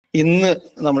ഇന്ന്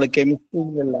നമ്മൾ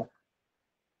കെമിസ്ട്രിയിലുള്ള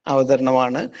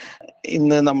അവതരണമാണ്.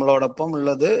 ഇന്ന് നമ്മളോടൊപ്പം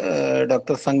ഉള്ളത്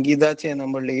ഡോക്ടർ സംഗീത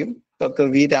ചേന്നമ്പള്ളിയും ഡോക്ടർ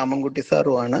വി രാമൻകുട്ടി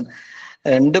സാറുമാണ്.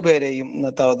 രണ്ടുപേരെയും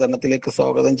ഇന്നത്തെ അവതരണത്തിലേക്ക്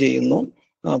സ്വാഗതം ചെയ്യുന്നു.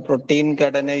 പ്രോട്ടീൻ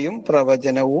ഘടനയും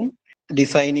പ്രവചനവും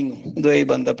ഡിസൈനിങ്ങും ഇതുമായി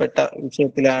ബന്ധപ്പെട്ട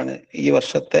വിഷയത്തിലാണ് ഈ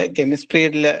വർഷത്തെ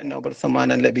കെമിസ്ട്രിയിലെ നോബൽ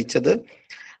സമ്മാനം ലഭിച്ചത്.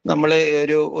 നമ്മൾ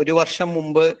ഒരു വർഷം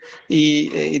മുമ്പ്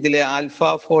ഇതിലെ ആൽഫ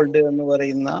ഫോൾഡ് എന്ന്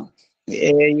പറയുന്ന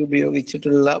AI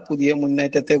ഉപയോഗിച്ചിട്ടുള്ള പുതിയ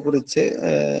മുന്നേറ്റത്തെ കുറിച്ച്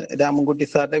രാമൻകുട്ടി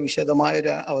സാറിന്റെ വിശദമായ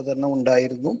ഒരു അവതരണം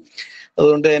ഉണ്ടായിരുന്നു.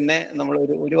 അതുകൊണ്ട് തന്നെ നമ്മൾ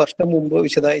ഒരു വർഷം മുമ്പ്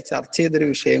വിശദമായി ചർച്ച ചെയ്തൊരു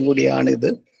വിഷയം കൂടിയാണിത്.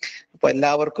 അപ്പൊ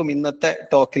എല്ലാവർക്കും ഇന്നത്തെ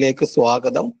ടോക്കിലേക്ക്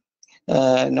സ്വാഗതം.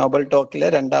 നോബൽ ടോക്കിലെ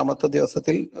രണ്ടാമത്തെ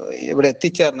ദിവസത്തിൽ ഇവിടെ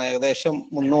എത്തിച്ചേർന്ന ഏകദേശം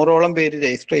 300ഓളം പേര്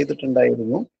രജിസ്റ്റർ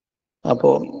ചെയ്തിട്ടുണ്ടായിരുന്നു.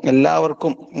 അപ്പോൾ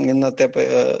എല്ലാവർക്കും ഇന്നത്തെ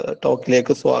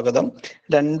ടോക്കിലേക്ക് സ്വാഗതം.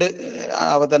 2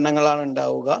 അവതരണങ്ങളാണ്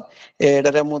ഉണ്ടാവുക.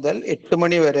 7:30 മുതൽ 8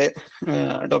 മണി വരെ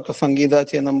ഡോക്ടർ സംഗീത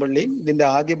ചേന്നമ്പള്ളി ഇതിന്റെ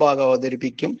ആദ്യ ഭാഗം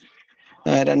അവതരിപ്പിക്കും.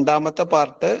 രണ്ടാമത്തെ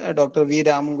part doctor V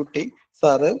Ramankutty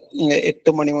sir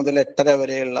 8 മണി മുതൽ 8:30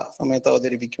 വരെയുള്ള സമയത്ത്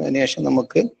അവതരിപ്പിക്കും. അതിനുശേഷം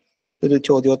നമുക്ക് ഒരു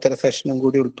ചോദ്യോത്തര സെഷനും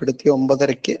കൂടി ഉൾപ്പെടുത്തി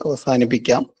 9:30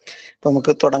 അവസാനിപ്പിക്കാം. അപ്പൊ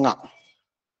നമുക്ക് തുടങ്ങാം.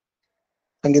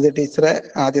 സംഗീത ടീച്ചറെ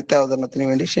ആദ്യത്തെ അവതരണത്തിന്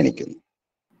വേണ്ടി ക്ഷണിക്കുന്നു.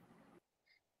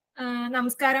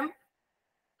 നമസ്കാരം.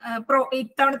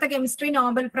 ഇത്തവണത്തെ കെമിസ്ട്രി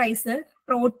നോബൽ പ്രൈസ്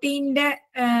പ്രോട്ടീന്റെ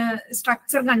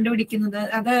സ്ട്രക്ചർ കണ്ടുപിടിക്കുന്നത്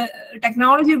അത്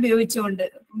ടെക്നോളജി ഉപയോഗിച്ചുകൊണ്ട്,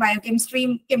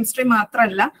 ബയോകെമിസ്ട്രിയും കെമിസ്ട്രി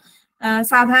മാത്രമല്ല,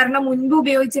 സാധാരണ മുൻപ്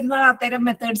ഉപയോഗിച്ചിരുന്ന അത്തരം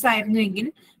മെത്തേഡ്സ് ആയിരുന്നുവെങ്കിൽ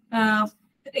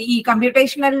ഈ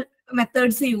കമ്പ്യൂട്ടേഷണൽ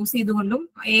മെത്തേഡ്സ് യൂസ് ചെയ്തുകൊണ്ടും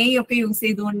AI ഒക്കെ യൂസ്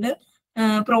ചെയ്തുകൊണ്ട്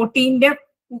പ്രോട്ടീന്റെ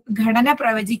ഘടന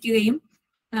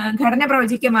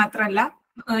പ്രവചിക്കുക മാത്രമല്ല,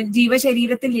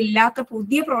 ജീവശരീരത്തിൽ ഇല്ലാത്ത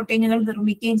പുതിയ പ്രോട്ടീനുകൾ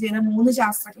നിർമ്മിക്കുകയും ചെയ്യുന്ന 3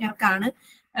 ശാസ്ത്രജ്ഞർക്കാണ്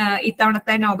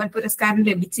ഇത്തവണത്തെ നോബൽ പുരസ്കാരം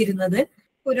ലഭിച്ചിരുന്നത്.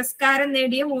 പുരസ്കാരം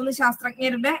നേടിയ 3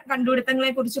 ശാസ്ത്രജ്ഞരുടെ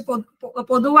കണ്ടുപിടുത്തങ്ങളെ കുറിച്ച്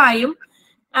പൊതുവായും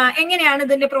എങ്ങനെയാണ്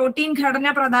ഇതിന്റെ പ്രോട്ടീൻ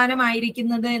ഘടന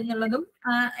പ്രധാനമായിരിക്കുന്നത് എന്നുള്ളതും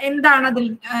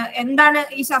എന്താണ്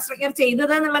ഈ ശാസ്ത്രജ്ഞർ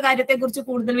ചെയ്തത് എന്നുള്ള കാര്യത്തെ കുറിച്ച്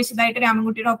കൂടുതൽ വിശദമായിട്ട്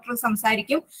രാമൻകുട്ടി ഡോക്ടർ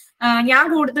സംസാരിക്കും. ഞാൻ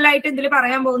കൂടുതലായിട്ട് ഇതിൽ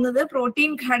പറയാൻ പോകുന്നത്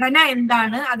പ്രോട്ടീൻ ഘടന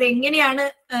എന്താണ്, അതെങ്ങനെയാണ്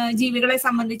ജീവികളെ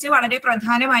സംബന്ധിച്ച് വളരെ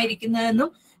പ്രധാനമായിരിക്കുന്നതെന്നും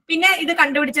പിന്നെ ഇത്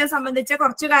കണ്ടുപിടിച്ചത് സംബന്ധിച്ച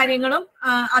കുറച്ച് കാര്യങ്ങളും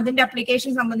അതിന്റെ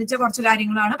അപ്ലിക്കേഷൻ സംബന്ധിച്ച കുറച്ച്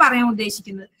കാര്യങ്ങളുമാണ് പറയാൻ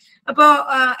ഉദ്ദേശിക്കുന്നത്. അപ്പോ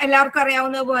എല്ലാവർക്കും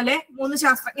അറിയാവുന്ന പോലെ 3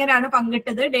 ശാസ്ത്രജ്ഞരാണ്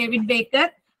പങ്കിട്ടത്. David Baker,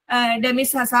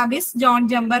 Demis ഹസാബിസ്, John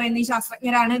jumper എന്നീ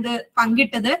ശാസ്ത്രജ്ഞരാണ് ഇത്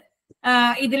പങ്കിട്ടത്.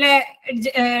 ഇതിലെ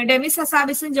ഡെമിസ്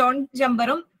ഹസാബിസും ജോൺ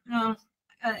ജമ്പറും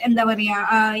എന്താ പറയാ,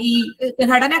 ഈ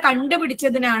ഘടന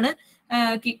കണ്ടുപിടിച്ചതിനാണ്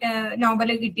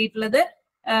നോബൽ കിട്ടിയിട്ടുള്ളത്.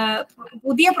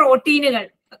 പുതിയ പ്രോട്ടീനുകൾ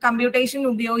കമ്പ്യൂട്ടേഷൻ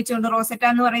ഉപയോഗിച്ചുകൊണ്ട്, റോസെറ്റ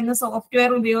എന്ന് പറയുന്ന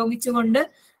സോഫ്റ്റ്വെയർ ഉപയോഗിച്ചുകൊണ്ട്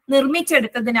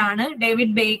നിർമ്മിച്ചെടുത്തതിനാണ്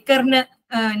ഡേവിഡ് ബേക്കറിന്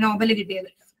നോബൽ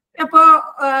കിട്ടിയത്. അപ്പോ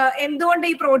എന്തുകൊണ്ട്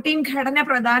ഈ പ്രോട്ടീൻ ഘടന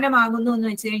പ്രധാനമാകുന്നു എന്ന്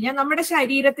വെച്ച് കഴിഞ്ഞാൽ, നമ്മുടെ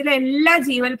ശരീരത്തിലെ എല്ലാ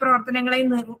ജീവൽ പ്രവർത്തനങ്ങളെയും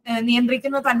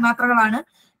നിയന്ത്രിക്കുന്ന തന്മാത്രകളാണ്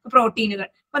പ്രോട്ടീനുകൾ.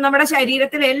 അപ്പൊ നമ്മുടെ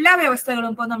ശരീരത്തിലെ എല്ലാ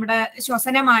വ്യവസ്ഥകളും, ഇപ്പൊ നമ്മുടെ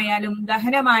ശ്വസനമായാലും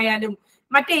ദഹനമായാലും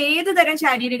മറ്റേത് തരം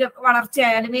ശാരീരിക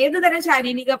വളർച്ചയായാലും ഏത് തരം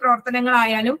ശാരീരിക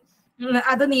പ്രവർത്തനങ്ങളായാലും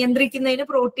അത് നിയന്ത്രിക്കുന്നതിന്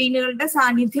പ്രോട്ടീനുകളുടെ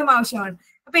സാന്നിധ്യം ആവശ്യമാണ്.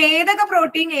 അപ്പൊ ഏതൊക്കെ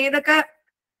പ്രോട്ടീൻ ഏതൊക്കെ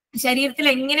ശരീരത്തിൽ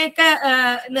എങ്ങനെയൊക്കെ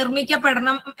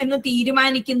നിർമ്മിക്കപ്പെടണം എന്ന്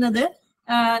തീരുമാനിക്കുന്നത്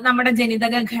നമ്മുടെ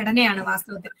ജനിതക ഘടനയാണ്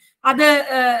വാസ്തവത്തിൽ. അത്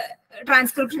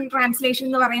ട്രാൻസ്ക്രിപ്ഷൻ, ട്രാൻസ്ലേഷൻ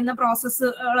എന്ന് പറയുന്ന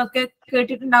പ്രോസസ്സുകളൊക്കെ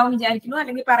കേട്ടിട്ടുണ്ടാവും വിചാരിക്കുന്നു.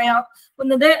 അല്ലെങ്കിൽ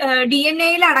പറയാവുന്നത്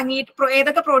DNA-യിൽ അടങ്ങിയിട്ട്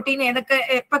ഏതൊക്കെ പ്രോട്ടീൻ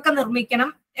എപ്പൊക്കെ നിർമ്മിക്കണം,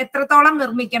 എത്രത്തോളം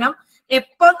നിർമ്മിക്കണം,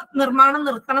 എപ്പോ നിർമ്മാണം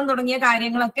നിർത്തണം തുടങ്ങിയ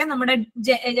കാര്യങ്ങളൊക്കെ നമ്മുടെ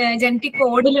ജനറ്റിക്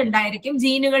കോഡിൽ ഉണ്ടായിരിക്കും,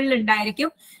 ജീനുകളിൽ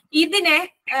ഉണ്ടായിരിക്കും. ഇതിനെ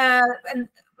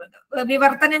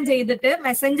വിവർത്തനം ചെയ്തിട്ട്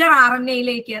മെസഞ്ചർ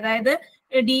RNA-യിലേക്ക്, അതായത്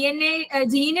DNA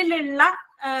ജീനിലുള്ള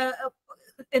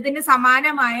ഇതിന്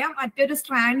സമാനമായ മറ്റൊരു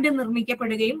സ്ട്രാൻഡ്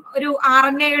നിർമ്മിക്കപ്പെടുകയും ഒരു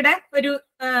RNA-യുടെ ഒരു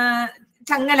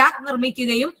ചങ്ങല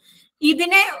നിർമ്മിക്കുകയും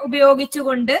ഇതിനെ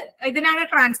ഉപയോഗിച്ചുകൊണ്ട്, ഇതിനാണ്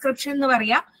ട്രാൻസ്ക്രിപ്ഷൻ എന്ന്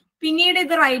പറയാ, പിന്നീട്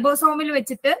ഇത് റൈബോസോമിൽ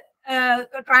വെച്ചിട്ട്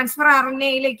ട്രാൻസ്ഫർ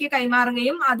RNA-യിലേക്ക്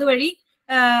കൈമാറുകയും അതുവഴി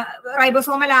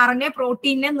റൈബോസോമൽ RNA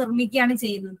പ്രോട്ടീനെ നിർമ്മിക്കുകയാണ്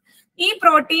ചെയ്യുന്നത്. ഈ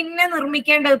പ്രോട്ടീനെ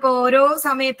നിർമ്മിക്കേണ്ടത് ഇപ്പോൾ ഓരോ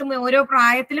സമയത്തും ഓരോ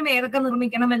പ്രായത്തിലും ഏതൊക്കെ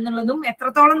നിർമ്മിക്കണം എന്നുള്ളതും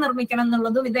എത്രത്തോളം നിർമ്മിക്കണം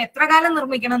എന്നുള്ളതും ഇത് എത്ര കാലം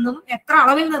നിർമ്മിക്കണം എന്നും എത്ര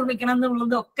അളവിൽ നിർമ്മിക്കണം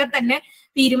എന്നുള്ളതും ഒക്കെ തന്നെ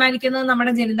തീരുമാനിക്കുന്നത്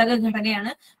നമ്മുടെ ജനിതക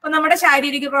ഘടനയാണ്. അപ്പൊ നമ്മുടെ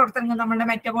ശാരീരിക പ്രവർത്തനങ്ങൾ, നമ്മുടെ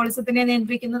മെറ്റബോളിസത്തിനെ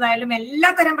നിയന്ത്രിക്കുന്നതായാലും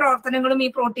എല്ലാ തരം പ്രവർത്തനങ്ങളും ഈ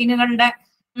പ്രോട്ടീനുകളുടെ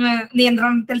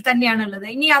നിയന്ത്രണത്തിൽ തന്നെയാണ് ഉള്ളത്.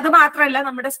 ഇനി അത് മാത്രമല്ല,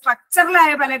 നമ്മുടെ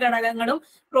സ്ട്രക്ചറലായ പല ഘടകങ്ങളും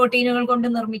പ്രോട്ടീനുകൾ കൊണ്ട്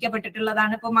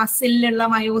നിർമ്മിക്കപ്പെട്ടിട്ടുള്ളതാണ്. ഇപ്പൊ മസിലിലുള്ള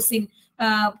മയോസിൻ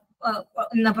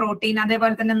എന്ന പ്രോട്ടീൻ,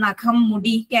 അതേപോലെ തന്നെ നഖം,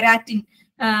 മുടി, കെരാറ്റിൻ,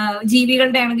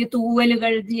 ജീവികളുടെ ആണെങ്കിൽ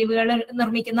തൂവലുകൾ, ജീവികൾ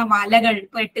നിർമ്മിക്കുന്ന വലകൾ,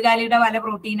 ഇപ്പൊ എട്ടുകാലിയുടെ വല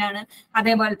പ്രോട്ടീനാണ്.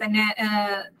 അതേപോലെ തന്നെ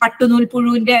പട്ടുനൂൽ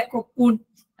പുഴുവിന്റെ കൊക്കൂൺ,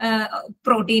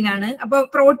 പ്രോട്ടീനാണ്. അപ്പൊ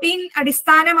പ്രോട്ടീൻ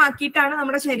അടിസ്ഥാനമാക്കിയിട്ടാണ്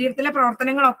നമ്മുടെ ശരീരത്തിലെ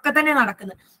പ്രവർത്തനങ്ങളൊക്കെ തന്നെ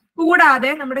നടക്കുന്നത്.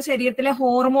 കൂടാതെ നമ്മുടെ ശരീരത്തിലെ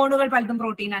ഹോർമോണുകൾ പലതും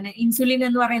പ്രോട്ടീനാണ്. ഇൻസുലിൻ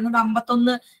എന്ന് പറയുന്നത്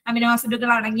 51 അമിനോ ആസിഡുകൾ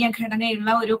അടങ്ങിയ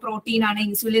ഘടനയുള്ള ഒരു പ്രോട്ടീനാണ്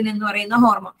ഇൻസുലിൻ എന്ന് പറയുന്ന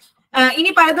ഹോർമോൺ.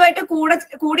 ഇനി പലതുമായിട്ട്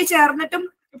കൂടി ചേർന്നിട്ടും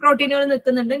പ്രോട്ടീനുകൾ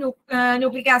നിൽക്കുന്നുണ്ട്.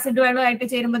 ന്യൂക്ലിക് ആസിഡുകളുമായിട്ട്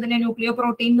ചേരുമ്പോൾ തന്നെ ന്യൂക്ലിയോ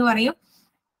പ്രോട്ടീൻ എന്ന് പറയും.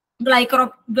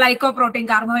 ഗ്ലൈക്കോ പ്രോട്ടീൻ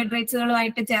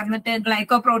കാർബോഹൈഡ്രേറ്റ്സുകളുമായിട്ട് ചേർന്നിട്ട്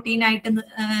ഗ്ലൈക്കോ പ്രോട്ടീൻ ആയിട്ട്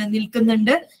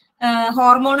നിൽക്കുന്നുണ്ട്.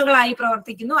 ഹോർമോണുകളായി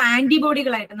പ്രവർത്തിക്കുന്നു.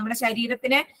 ആന്റിബോഡികളായിട്ട് നമ്മുടെ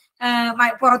ശരീരത്തിനെ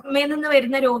പുറമേ നിന്ന്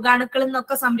വരുന്ന രോഗാണുക്കളിൽ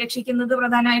നിന്നൊക്കെ സംരക്ഷിക്കുന്നത്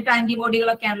പ്രധാനമായിട്ട്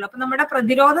ആന്റിബോഡികളൊക്കെയാണല്ലോ. അപ്പൊ നമ്മുടെ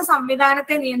പ്രതിരോധ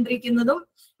സംവിധാനത്തെ നിയന്ത്രിക്കുന്നതും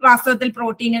വാസ്തവത്തിൽ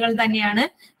പ്രോട്ടീനുകൾ തന്നെയാണ്.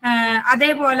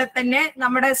 അതേപോലെ തന്നെ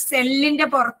നമ്മുടെ സെല്ലിന്റെ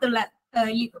പുറത്തുള്ള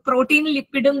പ്രോട്ടീനും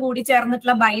ലിപ്പിഡും കൂടി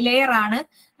ചേർന്നിട്ടുള്ള ബൈലെയർ ആണ്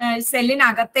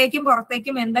സെല്ലിനകത്തേക്കും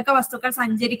പുറത്തേക്കും എന്തൊക്കെ വസ്തുക്കൾ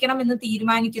സഞ്ചരിക്കണം എന്ന്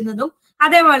തീരുമാനിക്കുന്നതും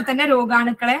അതേപോലെ തന്നെ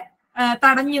രോഗാണുക്കളെ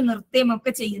തടഞ്ഞു നിർത്തുകയും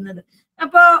ഒക്കെ ചെയ്യുന്നത്.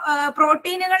 അപ്പോ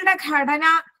പ്രോട്ടീനുകളുടെ ഘടന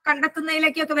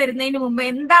കണ്ടെത്തുന്നതിലേക്കൊക്കെ വരുന്നതിന് മുമ്പ്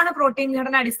എന്താണ് പ്രോട്ടീൻ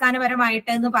ഘടന അടിസ്ഥാനപരമായിട്ട്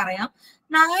എന്ന് പറയാം.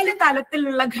 4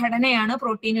 തലത്തിലുള്ള ഘടനയാണ്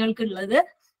പ്രോട്ടീനുകൾക്ക് ഉള്ളത്.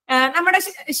 നമ്മുടെ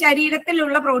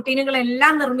ശരീരത്തിലുള്ള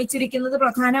പ്രോട്ടീനുകളെല്ലാം നിർമ്മിച്ചിരിക്കുന്നത്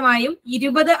പ്രധാനമായും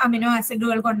 20 അമിനോ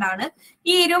ആസിഡുകൾ കൊണ്ടാണ്.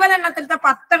 ഈ 20 എണ്ണത്തിലത്തെ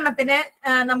 10 എണ്ണത്തിന്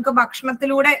നമുക്ക്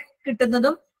ഭക്ഷണത്തിലൂടെ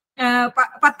കിട്ടുന്നതും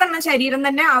 10 എണ്ണം ശരീരം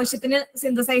തന്നെ ആവശ്യത്തിന്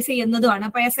സിന്തസൈസ് ചെയ്യുന്നതുമാണ്.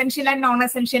 അപ്പൊ essential and non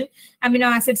essential amino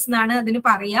acids എന്നാണ് അതിന്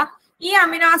പറയുക. ഈ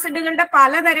അമിനോ ആസിഡുകളുടെ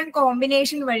പലതരം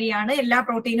കോമ്പിനേഷൻ വഴിയാണ് എല്ലാ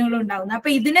പ്രോട്ടീനുകളും ഉണ്ടാകുന്നത്. അപ്പൊ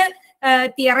ഇതിന്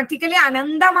തിയററ്റിക്കലി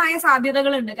അനന്തമായ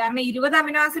സാധ്യതകളുണ്ട്. കാരണം 20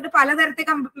 അമിനോ ആസിഡ് പലതരത്തിൽ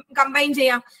കമ്പൈൻ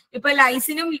ചെയ്യാം. ഇപ്പൊ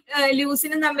ലൈസിനും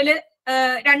ലൂസിനും തമ്മിൽ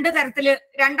 2 തരത്തില്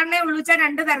 2 എണ്ണേ ഉള്ളൂ വെച്ചാൽ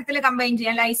 2 തരത്തില് കമ്പൈൻ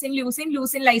ചെയ്യാം. ലൈസിൻ ലൂസിൻ,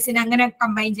 ലൂസിൻ ലൈസിൻ, അങ്ങനെ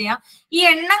കമ്പൈൻ ചെയ്യാം. ഈ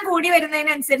എണ്ണം കൂടി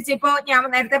വരുന്നതിനനുസരിച്ച് ഇപ്പൊ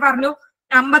ഞാൻ നേരത്തെ പറഞ്ഞു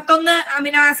 51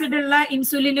 അമിനോ ആസിഡ് ഉള്ള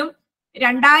ഇൻസുലിനും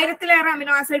 2000-ലേറെ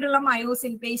അമിനോ ആസിഡ് ഉള്ള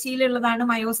മയോസിൻ, പേശിയിലുള്ളതാണ്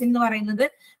മയോസിൻ എന്ന് പറയുന്നത്,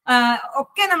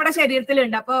 ഒക്കെ നമ്മുടെ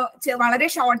ശരീരത്തിലുണ്ട്. അപ്പൊ വളരെ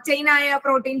ഷോർട്ട് ചെയിൻ ആയ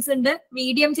പ്രോട്ടീൻസ് ഉണ്ട്,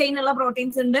 മീഡിയം ചെയിൻ ഉള്ള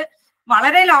പ്രോട്ടീൻസ് ഉണ്ട്,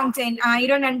 വളരെ ലോങ് ചെയിൻ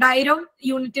 1000-2000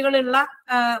 യൂണിറ്റുകളുള്ള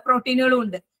പ്രോട്ടീനുകളും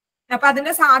ഉണ്ട്. അപ്പൊ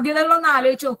അതിന്റെ സാധ്യതകളൊന്ന്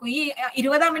ആലോചിച്ച് നോക്കൂ. ഈ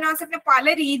 20 അമിനോ ആസിഡിനെ പല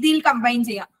രീതിയിൽ കമ്പൈൻ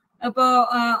ചെയ്യാം. ഇപ്പോ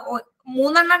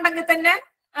 3 എണ്ണം ഉണ്ടെങ്കിൽ തന്നെ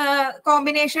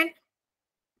കോമ്പിനേഷൻ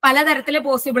പലതരത്തില്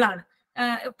പോസിബിൾ ആണ്.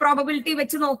 പ്രോബബിലിറ്റി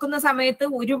വെച്ച് നോക്കുന്ന സമയത്ത്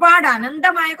ഒരുപാട്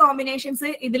അനന്തമായ കോമ്പിനേഷൻസ്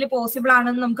ഇതിൽ പോസിബിൾ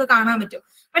ആണെന്ന് നമുക്ക് കാണാൻ പറ്റും.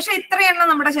 പക്ഷെ ഇത്ര എണ്ണം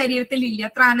നമ്മുടെ ശരീരത്തിൽ ഇല്ല,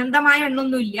 അത്ര അനന്തമായ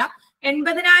എണ്ണൊന്നും ഇല്ല.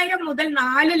 80,000 മുതൽ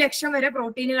 4 ലക്ഷം വരെ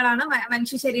പ്രോട്ടീനുകളാണ്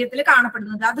മനുഷ്യ ശരീരത്തിൽ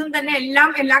കാണപ്പെടുന്നത്. അതും തന്നെ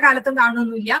എല്ലാം എല്ലാ കാലത്തും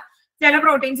കാണുന്നില്ല. ചില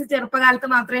പ്രോട്ടീൻസ് ചെറുപ്പകാലത്ത്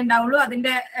മാത്രമേ ഉണ്ടാവുള്ളൂ,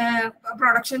 അതിന്റെ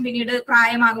പ്രൊഡക്ഷൻ പിന്നീട്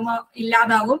പ്രായമാകുമ്പോൾ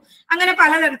ഇല്ലാതാവും. അങ്ങനെ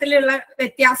പലതരത്തിലുള്ള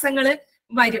വ്യത്യാസങ്ങൾ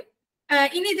വരും.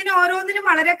 ഇനി ഇതിന് ഓരോന്നിനും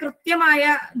വളരെ കൃത്യമായ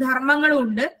ധർമ്മങ്ങളും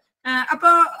ഉണ്ട്.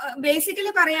 അപ്പോ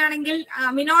ബേസിക്കലി പറയുകയാണെങ്കിൽ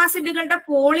അമിനോ ആസിഡുകളുടെ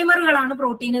പോളിമറുകളാണ്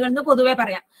പ്രോട്ടീനുകൾ എന്ന് പൊതുവെ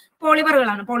പറയാം.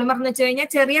 പോളിമറുകളാണ്. പോളിമർ എന്ന് വെച്ച് കഴിഞ്ഞാൽ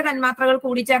ചെറിയ തന്മാത്രകൾ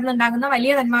കൂടിച്ചേർന്നുണ്ടാകുന്ന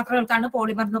വലിയ തന്മാത്രകൾക്കാണ്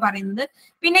പോളിമർ എന്ന് പറയുന്നത്.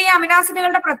 പിന്നെ ഈ അമിനോ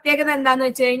ആസിഡുകളുടെ പ്രത്യേകത എന്താന്ന്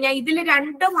വെച്ച് കഴിഞ്ഞാൽ ഇതിൽ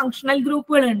 2 ഫങ്ഷണൽ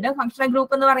ഗ്രൂപ്പുകൾ ഉണ്ട്. ഫങ്ഷണൽ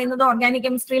ഗ്രൂപ്പ് എന്ന് പറയുന്നത് ഓർഗാനിക്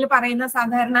കെമിസ്ട്രിയിൽ പറയുന്ന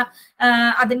സാധാരണ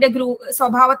അതിന്റെ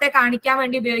സ്വഭാവത്തെ കാണിക്കാൻ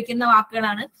വേണ്ടി ഉപയോഗിക്കുന്ന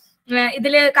വാക്കുകളാണ്.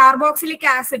 ഇതില് കാർബോക്സിലിക്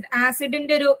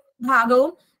ആസിഡിന്റെ ഒരു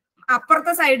ഭാഗവും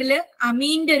അപ്പുറത്തെ സൈഡില്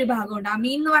അമീന്റെ ഒരു ഭാഗമുണ്ട്.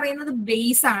 അമീൻ എന്ന് പറയുന്നത്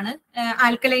ബേസ് ആണ്,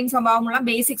 ആൽക്കലൈൻ സ്വഭാവമുള്ള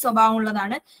ബേസിക്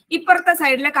സ്വഭാവമുള്ളതാണ്. ഇപ്പുറത്തെ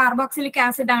സൈഡിലെ കാർബോക്സിലിക്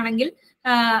ആസിഡ് ആണെങ്കിൽ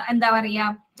എന്താ പറയാ,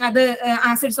 അത്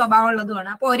ആസിഡ് സ്വഭാവമുള്ളതുമാണ്.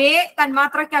 അപ്പൊ ഒരേ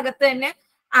തന്മാത്രക്കകത്ത് തന്നെ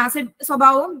ആസിഡ്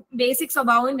സ്വഭാവവും ബേസിക്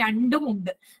സ്വഭാവവും രണ്ടും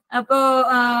ഉണ്ട്. അപ്പോ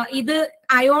ഇത്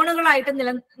അയോണുകളായിട്ട്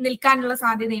നിൽക്കാനുള്ള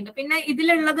സാധ്യതയുണ്ട്. പിന്നെ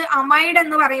ഇതിലുള്ളത് അമൈഡ്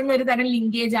എന്ന് പറയുന്ന ഒരു തരം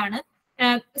ലിങ്കേജ് ആണ്,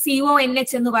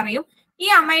 CONH എന്ന് പറയും. ഈ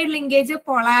അമൈഡ് ലിങ്കേജ്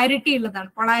പൊളാരിറ്റി ഉള്ളതാണ്.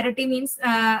 പൊളാരിറ്റി മീൻസ്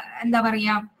എന്താ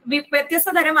പറയാ, വ്യത്യസ്ത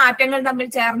തരം ആറ്റങ്ങൾ തമ്മിൽ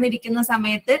ചേർന്നിരിക്കുന്ന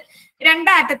സമയത്ത് 2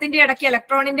 ആറ്റത്തിന്റെ ഇടയ്ക്ക്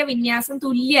ഇലക്ട്രോണിന്റെ വിന്യാസം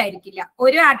തുല്യമായിരിക്കില്ല.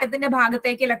 ഒരു ആറ്റത്തിന്റെ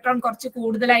ഭാഗത്തേക്ക് ഇലക്ട്രോൺ കുറച്ച്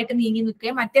കൂടുതലായിട്ട് നീങ്ങി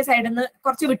നിൽക്കുകയും മറ്റേ സൈഡിൽ നിന്ന്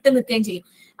കുറച്ച് വിട്ടു നിൽക്കുകയും ചെയ്യും.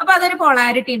 അപ്പൊ അതൊരു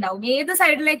പൊളാരിറ്റി ഉണ്ടാവും. ഏത്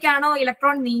സൈഡിലേക്കാണോ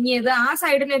ഇലക്ട്രോൺ നീങ്ങിയത് ആ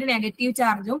സൈഡിന് ഒരു നെഗറ്റീവ്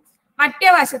ചാർജും മറ്റേ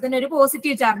വശത്തിന് ഒരു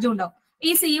പോസിറ്റീവ് ചാർജും ഉണ്ടാവും.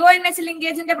 ഈ CONH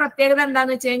ലിങ്കേജിന്റെ പ്രത്യേകത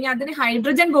എന്താന്ന് വെച്ച് കഴിഞ്ഞാൽ അതിന്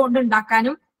ഹൈഡ്രജൻ ബോണ്ട്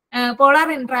ഉണ്ടാക്കാനും പോളാർ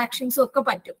ഇന്ററാക്ഷൻസും ഒക്കെ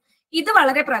പറ്റും. ഇത്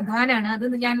വളരെ പ്രധാനമാണ്.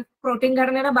 അത് ഞാൻ പ്രോട്ടീൻ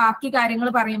ഘടനയുടെ ബാക്കി കാര്യങ്ങൾ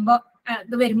പറയുമ്പോൾ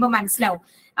ഇത് വരുമ്പോൾ മനസ്സിലാവും.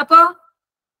 അപ്പോ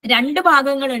 2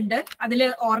 ഭാഗങ്ങളുണ്ട്. അതിൽ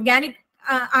ഓർഗാനിക്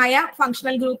ആയ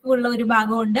ഫങ്ഷണൽ ഗ്രൂപ്പുള്ള ഒരു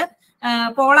ഭാഗമുണ്ട്,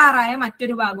 പോളാറായ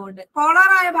മറ്റൊരു ഭാഗമുണ്ട്.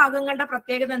 പോളാറായ ഭാഗങ്ങളുടെ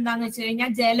പ്രത്യേകത എന്താന്ന് വെച്ച്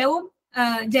കഴിഞ്ഞാൽ ജലവും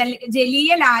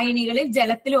ജലീയ ലായനികളിൽ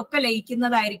ജലത്തിലും ഒക്കെ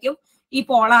ലയിക്കുന്നതായിരിക്കും ഈ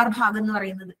പോളാർ ഭാഗം എന്ന്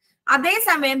പറയുന്നത്.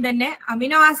 അതേസമയം തന്നെ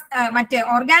മറ്റേ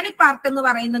ഓർഗാനിക് പാർട്ട് എന്ന്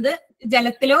പറയുന്നത്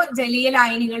ജലത്തിലോ ജലീയ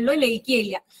ലായനികളിലോ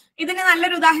ലയിക്കുകയില്ല. ഇതിന്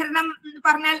നല്ലൊരു ഉദാഹരണം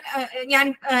പറഞ്ഞാൽ ഞാൻ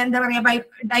എന്താ പറയാ,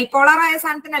 ഡൈപോളർ ആയ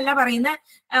സാധനത്തിനല്ല പറയുന്നത്,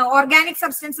 ഓർഗാനിക്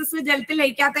സബ്സ്റ്റൻസസ് ജലത്തിൽ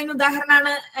ലയിക്കാത്തതിന്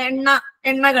ഉദാഹരണമാണ്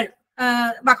എണ്ണകൾ,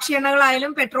 ഭക്ഷ്യ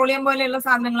എണ്ണകളായാലും പെട്രോളിയം പോലെയുള്ള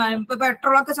സാധനങ്ങളായാലും. ഇപ്പൊ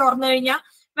പെട്രോളൊക്കെ ചോർന്നു കഴിഞ്ഞാൽ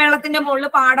വെള്ളത്തിന്റെ മുകളിൽ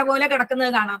പാട പോലെ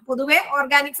കിടക്കുന്നത് കാണാം. പൊതുവെ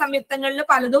ഓർഗാനിക് സംയുക്തങ്ങളിൽ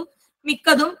പലതും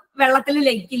മിക്കതും വെള്ളത്തിൽ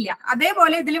ലയിക്കില്ല.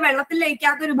 അതേപോലെ ഇതിൽ വെള്ളത്തിൽ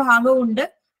ലയിക്കാത്തൊരു ഭാഗവും ഉണ്ട്,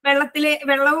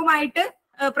 വെള്ളവുമായിട്ട്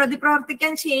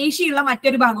പ്രതിപ്രവർത്തിക്കാൻ ശേഷിയുള്ള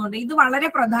മറ്റൊരു ഭാഗമുണ്ട്. ഇത് വളരെ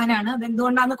പ്രധാനമാണ്.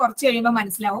 അതെന്തുകൊണ്ടാന്ന് കുറച്ച് കഴിയുമ്പോൾ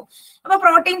മനസ്സിലാവും. അപ്പൊ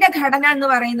പ്രോട്ടീന്റെ ഘടന എന്ന്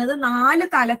പറയുന്നത് 4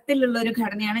 തലത്തിലുള്ള ഒരു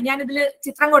ഘടനയാണ്. ഞാൻ ഇതിൽ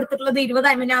ചിത്രം കൊടുത്തിട്ടുള്ളത് 20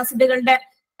 അമിനോ ആസിഡുകളുടെ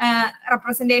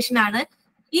റെപ്രസെന്റേഷൻ ആണ്.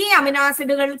 ഈ അമിനോ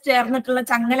ആസിഡുകൾ ചേർന്നിട്ടുള്ള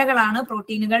ചങ്ങലകളാണ്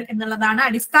പ്രോട്ടീനുകൾ എന്നുള്ളതാണ്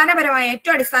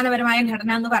ഏറ്റവും അടിസ്ഥാനപരമായ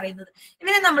ഘടന എന്ന് പറയുന്നത്.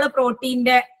 ഇതിനെ നമ്മൾ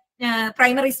പ്രോട്ടീന്റെ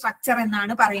പ്രൈമറി സ്ട്രക്ചർ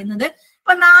എന്നാണ് പറയുന്നത്.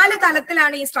 അപ്പൊ 4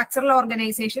 തലത്തിലാണ് ഈ structural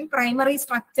organisation: primary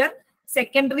structure,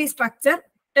 secondary structure,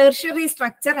 tertiary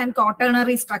structure and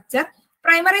quaternary structure.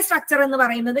 Primary structure എന്ന്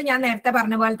പറയുന്നത് ഞാൻ നേരത്തെ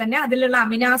പറഞ്ഞ പോലെ തന്നെ അതിലുള്ള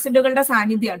അമിനോ ആസിഡുകളുടെ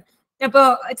സാന്നിധ്യമാണ്. ഇപ്പോ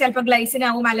ചിലപ്പോൾ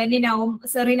ഗ്ലൈസിനാവും, അലനിനാവും,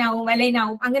 സെറിനാവും,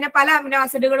 വലൈനാവും, അങ്ങനെ പല അമിനോ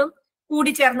ആസിഡുകളും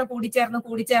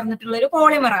കൂടിച്ചേർന്നിട്ടുള്ള ഒരു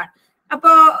പോളിമറാണ്.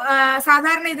 അപ്പോ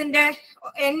സാധാരണ ഇതിന്റെ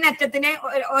N അറ്റത്തിനെ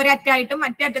ഒരറ്റായിട്ടും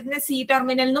മറ്റേ അറ്റത്തിനെ C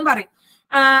ടെർമിനൽ എന്നും പറയും.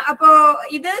 അപ്പോ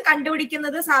ഇത്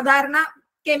കണ്ടുപിടിക്കുന്നത് സാധാരണ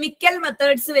കെമിക്കൽ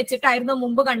മെത്തേഡ്സ് വെച്ചിട്ടായിരുന്നു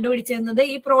മുമ്പ് കണ്ടുപിടിച്ചിരുന്നത്.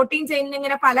 ഈ പ്രോട്ടീൻ ചെയിനിന്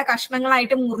ഇങ്ങനെ പല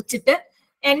കഷ്ണങ്ങളായിട്ട് മുറിച്ചിട്ട്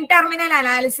N ടെർമിനൽ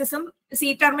അനാലിസിസും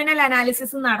C ടെർമിനൽ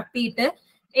അനാലിസിസും നടത്തിയിട്ട്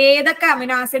ഏതൊക്കെ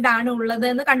അമിനോ ആസിഡ് ആണ് ഉള്ളത്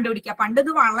എന്ന് കണ്ടുപിടിക്കുക. പണ്ട്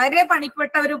ഇത് വളരെ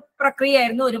പണിപ്പെട്ട ഒരു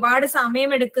പ്രക്രിയയായിരുന്നു, ഒരുപാട്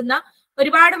സമയമെടുക്കുന്ന,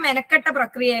 ഒരുപാട് മെനക്കെട്ട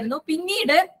പ്രക്രിയയായിരുന്നു.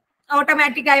 പിന്നീട്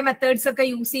ഓട്ടോമാറ്റിക് ആയ മെത്തേഡ്സ് ഒക്കെ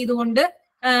യൂസ് ചെയ്തുകൊണ്ട്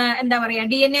എന്താ പറയാ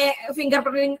DNA ഫിംഗർ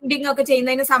പ്രിന്റിംഗ് ഒക്കെ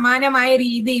ചെയ്യുന്നതിന് സമാനമായ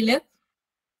രീതിയിൽ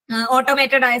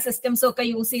ഓട്ടോമേറ്റഡ് ആയ സിസ്റ്റംസും ഒക്കെ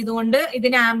യൂസ് ചെയ്തുകൊണ്ട്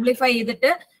ഇതിനെ ആംപ്ലിഫൈ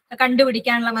ചെയ്തിട്ട്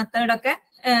കണ്ടുപിടിക്കാനുള്ള മെത്തേഡൊക്കെ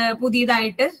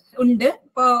പുതിയതായിട്ട് ഉണ്ട്.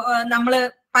 ഇപ്പോ നമ്മള്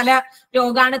പല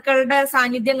രോഗാണുക്കളുടെ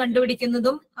സാന്നിധ്യം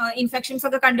കണ്ടുപിടിക്കുന്നതും ഇൻഫെക്ഷൻസ്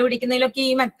ഒക്കെ കണ്ടുപിടിക്കുന്നതിലൊക്കെ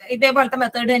ഇതേപോലത്തെ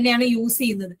മെത്തേഡ് തന്നെയാണ് യൂസ്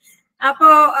ചെയ്യുന്നത്. അപ്പോ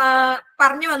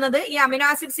പറഞ്ഞു വന്നത് ഈ അമിനോ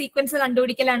ആസിഡ് സീക്വൻസ്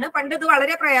കണ്ടുപിടിക്കലാണ്. പണ്ട് ഇത്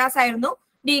വളരെ പ്രയാസമായിരുന്നു.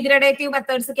 ഡീഗ്രഡേറ്റീവ്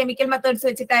മെത്തേഡ്സ്, കെമിക്കൽ മെത്തേഡ്സ്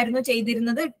വെച്ചിട്ടായിരുന്നു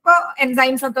ചെയ്തിരുന്നത്. ഇപ്പോ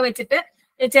എൻസൈംസ് ഒക്കെ വെച്ചിട്ട്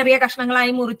ചെറിയ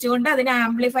കഷ്ണങ്ങളായി മുറിച്ചുകൊണ്ട് അതിനെ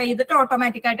ആംപ്ലിഫൈ ചെയ്തിട്ട്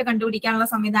ഓട്ടോമാറ്റിക് ആയിട്ട് കണ്ടുപിടിക്കാനുള്ള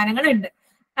സംവിധാനങ്ങൾ ഉണ്ട്.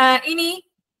 ഇനി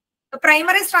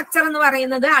പ്രൈമറി സ്ട്രക്ചർ എന്ന്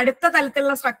പറയുന്നത് അടുത്ത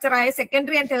തലത്തിലുള്ള സ്ട്രക്ചറായ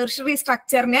സെക്കൻഡറി ആൻഡ് ടെർഷ്യറി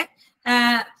സ്ട്രക്ചറിനെ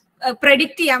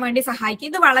പ്രെഡിക്റ്റ് ചെയ്യാൻ വേണ്ടി സഹായിക്കും.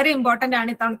 ഇത് വളരെ ഇമ്പോർട്ടന്റ് ആണ്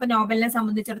ഇത്തവണത്തെ നോബലിനെ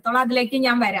സംബന്ധിച്ചിടത്തോളം. അതിലേക്ക്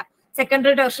ഞാൻ വരാം.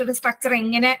 സെക്കൻഡറി ടെർഷ്യറി സ്ട്രക്ചർ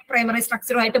എങ്ങനെ പ്രൈമറി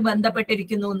സ്ട്രക്ചറുമായിട്ട്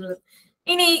ബന്ധപ്പെട്ടിരിക്കുന്നു എന്നുള്ളത്.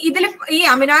 ഇനി ഇതിൽ ഈ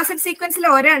അമിനോ ആസിഡ് സീക്വൻസിൽ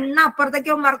ഒരെണ്ണം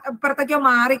അപ്പുറത്തേക്കോ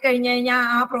മാറിക്കഴിഞ്ഞു കഴിഞ്ഞാൽ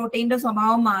ആ പ്രോട്ടീന്റെ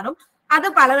സ്വഭാവം മാറും. അത്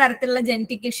പലതരത്തിലുള്ള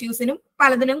ജനറ്റിക് ഇഷ്യൂസിനും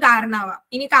പലതിനും കാരണമാവാം.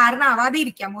 ഇനി കാരണമാവാതെ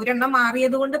ഇരിക്കാം. ഒരെണ്ണം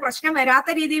മാറിയത് കൊണ്ട് പ്രശ്നം വരാത്ത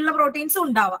രീതിയിലുള്ള പ്രോട്ടീൻസും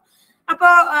ഉണ്ടാവാം. അപ്പോ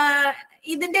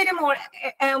ഇതിന്റെ ഒരു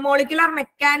മോളിക്കുലർ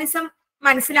മെക്കാനിസം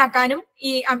മനസ്സിലാക്കാനും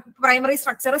ഈ പ്രൈമറി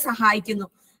സ്ട്രക്ചർ സഹായിക്കുന്നു.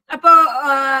 അപ്പോ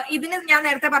ഇതിന് ഞാൻ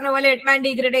നേരത്തെ പറഞ്ഞ പോലെ എഡ്മാൻ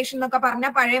ഡീഗ്രഡേഷൻ എന്നൊക്കെ പറഞ്ഞ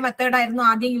പഴയ മെത്തേഡായിരുന്നു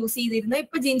ആദ്യം യൂസ് ചെയ്തിരുന്നത്.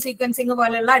 ഇപ്പൊ ജീൻ സീക്വൻസിങ്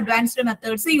പോലെയുള്ള അഡ്വാൻസ്ഡ്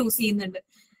മെത്തേഡ്സ് യൂസ് ചെയ്യുന്നുണ്ട്.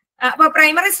 അപ്പൊ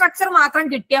പ്രൈമറി സ്ട്രക്ചർ മാത്രം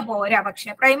കിട്ടിയാൽ പോരാ.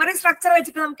 പക്ഷെ പ്രൈമറി സ്ട്രക്ചർ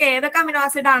വെച്ചിട്ട് നമുക്ക് ഏതൊക്കെ അമിനോ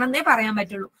ആസിഡ് ആണെന്നേ പറയാൻ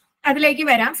പറ്റുള്ളൂ. അതിലേക്ക്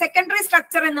വരാം. സെക്കൻഡറി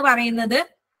സ്ട്രക്ചർ എന്ന് പറയുന്നത്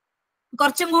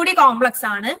കുറച്ചും കൂടി കോംപ്ലക്സ്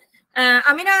ആണ്.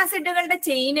 അമിനോ ആസിഡുകളുടെ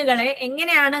ചെയിനുകളെ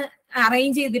എങ്ങനെയാണ്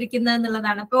അറേഞ്ച് ചെയ്തിരിക്കുന്നത്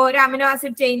എന്നുള്ളതാണ്. ഇപ്പൊ ഒരു അമിനോ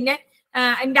ആസിഡ് ചെയിനിന്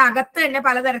അതിന്റെ അകത്ത് തന്നെ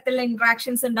പലതരത്തിലുള്ള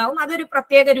ഇന്ററാക്ഷൻസ് ഉണ്ടാവും. അതൊരു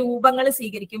പ്രത്യേക രൂപങ്ങൾ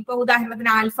സ്വീകരിക്കും. ഇപ്പൊ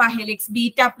ഉദാഹരണത്തിന് alpha helix,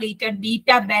 beta pleated, beta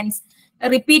Benz,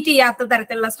 repeat ചെയ്യാത്ത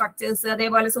തരത്തിലുള്ള സ്ട്രക്ചേഴ്സ്,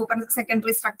 അതേപോലെ സൂപ്പർ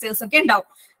സെക്കൻഡറി സ്ട്രക്ചേഴ്സ് ഒക്കെ ഉണ്ടാവും.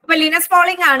 അപ്പൊ ലിനസ്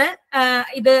പോളിംഗ് ആണ്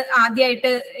ഇത്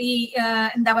ആദ്യമായിട്ട് ഈ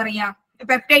എന്താ പറയാ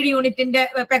പെപ്റ്റൈഡ് യൂണിറ്റിന്റെ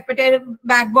പെപ്റ്റൈഡ്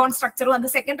ബാക്ക് ബോൺ സ്ട്രക്ചറും അത്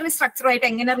സെക്കൻഡറി സ്ട്രക്ചറുമായിട്ട്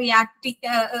എങ്ങനെ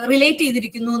റിലേറ്റ്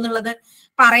ചെയ്തിരിക്കുന്നു എന്നുള്ളത്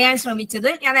പറയാൻ ശ്രമിച്ചത്.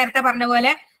 ഞാൻ നേരത്തെ പറഞ്ഞ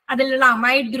പോലെ അതിലുള്ള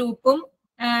അമൈഡ് ഗ്രൂപ്പും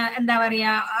എന്താ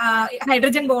പറയാ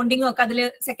ഹൈഡ്രജൻ ബോണ്ടിങ്ങും ഒക്കെ അതിൽ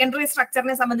സെക്കൻഡറി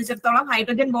സ്ട്രക്ചറിനെ സംബന്ധിച്ചിടത്തോളം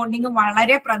ഹൈഡ്രജൻ ബോണ്ടിങ്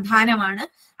വളരെ പ്രധാനമാണ്.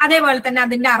 അതേപോലെ തന്നെ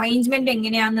അതിന്റെ അറേഞ്ച്മെന്റ്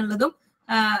എങ്ങനെയാന്നുള്ളതും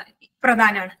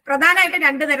പ്രധാനമാണ്. പ്രധാനമായിട്ട്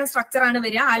 2 തരം സ്ട്രക്ചർ ആണ്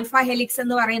വരിക. ആൽഫ ഹെലിക്സ്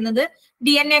എന്ന് പറയുന്നത്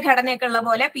DNA ഘടനയൊക്കെ ഉള്ള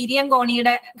പോലെ പിരിയൻ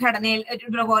കോണിയുടെ ഘടനയിൽ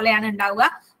പോലെയാണ് ഉണ്ടാവുക.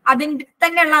 അതിന്റെ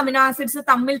തന്നെയുള്ള അമിനോ ആസിഡ്സ്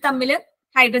തമ്മിൽ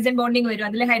ഹൈഡ്രജൻ ബോണ്ടിങ് വരും.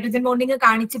 അതിൽ ഹൈഡ്രജൻ ബോണ്ടിങ്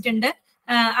കാണിച്ചിട്ടുണ്ട്.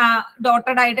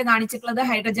 ഡോട്ടഡ് ആയിട്ട് കാണിച്ചിട്ടുള്ളത്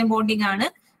ഹൈഡ്രജൻ ബോണ്ടിങ് ആണ്.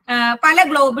 പല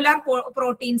ഗ്ലോബുലാർ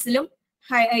പ്രോട്ടീൻസിലും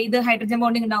ഇത് ഹൈഡ്രജൻ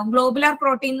ബോണ്ടിങ് ഉണ്ടാവും. ഗ്ലോബുലാർ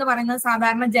പ്രോട്ടീൻ എന്ന് പറയുന്നത്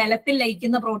സാധാരണ ജലത്തിൽ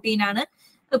ലയിക്കുന്ന പ്രോട്ടീൻ ആണ്.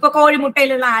 ഇപ്പൊ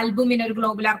കോഴിമുട്ടയിലുള്ള ആൽബുമിൻ ഒരു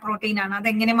ഗ്ലോബുലാർ പ്രോട്ടീൻ ആണ്.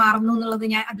 അതെങ്ങനെ മാറുന്നു എന്നുള്ളത്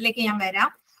അതിലേക്ക് ഞാൻ വരാം.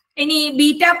 ഇനി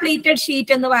ബീറ്റ പ്ലീറ്റഡ്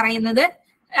ഷീറ്റ് എന്ന് പറയുന്നത്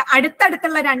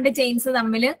അടുത്തടുത്തുള്ള 2 ചെയിൻസ്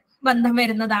തമ്മിൽ ബന്ധം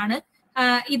വരുന്നതാണ്.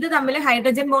 ഇത് തമ്മിൽ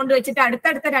ഹൈഡ്രജൻ ബോണ്ട് വെച്ചിട്ട്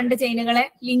അടുത്തടുത്ത 2 ചെയിനുകളെ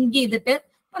ലിങ്ക് ചെയ്തിട്ട്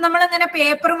നമ്മളിങ്ങനെ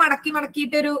പേപ്പർ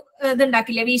മടക്കിയിട്ടൊരു ഇത്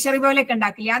ഉണ്ടാക്കില്ലേ, വീശറി പോലെയൊക്കെ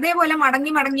ഉണ്ടാക്കില്ലേ, അതേപോലെ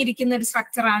മടങ്ങിയിരിക്കുന്ന ഒരു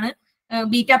സ്ട്രക്ചറാണ്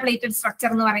ബീറ്റ പ്ലേറ്റഡ് സ്ട്രക്ചർ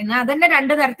എന്ന് പറയുന്നത്. അതന്നെ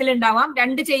 2 തരത്തിൽ ഉണ്ടാവാം.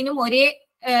 2 ചെയിനും ഒരേ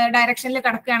ഡയറക്ഷനിൽ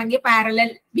കിടക്കുകയാണെങ്കിൽ പാരലൽ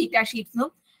ബീറ്റ ഷീറ്റ്സും,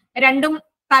 രണ്ടും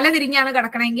തല തിരിഞ്ഞാണ്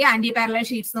കിടക്കണമെങ്കിൽ ആന്റി പാരലൽ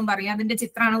ഷീറ്റ്സ് എന്നും പറയും. അതിന്റെ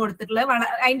ചിത്രമാണ് കൊടുത്തിട്ടുള്ളത്.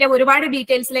 അതിന്റെ ഒരുപാട്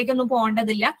ഡീറ്റെയിൽസിലേക്കൊന്നും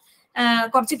പോകേണ്ടതില്ല.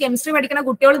 കുറച്ച് കെമിസ്ട്രി പഠിക്കുന്ന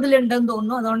കുട്ടികൾ ഇതിലുണ്ടെന്ന്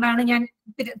തോന്നുന്നു. അതുകൊണ്ടാണ് ഞാൻ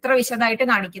ഇത്ര വിശദമായിട്ട്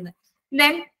കാണിക്കുന്നത്.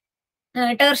 Then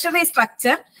tertiary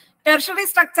structure. Tertiary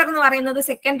structure എന്ന് പറയുന്നത്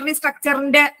സെക്കൻഡറി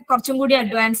സ്ട്രക്ചറിന്റെ കുറച്ചും കൂടി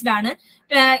അഡ്വാൻസ്ഡ് ആണ്.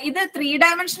 ഇത് 3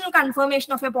 dimensional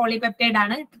confirmation of A polypeptide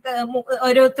ആണ്.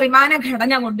 ഒരു ത്രിമാന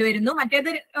ഘടന കൊണ്ടുവരുന്നു.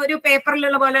 മറ്റേത് ഒരു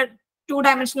പേപ്പറിലുള്ള പോലെ 2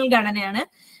 ഡയമെൻഷണൽ ഘടനയാണ്.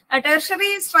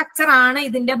 ടെർഷറി സ്ട്രക്ചർ ആണ്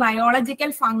ഇതിന്റെ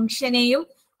ബയോളജിക്കൽ ഫംഗ്ഷനെയും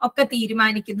ഒക്കെ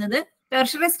തീരുമാനിക്കുന്നത്.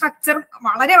 ടെർഷറി സ്ട്രക്ചർ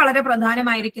വളരെ വളരെ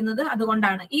പ്രധാനമായിരിക്കുന്നത്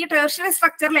അതുകൊണ്ടാണ്. ഈ ടെർഷറി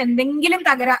സ്ട്രക്ചറിൽ എന്തെങ്കിലും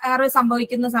തകരാറ്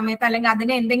സംഭവിക്കുന്ന സമയത്ത് അല്ലെങ്കിൽ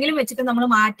അതിനെ എന്തെങ്കിലും വെച്ചിട്ട് നമ്മൾ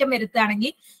മാറ്റം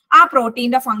വരുത്തുകയാണെങ്കിൽ ആ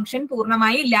പ്രോട്ടീന്റെ ഫംഗ്ഷൻ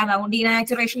പൂർണ്ണമായി ഇല്ലാതാവും.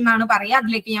 ഡീനാച്ചുറേഷൻ എന്നാണ് പറയുക.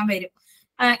 അതിലേക്ക് ഞാൻ വരും.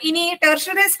 ഇനി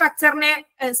ടെർഷറി സ്ട്രക്ചറിനെ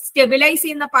സ്റ്റെബിലൈസ്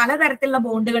ചെയ്യുന്ന പലതരത്തിലുള്ള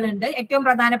ബോണ്ടുകൾ ഉണ്ട്. ഏറ്റവും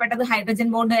പ്രധാനപ്പെട്ടത് ഹൈഡ്രജൻ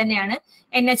ബോണ്ട് തന്നെയാണ്.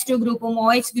 NH2 ഗ്രൂപ്പും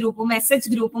OH ഗ്രൂപ്പും SH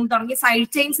ഗ്രൂപ്പും തുടങ്ങി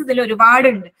സൈഡ് ചെയിൻസ് ഇതിൽ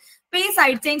ഒരുപാടുണ്ട്. അപ്പൊ ഈ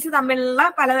സൈഡ് ചെയിൻസ് തമ്മിലുള്ള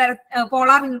പലതര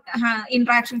പോളാർ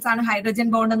ഇന്ററാക്ഷൻസ് ആണ് ഹൈഡ്രജൻ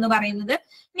ബോണ്ട് എന്ന് പറയുന്നത്.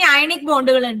 ഇനി അയണിക്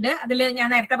ബോണ്ടുകൾ ഉണ്ട്. അതിൽ ഞാൻ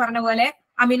നേരത്തെ പറഞ്ഞ പോലെ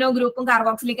അമിനോ ഗ്രൂപ്പും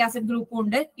കാർബോക്സിലിക് ആസിഡ് ഗ്രൂപ്പും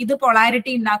ഉണ്ട്. ഇത്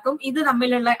പൊളാരിറ്റി ഉണ്ടാക്കും. ഇത്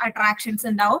തമ്മിലുള്ള അട്രാക്ഷൻസ്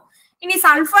ഉണ്ടാവും. ഇനി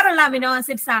സൾഫർ ഉള്ള അമിനോ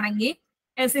ആസിഡ്സ് ആണെങ്കിൽ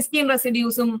സിസ്റ്റീൻ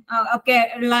റെസിഡ്യൂസും ഒക്കെ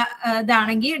ഉള്ള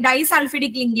ഇതാണെങ്കിൽ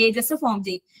ഡൈസൾഫിഡിക് ലിങ്കേജസ് ഫോം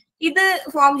ചെയ്യും. ഇത്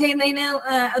ഫോം ചെയ്യുന്നതിന്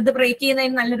ഇത് ബ്രേക്ക്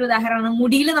ചെയ്യുന്നതിന് നല്ലൊരു ഉദാഹരണമാണ്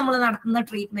മുടിയിൽ നമ്മൾ നടത്തുന്ന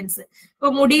ട്രീറ്റ്മെന്റ്സ്. ഇപ്പൊ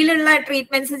മുടിയിലുള്ള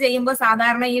ട്രീറ്റ്മെന്റ്സ് ചെയ്യുമ്പോൾ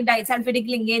സാധാരണ ഈ ഡൈസൾഫിഡിക്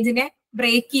ലിങ്കേജിനെ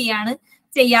ബ്രേക്ക് ചെയ്യാണ്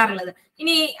ചെയ്യാറുള്ളത്.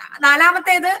 ഇനി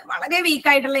നാലാമത്തേത് വളരെ വീക്ക്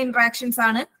ആയിട്ടുള്ള ഇന്ററാക്ഷൻസ്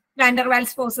ആണ്. വാൻഡർ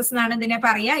വാൽസ് ഫോഴ്സസ് എന്നാണ് ഇതിനെ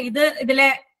പറയുക. ഇതിലെ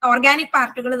ഓർഗാനിക്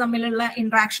പാർട്ടുകൾ തമ്മിലുള്ള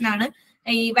ഇന്ററാക്ഷൻ ആണ്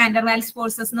ഈ വാൻഡർ വാൽസ്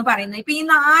ഫോഴ്സസ് എന്ന് പറയുന്നത്. ഇപ്പൊ ഈ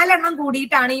 4 എണ്ണം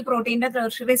കൂടിയിട്ടാണ് ഈ പ്രോട്ടീന്റെ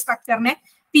ടെർഷറി സ്ട്രക്ചറിനെ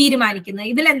തീരുമാനിക്കുന്നത്.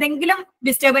 ഇതിൽ എന്തെങ്കിലും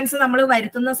ഡിസ്റ്റർബൻസ് നമ്മൾ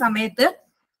വരുത്തുന്ന സമയത്ത്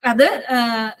അത്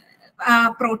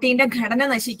പ്രോട്ടീന്റെ ഘടന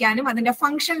നശിക്കാനും അതിന്റെ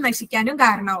ഫംഗ്ഷൻ നശിക്കാനും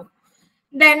കാരണമാവും.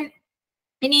 ദെൻ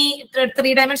ഇനി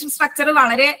 3 ഡയമെൻഷൻ സ്ട്രക്ചർ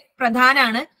വളരെ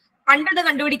പ്രധാനമാണ്. പണ്ടത്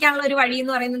കണ്ടുപിടിക്കാനുള്ള ഒരു വഴി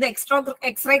എന്ന് പറയുന്നത്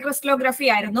എക്സ്റേ ക്രിസ്റ്റലോഗ്രഫി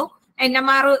ആയിരുന്നു.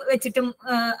 NMR വെച്ചിട്ടും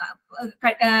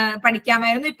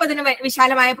പഠിക്കാമായിരുന്നു. ഇപ്പൊ ഇതിന്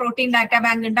വിശാലമായ പ്രോട്ടീൻ ഡാറ്റാ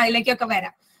ബാങ്ക് ഉണ്ട്. അതിലേക്കൊക്കെ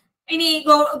വരാം. ഇനി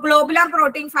ഗ്ലോബുലാർ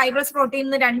പ്രോട്ടീൻ, ഫൈബ്രസ് പ്രോട്ടീൻ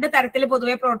എന്ന് 2 തരത്തിൽ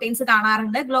പൊതുവെ പ്രോട്ടീൻസ്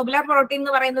കാണാറുണ്ട്. ഗ്ലോബുലാർ പ്രോട്ടീൻ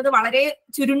എന്ന് പറയുന്നത് വളരെ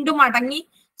ചുരുണ്ടു മടങ്ങി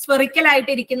സ്ഫെറിക്കൽ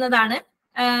ആയിട്ട് ഇരിക്കുന്നതാണ്.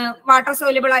 വാട്ടർ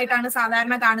സോല്യൂബിൾ ആയിട്ടാണ്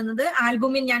സാധാരണ കാണുന്നത്.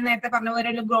 ആൽബുമിൻ ഞാൻ നേരത്തെ പറഞ്ഞ പോലെ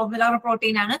ഒരു ഗ്ലോബുലാർ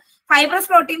പ്രോട്ടീൻ ആണ്. ഫൈബ്രസ്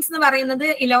പ്രോട്ടീൻസ് എന്ന് പറയുന്നത്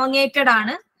ഇലോങ്ങേറ്റഡ്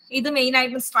ആണ്. ഇത് മെയിൻ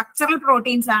ആയിട്ട് സ്ട്രക്ചറൽ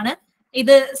പ്രോട്ടീൻസ് ആണ്.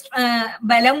 ഇത്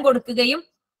ബലം കൊടുക്കുകയും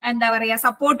എന്താ പറയാ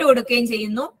സപ്പോർട്ട് കൊടുക്കുകയും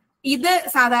ചെയ്യുന്നു. ഇത്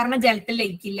സാധാരണ ജലത്തിൽ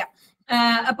ലയിക്കില്ല.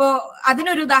 അപ്പോ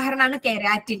അതിനൊരു ഉദാഹരണമാണ്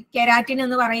കെരാറ്റിൻ. കെരാറ്റിൻ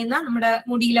എന്ന് പറയുന്ന നമ്മുടെ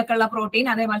മുടിയിലൊക്കെ ഉള്ള പ്രോട്ടീൻ,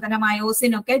 അതേപോലെ തന്നെ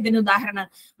മയോസിൻ ഒക്കെ ഇതിന് ഉദാഹരണമാണ്.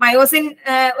 മയോസിൻ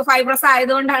ഫൈബ്രസ്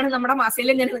ആയതുകൊണ്ടാണ് നമ്മുടെ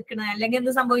മസിൽ ഇങ്ങനെ നിൽക്കുന്നത്. അല്ലെങ്കിൽ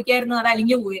എന്ത് സംഭവിക്കായിരുന്നു? അത്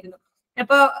അലിഞ്ഞു പോയിരുന്നു.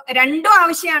 അപ്പോ രണ്ടും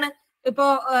ആവശ്യമാണ്. ഇപ്പോ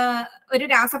ഒരു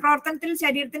രാസപ്രവർത്തനത്തിൽ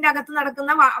ശരീരത്തിന്റെ അകത്ത്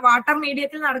നടക്കുന്ന വാട്ടർ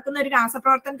മീഡിയത്തിൽ നടക്കുന്ന ഒരു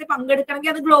രാസപ്രവർത്തനത്തിൽ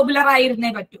പങ്കെടുക്കണമെങ്കിൽ അത് ഗ്ലോബുലർ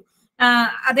ആയിരുന്നേ പറ്റൂ.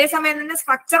 അതേസമയം തന്നെ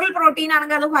സ്ട്രക്ചറൽ പ്രോട്ടീൻ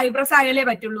ആണെങ്കിൽ അത് ഫൈബ്രസ് ആയാലേ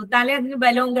പറ്റുള്ളൂ. എന്നാലേ അതിന്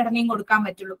ബലവും ഘടനയും കൊടുക്കാൻ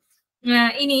പറ്റുള്ളൂ.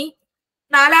 ഇനി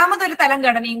 4മതൊരു തരം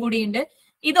ഘടനയും കൂടിയുണ്ട്.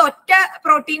 ഇത് ഒറ്റ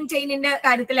പ്രോട്ടീൻ ചെയിനിന്റെ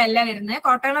കാര്യത്തിലല്ല വരുന്നത്.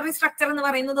 ക്വാട്ടേണറി സ്ട്രക്ചർ എന്ന്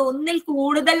പറയുന്നത് ഒന്നിൽ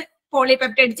കൂടുതൽ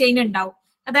പോളിപെപ്റ്റൈഡ് ചെയിൻ ഉണ്ടാവും.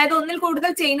 അതായത് ഒന്നിൽ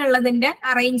കൂടുതൽ ചെയിൻ ഉള്ളതിന്റെ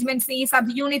അറേഞ്ച്മെന്റ്സ്, ഈ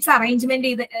sub units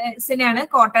arrangement ചെയ്തതിനാണ്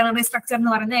quaternary structure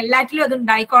എന്ന് പറയുന്നത്. എല്ലാറ്റിലും അത്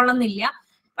ഉണ്ടായിക്കൊള്ളണമെന്നില്ല.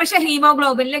 പക്ഷെ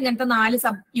ഹീമോഗ്ലോബിനിൽ ഇങ്ങനത്തെ 4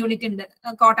 സബ് യൂണിറ്റ് ഉണ്ട്.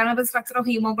 ക്വാട്ടേണറി സ്ട്രക്ചർ ഓഫ്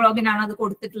ഹീമോഗ്ലോബിൻ ആണ് അത്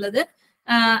കൊടുത്തിട്ടുള്ളത്.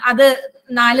 അത്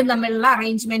 4 തമ്മിലുള്ള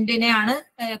അറേഞ്ച്മെന്റിനെയാണ്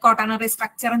ക്വാട്ടേണറി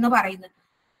സ്ട്രക്ചർ എന്ന് പറയുന്നത്.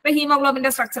 ഇപ്പൊ ഹീമോഗ്ലോബിന്റെ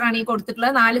സ്ട്രക്ചർ ആണ് ഈ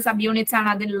കൊടുത്തിട്ടുള്ളത്. 4 സബ് യൂണിറ്റ്സ് ആണ്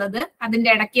അതിലുള്ളത്. അതിന്റെ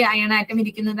ഇടയ്ക്ക് അയൺ ആറ്റം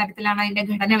ഇരിക്കുന്ന തരത്തിലാണ് അതിന്റെ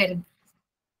ഘടന വരുന്നത്.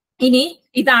 ഇനി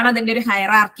ഇതാണ് അതിന്റെ ഒരു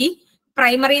ഹയറാർക്കി.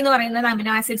 പ്രൈമറി എന്ന് പറയുന്നത്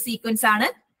അമിനോ ആസിഡ് സീക്വൻസ് ആണ്.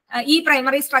 ഈ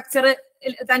പ്രൈമറി സ്ട്രക്ചർ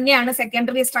തന്നെയാണ്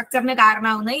സെക്കൻഡറി സ്ട്രക്ചറിന്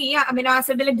കാരണമാവുന്നത്. ഈ അമിനോ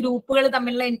ആസിഡിലെ ഗ്രൂപ്പുകൾ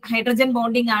തമ്മിലുള്ള ഹൈഡ്രജൻ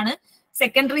ബോണ്ടിങ് ആണ്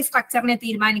സെക്കൻഡറി സ്ട്രക്ചറിനെ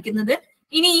തീരുമാനിക്കുന്നത്.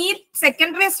 ഇനി ഈ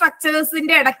സെക്കൻഡറി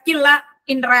സ്ട്രക്ചേഴ്സിന്റെ ഇടയ്ക്കുള്ള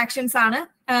ഇന്ററാക്ഷൻസ് ആണ്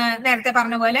നേരത്തെ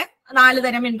പറഞ്ഞ പോലെ 4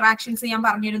 തരം ഇന്ററാക്ഷൻസ് ഞാൻ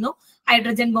പറഞ്ഞിരുന്നു.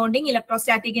 Hydrogen bonding,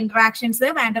 electrostatic interactions,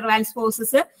 Vander valves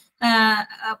forces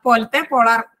പോലത്തെ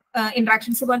പോളാർ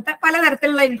ഇന്ററാക്ഷൻസ് പോലത്തെ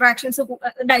പലതരത്തിലുള്ള ഇന്ററാക്ഷൻസ്,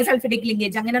 ഡൈസൾഫിഡിക്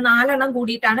ലിങ്കേജ്, അങ്ങനെ 4 എണ്ണം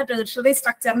കൂടിയിട്ടാണ് ടെർഷറി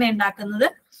സ്ട്രക്ചറിനെ ഉണ്ടാക്കുന്നത്.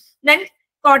 ദെൻ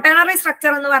ക്വാട്ടേണറി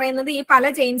സ്ട്രക്ചർ എന്ന് പറയുന്നത് ഈ പല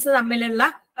ചെയിൻസ് തമ്മിലുള്ള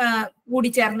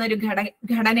കൂടിച്ചേർന്ന ഒരു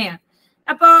ഘടനയാണ്.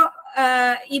 അപ്പോ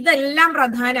ഇതെല്ലാം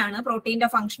പ്രധാനമാണ് പ്രോട്ടീന്റെ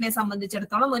ഫംഗ്ഷനെ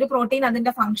സംബന്ധിച്ചിടത്തോളം. ഒരു പ്രോട്ടീൻ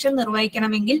അതിന്റെ ഫംഗ്ഷൻ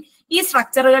നിർവഹിക്കണമെങ്കിൽ ഈ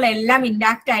സ്ട്രക്ചറുകളെല്ലാം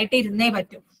ഇൻടാക്ട് ആയിട്ട് ഇരുന്നേ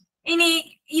പറ്റും. ഇനി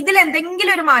ഇതിൽ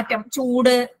എന്തെങ്കിലും ഒരു മാറ്റം,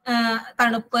 ചൂട്,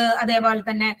 തണുപ്പ്, അതേപോലെ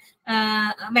തന്നെ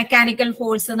മെക്കാനിക്കൽ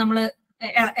ഫോഴ്സ്, നമ്മൾ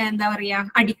എന്താ പറയാ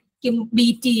അടിക്കും,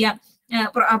 ബീറ്റ് ചെയ്യാം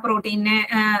പ്രോട്ടീനെ,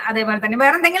 അതേപോലെ തന്നെ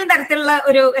വേറെ എന്തെങ്കിലും തരത്തിലുള്ള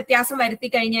ഒരു വ്യത്യാസം വരുത്തി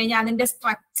കഴിഞ്ഞു കഴിഞ്ഞാൽ അതിന്റെ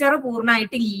സ്ട്രക്ചർ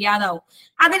പൂർണ്ണമായിട്ട് ഇല്ലാതാവും.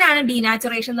 അതിനാണ്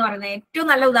ഡീനാച്ചുറേഷൻ എന്ന് പറയുന്നത്. ഏറ്റവും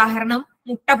നല്ല ഉദാഹരണം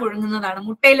മുട്ട പുഴുങ്ങുന്നതാണ്.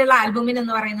 മുട്ടയിലുള്ള ആൽബുമിൻ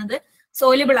എന്ന് പറയുന്നത്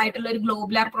സോല്യൂബിൾ ആയിട്ടുള്ള ഒരു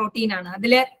ഗ്ലോബുലാർ പ്രോട്ടീൻ ആണ്.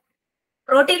 അതില്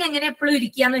പ്രോട്ടീൻ എങ്ങനെ എപ്പോഴും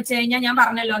ഇരിക്കുക എന്ന് വെച്ച് കഴിഞ്ഞാൽ ഞാൻ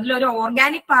പറഞ്ഞല്ലോ, അതിലൊരു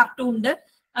ഓർഗാനിക് പാർട്ടും ഉണ്ട്,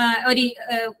 ഒരു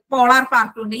പോളാർ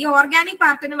പാർട്ടും ഉണ്ട്. ഈ ഓർഗാനിക്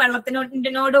പാർട്ടിന്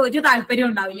വെള്ളത്തിനോട് ഒരു താല്പര്യം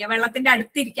ഉണ്ടാവില്ല, വെള്ളത്തിന്റെ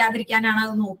അടുത്തിരിക്കാതിരിക്കാനാണ്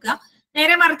അത് നോക്കുക.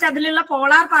 നേരെ മറിച്ച് അതിലുള്ള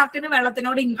പോളാർ പാർട്ടിന്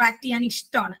വെള്ളത്തിനോട് ഇന്ററാക്ട് ചെയ്യാൻ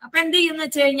ഇഷ്ടമാണ്. അപ്പൊ എന്ത് ചെയ്യുന്ന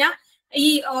വെച്ച് കഴിഞ്ഞാൽ ഈ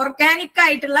ഓർഗാനിക്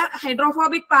ആയിട്ടുള്ള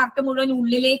ഹൈഡ്രോഫോബിക് പാർട്ട് മുഴുവൻ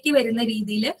ഉള്ളിലേക്ക് വരുന്ന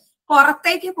രീതിയിൽ,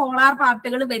 പുറത്തേക്ക് പോളാർ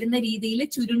പാർട്ടുകൾ വരുന്ന രീതിയിൽ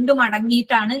ചുരുണ്ടു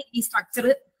മടങ്ങിയിട്ടാണ് ഈ സ്ട്രക്ചർ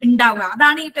ഉണ്ടാവുക.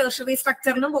 അതാണ് ഈ ടെർഷ്യറി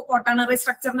സ്ട്രക്ചറിനും ക്വാട്ടർണറി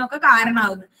സ്ട്രക്ചറിനും ഒക്കെ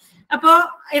കാരണമാവുന്നത്. അപ്പോ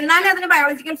എന്നാലേ അതിന്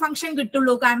ബയോളജിക്കൽ ഫംഗ്ഷൻ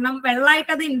കിട്ടുള്ളൂ. കാരണം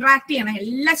വെള്ളമായിട്ട് അത് ഇന്ററാക്ട് ചെയ്യണം.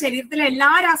 എല്ലാ ശരീരത്തിലെ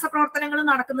എല്ലാ രാസപ്രവർത്തനങ്ങളും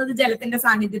നടക്കുന്നത് ജലത്തിന്റെ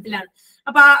സാന്നിധ്യത്തിലാണ്.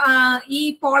 അപ്പൊ ഈ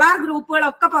പോളാർ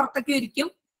ഗ്രൂപ്പുകളൊക്കെ പുറത്തേക്ക് ഇരിക്കും.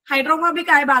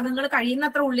 ഹൈഡ്രോഫോബിക് ആയ ഭാഗങ്ങൾ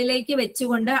കഴിയുന്നത്ര ഉള്ളിലേക്ക്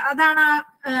വെച്ചുകൊണ്ട്, അതാണ്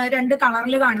ആ രണ്ട്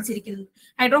കളറിൽ കാണിച്ചിരിക്കുന്നത്.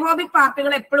 ഹൈഡ്രോഫോബിക്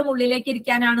പാർട്ടുകൾ എപ്പോഴും ഉള്ളിലേക്ക്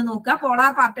ഇരിക്കാനാണ് നോക്കുക,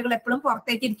 പോളാർ പാർട്ടുകൾ എപ്പോഴും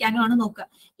പുറത്തേക്ക് ഇരിക്കാനുമാണ് നോക്കുക.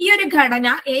 ഈ ഒരു ഘടന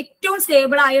ഏറ്റവും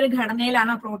സ്റ്റേബിൾ ആയ ഒരു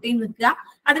ഘടനയിലാണ് പ്രോട്ടീൻ നിൽക്കുക.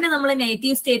 അതിന് നമ്മൾ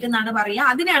നേറ്റീവ് സ്റ്റേറ്റ് എന്നാണ് പറയുക.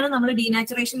 അതിനെയാണ് നമ്മൾ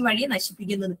ഡീനാച്ചുറേഷൻ വഴി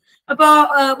നശിപ്പിക്കുന്നത്. അപ്പോ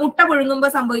മുട്ട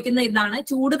പുഴുങ്ങുമ്പോൾ സംഭവിക്കുന്ന ഇതാണ്,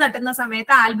 ചൂട് തട്ടുന്ന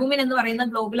സമയത്ത് ആൽബുമിൻ എന്ന് പറയുന്ന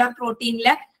ഗ്ലോബുലാർ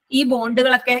പ്രോട്ടീനിലെ ഈ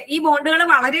ബോണ്ടുകൾ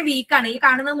വളരെ വീക്കാണ്. ഈ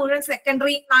കാണുന്ന മുഴുവൻ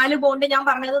സെക്കൻഡറി 4 ബോണ്ട് ഞാൻ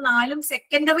പറഞ്ഞത് 4ഉം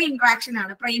സെക്കൻഡറി ഇന്ററാക്ഷൻ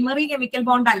ആണ്, പ്രൈമറി കെമിക്കൽ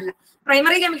ബോണ്ട് അല്ല.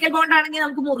 പ്രൈമറി കെമിക്കൽ ബോണ്ട് ആണെങ്കിൽ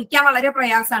നമുക്ക് മുറിക്കാൻ വളരെ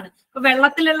പ്രയാസമാണ്. ഇപ്പൊ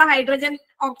വെള്ളത്തിലുള്ള ഹൈഡ്രജൻ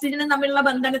ഓക്സിജനും തമ്മിലുള്ള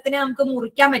ബന്ധനത്തിനെ നമുക്ക്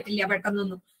മുറിക്കാൻ പറ്റില്ല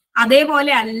പെട്ടെന്നൊന്നും.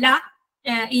 അതേപോലെ അല്ല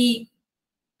ഈ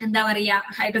എന്താ പറയാ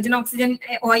ഹൈഡ്രജൻ ഓക്സിജൻ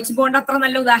OH ബോണ്ട് അത്ര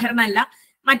നല്ല ഉദാഹരണമല്ല.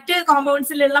 മറ്റ്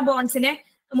കോമ്പൗണ്ട്സിലുള്ള ബോണ്ട്സിനെ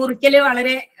മുറിക്കല്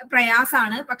വളരെ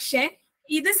പ്രയാസമാണ്. പക്ഷെ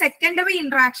ഇത് സെക്കൻഡറി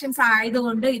ഇന്ററാക്ഷൻസ്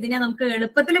ആയതുകൊണ്ട് ഇതിനെ നമുക്ക്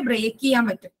എളുപ്പത്തിൽ ബ്രേക്ക് ചെയ്യാൻ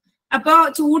പറ്റും. അപ്പോ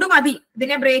ചൂട് മതി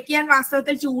ഇതിനെ ബ്രേക്ക് ചെയ്യാൻ.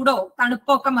 വാസ്തവത്തിൽ ചൂടോ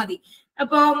തണുപ്പോ ഒക്കെ മതി.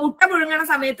 അപ്പോ മുട്ട പുഴുങ്ങണ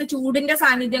സമയത്ത് ചൂടിന്റെ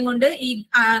സാന്നിധ്യം കൊണ്ട് ഈ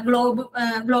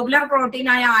ഗ്ലോബുലർ പ്രോട്ടീൻ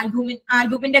ആയ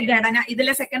ആൽബുമിന്റെ ഘടന,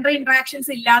 ഇതിലെ സെക്കൻഡറി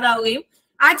ഇന്ററാക്ഷൻസ് ഇല്ലാതാവുകയും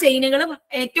ആ ചെയിനുകൾ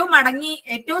ഏറ്റവും മടങ്ങി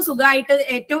ഏറ്റവും സുഖമായിട്ട്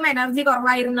ഏറ്റവും എനർജി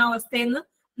കുറവായിരുന്ന അവസ്ഥയിൽ നിന്ന്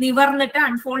നിവർന്നിട്ട്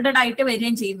അൺഫോൾഡഡ് ആയിട്ട്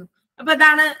വരികയും ചെയ്യുന്നു. അപ്പൊ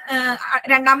ഇതാണ്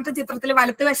രണ്ടാമത്തെ ചിത്രത്തിൽ,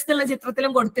 വലത്തുവശത്തുള്ള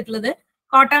ചിത്രത്തിലും കൊടുത്തിട്ടുള്ളത്.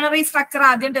 ക്വാട്ടർണറി സ്ട്രക്ചർ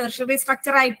ആദ്യം ടെർഷ്യറി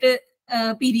സ്ട്രക്ചർ ആയിട്ട്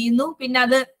പിരിയുന്നു, പിന്നെ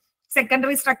അത്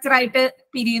സെക്കൻഡറി സ്ട്രക്ചർ ആയിട്ട്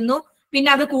പിരിയുന്നു, പിന്നെ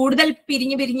അത് കൂടുതൽ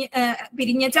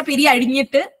പിരി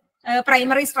അഴിഞ്ഞിട്ട്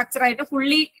പ്രൈമറി സ്ട്രക്ചർ ആയിട്ട്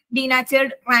ഫുള്ളി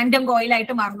ഡീനാച്ചേർഡ് റാൻഡം കോയിൽ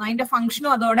ആയിട്ട് മാറുന്നു. അതിന്റെ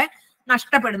ഫംഗ്ഷനും അതോടെ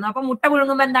നഷ്ടപ്പെടുന്നു. അപ്പൊ മുട്ട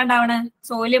പുഴുങ്ങുമ്പോൾ എന്താണ്ടാവണ്,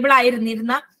 സോല്യബിൾ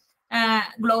ആയിരുന്നിരുന്ന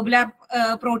ഗ്ലോബുലാർ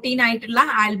പ്രോട്ടീൻ ആയിട്ടുള്ള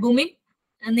ആൽബുമിൻ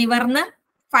നിവർന്ന്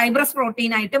ഫൈബ്രസ്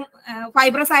പ്രോട്ടീൻ ആയിട്ടും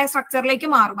ഫൈബ്രസ് ആയ സ്ട്രക്ചറിലേക്ക്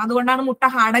മാറും. അതുകൊണ്ടാണ് മുട്ട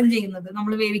ഹാർഡൻ ചെയ്യുന്നത്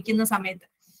നമ്മൾ വേവിക്കുന്ന സമയത്ത്.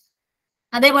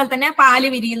 അതേപോലെ തന്നെ പാല്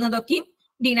വിരിയുന്നതൊക്കെ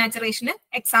ഡീനാച്ചുറേഷന്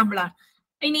എക്സാമ്പിൾ ആണ്.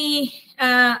 ഇനി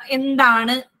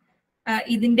എന്താണ്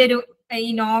ഇതിന്റെ ഈ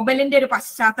നോബലിന്റെ ഒരു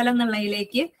പശ്ചാത്തലം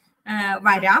എന്നുള്ളതിലേക്ക്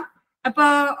വരാം. അപ്പോ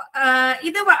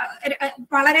ഇത്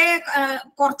വളരെ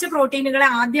കുറച്ച് പ്രോട്ടീനുകളെ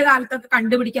ആദ്യകാലത്തൊക്കെ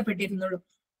കണ്ടുപിടിക്കപ്പെട്ടിരുന്നുള്ളൂ.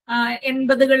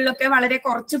 80കളിലൊക്കെ വളരെ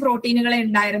കുറച്ച് പ്രോട്ടീനുകളെ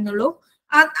ഉണ്ടായിരുന്നുള്ളൂ.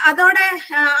 അതോടെ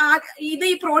ഇത്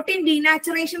ഈ പ്രോട്ടീൻ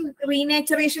ഡീനാച്ചുറേഷൻ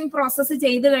റീനേച്ചുറേഷൻ പ്രോസസ്സ്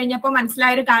ചെയ്തു കഴിഞ്ഞപ്പോൾ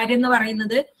മനസ്സിലായ ഒരു കാര്യം എന്ന്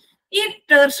പറയുന്നത്, ഈ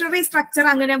ടെർഷ്യറി സ്ട്രക്ചർ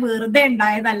അങ്ങനെ വെറുതെ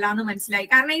ഉണ്ടായതല്ല എന്ന് മനസ്സിലായി.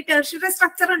 കാരണം ഈ ടെർഷ്യറി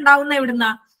സ്ട്രക്ചർ ഉണ്ടാവുന്ന എവിടുന്ന,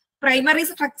 പ്രൈമറി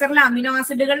സ്ട്രക്ചറിലെ അമിനോ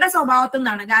ആസിഡുകളുടെ സ്വഭാവത്തിൽ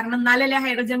നിന്നാണ്. കാരണം എന്നാലല്ലേ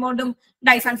ഹൈഡ്രജൻ ബോണ്ടും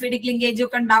ഡൈസൾഫൈഡിക് ലിങ്കേജും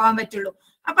ഒക്കെ ഉണ്ടാവാൻ പറ്റുള്ളൂ.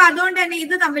 അപ്പൊ അതുകൊണ്ട് തന്നെ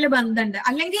ഇത് തമ്മിൽ ബന്ധമുണ്ട്.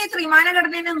 അല്ലെങ്കിൽ ത്രിമാന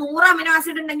ഘടനയിൽ 100 അമിനോ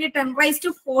ആസിഡ് ഉണ്ടെങ്കിൽ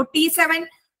 10⁻47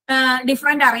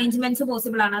 ഡിഫറെന്റ് അറേഞ്ച്മെന്റ്സ്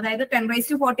പോസിബിൾ ആണ്. അതായത്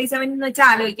 10⁻47 എന്ന് വെച്ചാൽ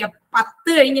ആലോചിക്കാം,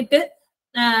 10 കഴിഞ്ഞിട്ട്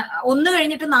 1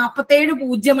 കഴിഞ്ഞിട്ട് 47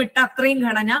 0 ഇട്ട അത്രയും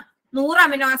ഘടന 100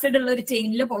 അമിനോ ആസിഡ് ഉള്ള ഒരു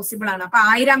ചെയിനിൽ പോസിബിൾ ആണ്. അപ്പൊ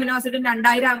 1000 അമിനോ ആസിഡും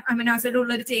 2000 അമിനോ ആസിഡും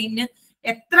ഉള്ള ഒരു ചെയിനിന്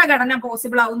എത്ര ഘടന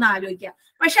പോസിബിൾ ആവും എന്ന് ആലോചിക്കാം.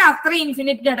 പക്ഷെ അത്ര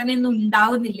ഇൻഫിനിറ്റ് ഘടനയൊന്നും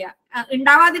ഉണ്ടാവുന്നില്ല.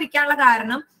 ഉണ്ടാവാതിരിക്കാനുള്ള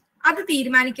കാരണം അത്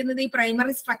തീരുമാനിക്കുന്നത് ഈ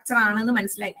പ്രൈമറി സ്ട്രക്ചർ ആണെന്ന്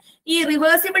മനസ്സിലായി. ഈ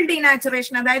റിവേഴ്സിബിൾ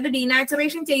ഡീനാച്ചുറേഷൻ, അതായത്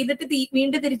ഡീനാച്ചുറേഷൻ ചെയ്തിട്ട്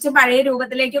വീണ്ടും തിരിച്ച് പഴയ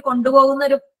രൂപത്തിലേക്ക് കൊണ്ടുപോകുന്ന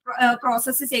ഒരു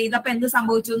പ്രോസസ്സ് ചെയ്തപ്പോ എന്ത്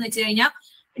സംഭവിച്ചു എന്ന് വെച്ച് കഴിഞ്ഞാൽ,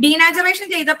 ഡീനാച്ചുറേഷൻ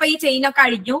ചെയ്തപ്പോ ഈ ചെയിനൊക്കെ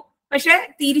അഴിഞ്ഞു. പക്ഷെ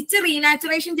തിരിച്ച്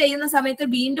റീനാച്ചുറേഷൻ ചെയ്യുന്ന സമയത്ത്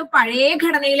വീണ്ടും പഴയ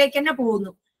ഘടനയിലേക്ക് തന്നെ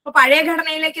പോകുന്നു. അപ്പൊ പഴയ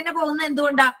ഘടനയിലേക്ക് തന്നെ പോകുന്നത്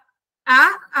എന്തുകൊണ്ടാ?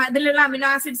 അതിലുള്ള അമിനോ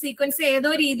ആസിഡ് സീക്വൻസ്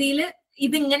ഏതോ രീതിയിൽ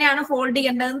ഇത് ഇങ്ങനെയാണ് ഫോൾഡ്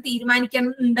ചെയ്യേണ്ടതെന്ന്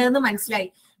തീരുമാനിക്കേണ്ടതെന്ന് മനസ്സിലായി.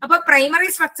 അപ്പൊ പ്രൈമറി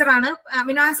സ്ട്രക്ചർ ആണ്,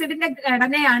 അമിനോ ആസിഡിന്റെ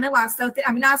ഘടനയാണ് വാസ്തവത്തിൽ,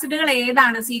 അമിനോ ആസിഡുകൾ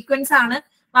ഏതാണ്, സീക്വൻസ് ആണ്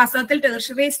വാസ്തവത്തിൽ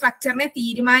ടെർഷ്യറി സ്ട്രക്ചറിനെ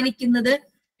തീരുമാനിക്കുന്നത്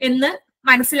എന്ന്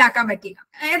മനസ്സിലാക്കാൻ പറ്റി.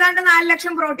 ഏതാണ്ട് 4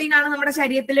 ലക്ഷം പ്രോട്ടീൻ ആണ് നമ്മുടെ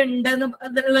ശരീരത്തിൽ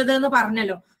ഉള്ളതെന്ന്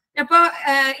പറഞ്ഞല്ലോ. അപ്പൊ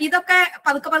ഇതൊക്കെ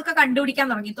പതുക്കെ കണ്ടുപിടിക്കാൻ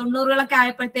തുടങ്ങി. 90കളൊക്കെ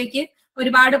ആയപ്പോഴത്തേക്ക്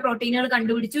ഒരുപാട് പ്രോട്ടീനുകൾ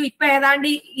കണ്ടുപിടിച്ചു. ഇപ്പൊ ഏതാണ്ട്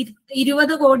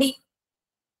 20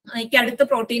 കോടിക്ക് അടുത്ത്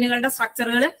പ്രോട്ടീനുകളുടെ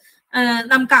സ്ട്രക്ചറുകൾ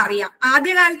നമുക്കറിയാം.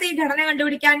 ആദ്യകാലത്ത് ഈ ഘടന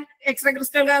കണ്ടുപിടിക്കാൻ എക്സ്റേ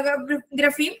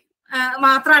ക്രിസ്റ്റലോഗ്രഫിയും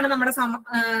മാത്രമാണ് നമ്മുടെ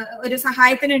ഒരു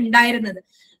സഹായത്തിന് ഉണ്ടായിരുന്നത്.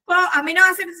 ഇപ്പോ അമിനോ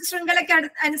ആസിഡ് ശൃംഖലയ്ക്ക്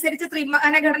അനുസരിച്ച്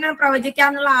ത്രിമാന ഘടന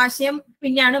പ്രവചിക്കാന്നുള്ള ആശയം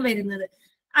പിന്നെയാണ് വരുന്നത്.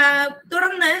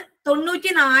 തുടർന്ന്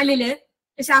 94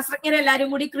 ശാസ്ത്രജ്ഞരെല്ലാരും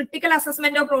കൂടി critical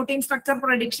assessment of protein structure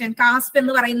prediction, KASP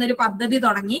എന്ന് പറയുന്ന ഒരു പദ്ധതി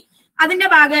തുടങ്ങി. അതിന്റെ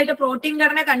ഭാഗമായിട്ട് പ്രോട്ടീൻ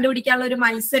ഘടന കണ്ടുപിടിക്കാനുള്ള ഒരു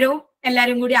മത്സരവും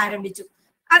എല്ലാവരും കൂടി ആരംഭിച്ചു.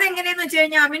 അതെങ്ങനെയെന്ന് വെച്ച്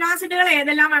കഴിഞ്ഞാൽ അമിനോ ആസിഡുകൾ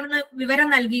ഏതെല്ലാമാണെന്ന് വിവരം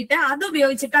നൽകിയിട്ട് അത്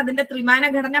ഉപയോഗിച്ചിട്ട് അതിന്റെ ത്രിമാന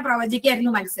ഘടന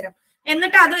പ്രവചിക്കായിരുന്നു മത്സരം.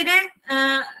 എന്നിട്ട് അതിനെ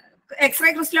എക്സ്റേ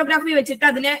ക്രിസ്റ്റലോഗ്രാഫി വെച്ചിട്ട്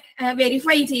അതിനെ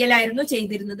വെരിഫൈ ചെയ്യലായിരുന്നു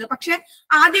ചെയ്തിരുന്നത്. പക്ഷെ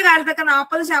ആദ്യകാലത്തൊക്കെ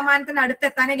 40%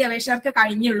 അടുത്തെത്താനേ ഗവേഷകർക്ക്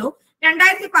കഴിഞ്ഞുള്ളൂ.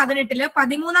 2018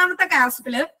 13ാമത്തെ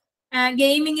കാസ്പില്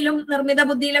ഗെയിമിങ്ങിലും നിർമ്മിത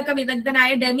ബുദ്ധിയിലൊക്കെ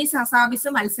വിദഗ്ധനായ ഡെമിസ് ഹസാബിസ്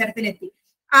മത്സരത്തിലെത്തി.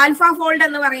 ആൽഫ ഫോൾഡ്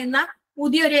എന്ന് പറയുന്ന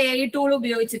പുതിയൊരു AI ടൂൾ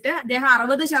ഉപയോഗിച്ചിട്ട് അദ്ദേഹം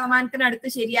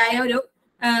 60% ശരിയായ ഒരു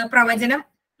പ്രവചനം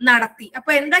നടത്തി. അപ്പൊ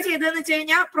എന്താ ചെയ്തതെന്ന് വെച്ച്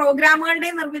കഴിഞ്ഞാൽ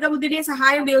പ്രോഗ്രാമുകളുടെയും നിർമ്മിത ബുദ്ധിയുടെയും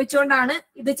സഹായം ഉപയോഗിച്ചുകൊണ്ടാണ്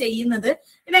ഇത് ചെയ്യുന്നത്.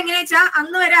 ഇതെങ്ങനെയാ വെച്ചാൽ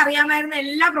അന്ന് വരെ അറിയാമായിരുന്ന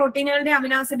എല്ലാ പ്രോട്ടീനുകളുടെയും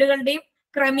അമിനോആസിഡുകളുടെയും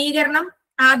ക്രമീകരണം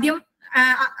ആദ്യം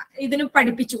ഇതിന്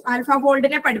പഠിപ്പിച്ചു, ആൽഫ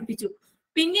ഫോൾഡിനെ പഠിപ്പിച്ചു.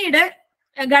 പിന്നീട്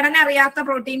ഘടന അറിയാത്ത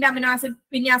പ്രോട്ടീന്റെ അമിനോആസിഡ്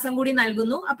വിന്യാസം കൂടി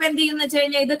നൽകുന്നു. അപ്പൊ എന്ത് ചെയ്യുന്ന വെച്ച്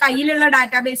കഴിഞ്ഞാൽ ഇത് കയ്യിലുള്ള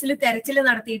ഡാറ്റാബേസിൽ തെരച്ചിൽ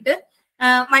നടത്തിയിട്ട്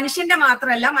മനുഷ്യന്റെ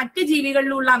മാത്രമല്ല മറ്റ്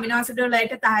ജീവികളിലുള്ള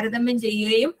അമിനോആസിഡുകളായിട്ട് താരതമ്യം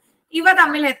ചെയ്യുകയും ഇവ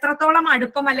തമ്മിൽ എത്രത്തോളം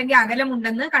അടുപ്പം അല്ലെങ്കിൽ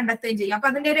അകലമുണ്ടെന്ന് കണ്ടെത്തുകയും ചെയ്യും. അപ്പൊ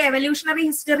അതിന്റെ ഒരു എവല്യൂഷണറി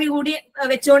ഹിസ്റ്ററി കൂടി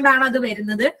വെച്ചുകൊണ്ടാണ് അത്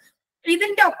വരുന്നത്.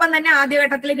 ഇതിന്റെ ഒപ്പം തന്നെ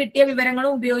ആദ്യഘട്ടത്തിൽ കിട്ടിയ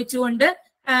വിവരങ്ങളും ഉപയോഗിച്ചുകൊണ്ട്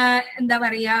എന്താ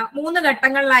പറയാ 3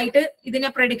 ഘട്ടങ്ങളിലായിട്ട്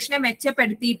ഇതിനെ പ്രഡിക്ഷനെ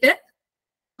മെച്ചപ്പെടുത്തിയിട്ട്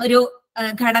ഒരു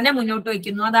ഘടന മുന്നോട്ട്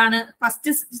വയ്ക്കുന്നു. അതാണ്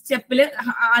ഫസ്റ്റ് സ്റ്റെപ്പില്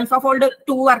ആൽഫ ഫോൾഡ്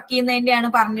 2 വർക്ക് ചെയ്യുന്നതിന്റെയാണ്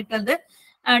പറഞ്ഞിട്ടുള്ളത്.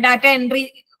 ഡാറ്റ എൻട്രി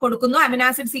കൊടുക്കുന്നു,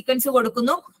 അമിനോആസിഡ് സീക്വൻസ്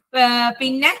കൊടുക്കുന്നു,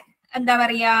 പിന്നെ എന്താ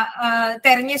പറയാ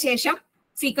തെരഞ്ഞ ശേഷം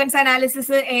സീക്വൻസ്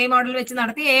അനാലിസിസ് AI മോഡൽ വെച്ച്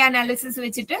നടത്തി AI അനാലിസിസ്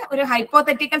വെച്ചിട്ട് ഒരു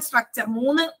ഹൈപ്പോത്തറ്റിക്കൽ സ്ട്രക്ചർ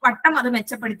 3 വട്ടം അത്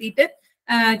മെച്ചപ്പെടുത്തിയിട്ട്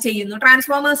ചെയ്യുന്നു.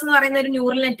 ട്രാൻസ്ഫോമേഴ്സ് എന്ന് പറയുന്ന ഒരു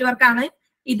ന്യൂറൽ നെറ്റ്വർക്ക് ആണ്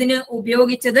ഇതിന്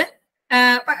ഉപയോഗിച്ചത്.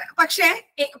 പക്ഷേ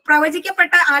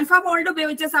പ്രവചിക്കപ്പെട്ട ആൽഫ ഫോൾഡ്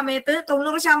ഉപയോഗിച്ച സമയത്ത്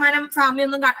 90%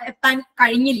 സാമ്യമൊന്നും എത്താൻ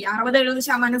കഴിഞ്ഞില്ല.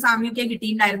 60-70% സാമ്യമൊക്കെ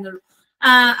കിട്ടിയിട്ടുണ്ടായിരുന്നുള്ളൂ.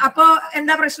 അപ്പോ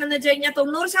എന്താ പ്രശ്നം എന്ന് വെച്ച് കഴിഞ്ഞാൽ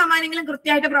 90%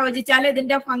 കൃത്യമായിട്ട് പ്രവചിച്ചാൽ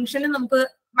ഇതിന്റെ ഫംഗ്ഷന് നമുക്ക്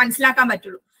മനസ്സിലാക്കാൻ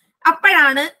പറ്റുള്ളൂ.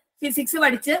 അപ്പോഴാണ് ഫിസിക്സ്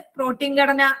പഠിച്ച് പ്രോട്ടീൻ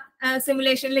ഘടന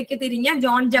സിമുലേഷനിലേക്ക് തിരിഞ്ഞ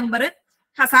ജോൺ ജമ്പർ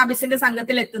ഹസാബിസിന്റെ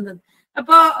സംഘത്തിൽ എത്തുന്നത്.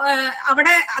 അപ്പോ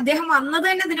അവിടെ അദ്ദേഹം വന്നത്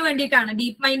തന്നെ ഇതിനു വേണ്ടിയിട്ടാണ്.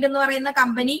 ഡീപ് മൈൻഡ് എന്ന് പറയുന്ന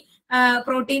കമ്പനി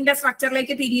പ്രോട്ടീന്റെ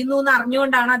സ്ട്രക്ചറിലേക്ക് തിരിയുന്നു എന്ന്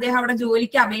അറിഞ്ഞുകൊണ്ടാണ് അദ്ദേഹം അവിടെ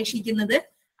ജോലിക്ക് അപേക്ഷിക്കുന്നത്.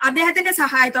 അദ്ദേഹത്തിന്റെ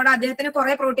സഹായത്തോടെ അദ്ദേഹത്തിന്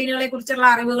കുറെ പ്രോട്ടീനുകളെ കുറിച്ചുള്ള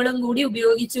അറിവുകളും കൂടി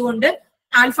ഉപയോഗിച്ചുകൊണ്ട്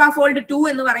ആൽഫ ഫോൾഡ് 2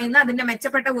 എന്ന് പറയുന്ന അതിന്റെ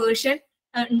മെച്ചപ്പെട്ട വേർഷൻ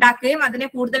ഉണ്ടാക്കുകയും അതിനെ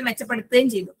കൂടുതൽ മെച്ചപ്പെടുത്തുകയും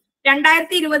ചെയ്തു.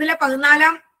 2020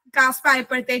 14ാം കാസ്പ്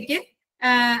ആയപ്പോഴത്തേക്ക്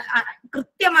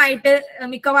കൃത്യമായിട്ട്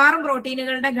മിക്കവാറും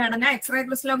പ്രോട്ടീനുകളുടെ ഘടന എക്സ്റേ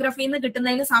ക്രിസ്റ്റലോഗ്രഫിയിൽ നിന്ന്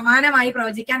കിട്ടുന്നതിന് സമാനമായി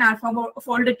പ്രവചിക്കാൻ ആൽഫ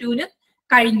ഫോൾഡ് 2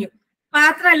 കഴിഞ്ഞു.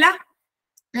 മാത്രമല്ല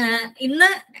ഇന്ന്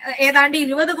ഏതാണ്ട്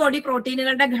 20 കോടി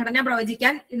പ്രോട്ടീനുകളുടെ ഘടന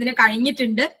പ്രവചിക്കാൻ ഇതിന്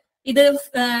കഴിഞ്ഞിട്ടുണ്ട്. ഇത്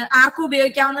ആർക്കും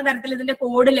ഉപയോഗിക്കാവുന്ന തരത്തിൽ ഇതിന്റെ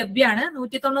കോഡ് ലഭ്യമാണ്.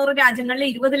 190 രാജ്യങ്ങളിൽ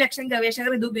 20 ലക്ഷം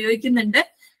ഗവേഷകർ ഇത് ഉപയോഗിക്കുന്നുണ്ട്.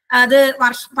 അത്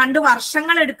പണ്ട്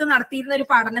വർഷങ്ങൾ എടുത്ത് നടത്തിയിരുന്ന ഒരു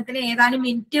പഠനത്തിന് ഏതാനും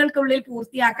മിനിറ്റുകൾക്കുള്ളിൽ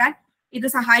പൂർത്തിയാക്കാൻ ഇത്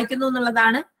സഹായിക്കുന്നു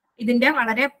എന്നുള്ളതാണ് ഇതിന്റെ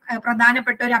വളരെ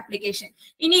പ്രധാനപ്പെട്ട ഒരു ആപ്ലിക്കേഷൻ.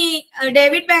 ഇനി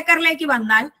ഡേവിഡ് ബേക്കറിലേക്ക്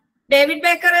വന്നാൽ, ഡേവിഡ്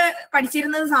ബേക്കർ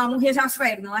പഠിച്ചിരുന്നത് സാമൂഹ്യ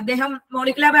ശാസ്ത്രമായിരുന്നു. അദ്ദേഹം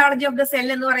molecular biology of the cell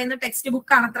എന്ന് പറയുന്ന ടെക്സ്റ്റ്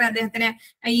ബുക്കാണ് അത്ര അദ്ദേഹത്തിനെ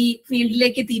ഈ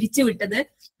ഫീൽഡിലേക്ക് തിരിച്ചു വിട്ടത്.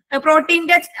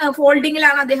 പ്രോട്ടീന്റെ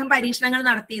ഫോൾഡിങ്ങിലാണ് അദ്ദേഹം പരീക്ഷണങ്ങൾ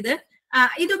നടത്തിയത്.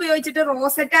 ഇത് ഉപയോഗിച്ചിട്ട്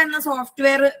റോസെറ്റ എന്ന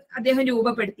സോഫ്റ്റ്വെയർ അദ്ദേഹം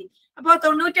രൂപപ്പെടുത്തി. അപ്പോൾ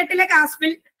 98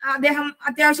 കാസ്പിൽ അദ്ദേഹം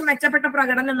അത്യാവശ്യം മെച്ചപ്പെട്ട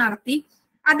പ്രകടനം നടത്തി.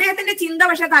 അദ്ദേഹത്തിന്റെ ചിന്ത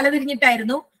പക്ഷെ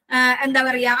തലതിരിഞ്ഞിട്ടായിരുന്നു. എന്താ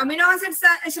പറയാ, അമിനോ ആസിഡ്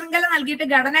ശൃംഖല നൽകിയിട്ട്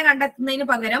ഘടന കണ്ടെത്തുന്നതിന്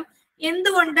പകരം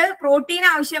എന്തുകൊണ്ട് പ്രോട്ടീൻ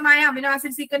ആവശ്യമായ അമിനോ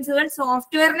ആസിഡ് സീക്വൻസുകൾ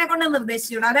സോഫ്റ്റ്വെയറിനെ കൊണ്ട്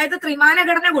നിർദ്ദേശിച്ചുള്ളൂ. അതായത് ത്രിമാന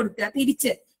ഘടന കൊടുക്കുക,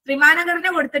 തിരിച്ച് ത്രിമാന ഘടന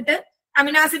കൊടുത്തിട്ട്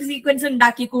അമിനോ ആസിഡ് സീക്വൻസ്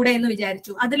ഉണ്ടാക്കിക്കൂടെ എന്ന്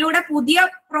വിചാരിച്ചു. അതിലൂടെ പുതിയ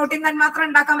പ്രോട്ടീൻ തന്മാത്രം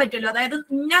ഉണ്ടാക്കാൻ പറ്റുമല്ലോ. അതായത്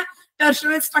ഇന്ന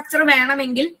ടെർഷറി സ്ട്രക്ചർ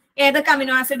വേണമെങ്കിൽ ഏതൊക്കെ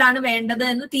അമിനോ ആസിഡ് ആണ് വേണ്ടത്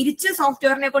എന്ന് തിരിച്ച്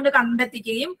സോഫ്റ്റ്വെയറിനെ കൊണ്ട്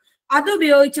കണ്ടെത്തിക്കുകയും അത്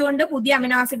ഉപയോഗിച്ചുകൊണ്ട് പുതിയ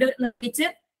അമിനോ ആസിഡ് നിർമ്മിച്ച്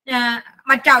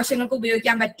മറ്റാവശ്യങ്ങൾക്ക്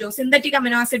ഉപയോഗിക്കാൻ പറ്റുമോ, സിന്തറ്റിക്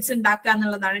അമിനോ ആസിഡ്സ് ഉണ്ടാക്കുക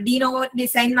എന്നുള്ളതാണ്. ഡീനോവോ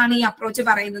ഡിസൈൻ എന്നാണ് ഈ അപ്രോച്ച്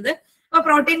പറയുന്നത്. അപ്പൊ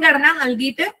പ്രോട്ടീൻ ഘടന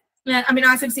നൽകിയിട്ട് അമിനോ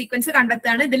ആസിഡ് സീക്വൻസ്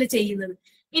കണ്ടെത്തുകയാണ് ഇതിൽ ചെയ്യുന്നത്.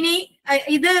 ഇനി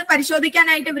ഇത്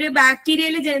പരിശോധിക്കാനായിട്ട് ഇവര്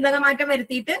ബാക്ടീരിയയിൽ ജനിതക മാറ്റം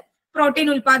വരുത്തിയിട്ട് പ്രോട്ടീൻ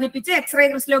ഉൽപ്പാദിപ്പിച്ച് എക്സ്റേ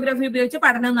ക്രിസ്റ്റലോഗ്രഫി ഉപയോഗിച്ച്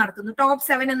പഠനം നടത്തുന്നു. ടോപ്പ്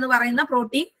 7 എന്ന് പറയുന്ന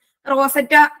പ്രോട്ടീൻ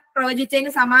റോസെറ്റ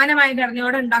പ്രവചിച്ചതിന് സമാനമായ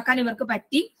ഘടനയോടെ ഉണ്ടാക്കാൻ ഇവർക്ക്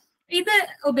പറ്റി. ഇത്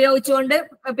ഉപയോഗിച്ചുകൊണ്ട്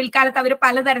പിൽക്കാലത്ത് അവർ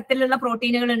പലതരത്തിലുള്ള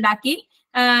പ്രോട്ടീനുകൾ ഉണ്ടാക്കി.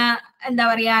 എന്താ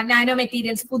പറയാ, നാനോ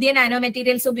മെറ്റീരിയൽസ്, പുതിയ നാനോ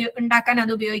മെറ്റീരിയൽസ് ഉണ്ടാക്കാൻ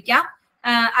അത് ഉപയോഗിക്കാം.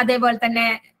 അതേപോലെ തന്നെ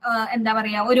എന്താ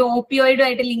പറയാ, ഒരു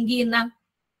ഓപ്പിയോയിഡുമായിട്ട് ലിങ്ക് ചെയ്യുന്ന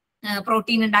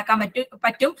പ്രോട്ടീൻ ഉണ്ടാക്കാൻ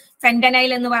പറ്റും.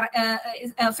 ഫെന്റനൈൽ എന്ന്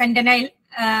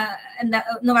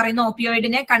പറയുന്ന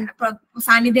ഓപ്പിയോയിഡിനെ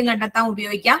സാന്നിധ്യം കണ്ടെത്താൻ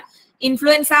ഉപയോഗിക്കാം.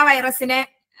 ഇൻഫ്ലുവൻസ വൈറസിനെ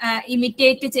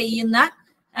ഇമിറ്റേറ്റ് ചെയ്യുന്ന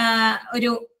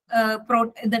ഒരു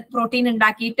പ്രോട്ടീൻ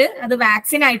ഉണ്ടാക്കിയിട്ട് അത്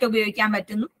വാക്സിൻ ആയിട്ട് ഉപയോഗിക്കാൻ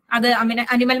പറ്റുന്നു. അത്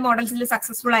അനിമൽ മോഡൽസിൽ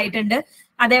സക്സസ്ഫുൾ ആയിട്ടുണ്ട്.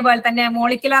 അതേപോലെ തന്നെ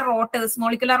മോളിക്കുലർ റോട്ടേഴ്സ്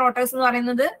എന്ന്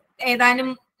പറയുന്നത് ഏതാനും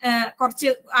കുറച്ച്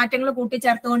ആറ്റങ്ങൾ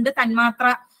കൂട്ടിച്ചേർത്തുകൊണ്ട് തന്മാത്ര,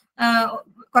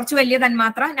 കുറച്ച് വലിയ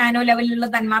തന്മാത്ര, നാനോ ലെവലിലുള്ള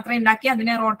തന്മാത്ര ഉണ്ടാക്കി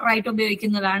അതിനെ റോട്ടറായിട്ട്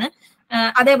ഉപയോഗിക്കുന്നതാണ്.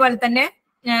 അതേപോലെ തന്നെ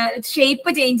ഷേപ്പ്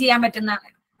ചേഞ്ച് ചെയ്യാൻ പറ്റുന്ന,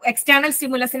 എക്സ്റ്റേണൽ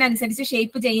സ്റ്റിമുലസിനനുസരിച്ച്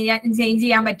ഷേപ്പ് ചേഞ്ച്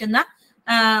ചെയ്യാൻ പറ്റുന്ന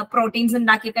പ്രോട്ടീൻസ്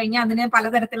ഉണ്ടാക്കി കഴിഞ്ഞാൽ അതിന്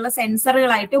പലതരത്തിലുള്ള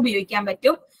സെൻസറുകളായിട്ട് ഉപയോഗിക്കാൻ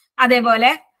പറ്റും.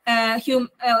 അതേപോലെ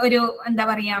ഒരു എന്താ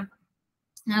പറയാ,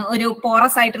 ഒരു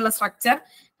പോറസ് ആയിട്ടുള്ള സ്ട്രക്ചർ,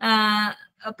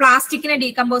 പ്ലാസ്റ്റിക്കിനെ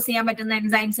ഡീകമ്പോസ് ചെയ്യാൻ പറ്റുന്ന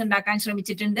എൻസൈംസ് ഉണ്ടാക്കാൻ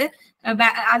ശ്രമിച്ചിട്ടുണ്ട്.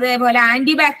 അതേപോലെ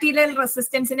ആന്റി ബാക്ടീരിയൽ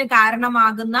റെസിസ്റ്റൻസിന്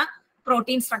കാരണമാകുന്ന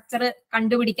പ്രോട്ടീൻ സ്ട്രക്ചർ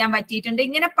കണ്ടുപിടിക്കാൻ പറ്റിയിട്ടുണ്ട്.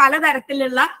 ഇങ്ങനെ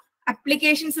പലതരത്തിലുള്ള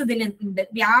അപ്ലിക്കേഷൻസ് ഇതിനുണ്ട്,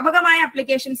 വ്യാപകമായ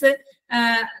അപ്ലിക്കേഷൻസ്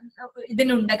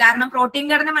ഇതിനുണ്ട്. കാരണം പ്രോട്ടീൻ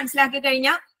ഘടന മനസ്സിലാക്കി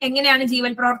കഴിഞ്ഞാൽ എങ്ങനെയാണ്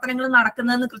ജീവൽ പ്രവർത്തനങ്ങൾ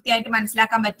നടക്കുന്നതെന്ന് കൃത്യമായിട്ട്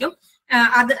മനസ്സിലാക്കാൻ പറ്റും.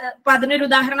 ഇപ്പൊ അതിനൊരു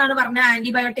ഉദാഹരണമാണ് പറഞ്ഞ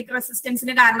ആന്റിബയോട്ടിക്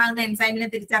റെസിസ്റ്റൻസിന് കാരണമാകുന്ന എൻസൈമിനെ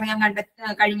തിരിച്ചറിയാൻ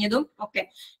കഴിഞ്ഞതും ഒക്കെ.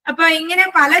 അപ്പൊ ഇങ്ങനെ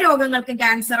പല രോഗങ്ങൾക്കും,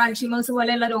 ക്യാൻസർ, അൽഷിമേഴ്സ്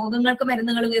പോലെയുള്ള രോഗങ്ങൾക്ക്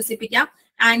മരുന്നുകൾ വികസിപ്പിക്കാം,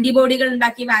 ആന്റിബോഡികൾ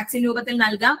ഉണ്ടാക്കി വാക്സിൻ രൂപത്തിൽ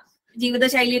നൽകാം,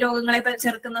 ജീവിതശൈലി രോഗങ്ങളെ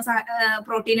ചെറുക്കുന്ന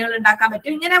പ്രോട്ടീനുകൾ ഉണ്ടാക്കാൻ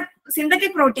പറ്റും. ഇങ്ങനെ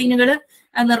സിന്തറ്റിക് പ്രോട്ടീനുകൾ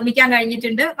നിർമ്മിക്കാൻ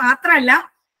കഴിഞ്ഞിട്ടുണ്ട്. മാത്രമല്ല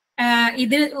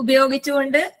ഇത്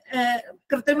ഉപയോഗിച്ചുകൊണ്ട്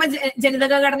കൃത്രിമ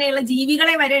ജനിതക ഘടനയുള്ള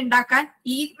ജീവികളെ വരെ ഉണ്ടാക്കാൻ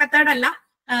ഈ മെത്തേഡല്ല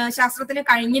ശാസ്ത്രത്തിന്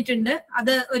കഴിഞ്ഞിട്ടുണ്ട്.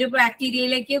 അത് ഒരു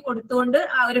ബാക്ടീരിയയിലേക്ക് കൊടുത്തുകൊണ്ട്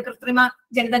ആ ഒരു കൃത്രിമ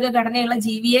ജനിതക ഘടനയുള്ള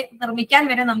ജീവിയെ നിർമ്മിക്കാൻ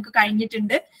വരെ നമുക്ക്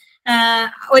കഴിഞ്ഞിട്ടുണ്ട്.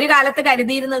 ഒരു കാലത്ത്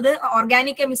കരുതിയിരുന്നത്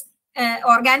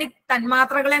ഓർഗാനിക്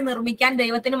തന്മാത്രകളെ നിർമ്മിക്കാൻ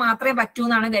ദൈവത്തിന് മാത്രമേ പറ്റൂ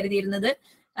എന്നാണ് കരുതിയിരുന്നത്.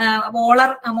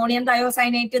 വോളർ അമോണിയം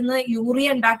തയോസൈനേറ്റ് നിന്ന് യൂറിയ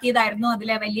ഉണ്ടാക്കിയതായിരുന്നു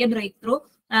അതിലെ വലിയ ബ്രേക്ക് ത്രൂ.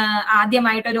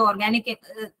 ആദ്യമായിട്ട് ഒരു ഓർഗാനിക്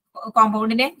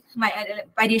കോമ്പൗണ്ടിനെ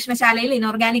പരീക്ഷണശാലയിൽ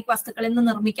ഇനോർഗാനിക് വസ്തുക്കളിൽ നിന്ന്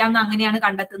നിർമ്മിക്കാമെന്ന് അങ്ങനെയാണ്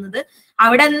കണ്ടെത്തുന്നത്.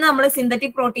 അവിടെ നിന്ന് നമ്മൾ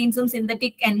സിന്തറ്റിക് പ്രോട്ടീൻസും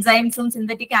സിന്തറ്റിക് എൻസൈംസും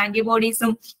സിന്തറ്റിക്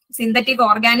ആന്റിബോഡീസും സിന്തറ്റിക്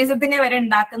ഓർഗാനിസത്തിനെ വരെ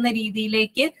ഉണ്ടാക്കുന്ന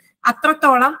രീതിയിലേക്ക്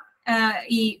അത്രത്തോളം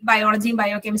ഈ ബയോളജിയും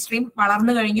ബയോകെമിസ്ട്രിയും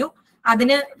വളർന്നു കഴിഞ്ഞു.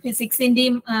 അതിന്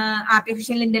ഫിസിക്സിന്റെയും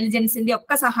ആർട്ടിഫിഷ്യൽ ഇന്റലിജൻസിന്റെയും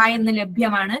ഒക്കെ സഹായം ഇന്ന്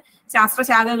ലഭ്യമാണ്.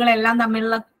 ശാസ്ത്രശാഖകളെല്ലാം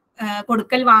തമ്മിലുള്ള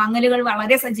കൊടുക്കൽ വാങ്ങലുകൾ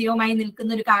വളരെ സജീവമായി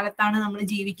നിൽക്കുന്ന ഒരു കാലത്താണ് നമ്മൾ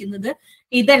ജീവിക്കുന്നത്.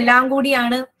 ഇതെല്ലാം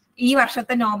കൂടിയാണ് ഈ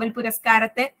വർഷത്തെ നോബൽ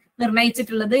പുരസ്കാരത്തെ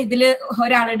നിർണയിച്ചിട്ടുള്ളത്. ഇതിൽ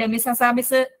ഒരാള് ഡെമിസ്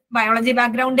ഹസാബിസ് ബയോളജി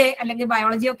ബാക്ക്ഗ്രൗണ്ട് അല്ലെങ്കിൽ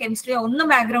ബയോളജിയോ കെമിസ്ട്രിയോ ഒന്നും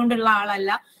ബാക്ക്ഗ്രൗണ്ട് ഉള്ള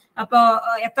ആളല്ല. അപ്പോ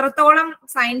എത്രത്തോളം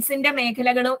സയൻസിന്റെ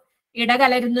മേഖലകളും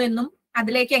ഇടകലരുന്നു എന്നും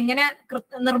അതിലേക്ക് എങ്ങനെ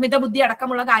നിർമ്മിത ബുദ്ധി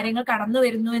അടക്കമുള്ള കാര്യങ്ങൾ കടന്നു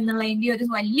വരുന്നു എന്നുള്ളതിന്റെ ഒരു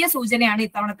വലിയ സൂചനയാണ്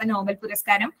ഇത്തവണത്തെ നോബൽ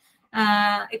പുരസ്കാരം.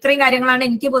 ഇത്രയും കാര്യങ്ങളാണ്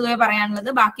എനിക്ക് പൊതുവെ പറയാനുള്ളത്.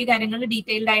 ബാക്കി കാര്യങ്ങൾ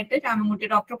ഡീറ്റെയിൽഡ് ആയിട്ട് രാമൻകുട്ടി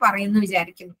ഡോക്ടർ പറയുന്നു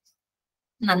വിചാരിക്കുന്നു.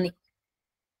 നന്ദി.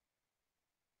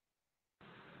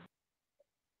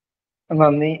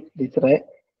 നന്ദി ടീച്ചറെ.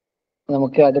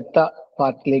 നമുക്ക് അടുത്ത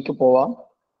പാർട്ടിലേക്ക് പോവാം.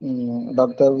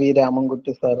 ഡോക്ടർ വി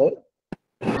രാമൻകുട്ടി സാറ്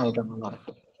അവതരണം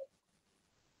നടത്തും.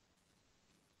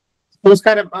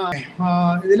 നമസ്കാരം.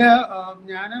 ഇതില്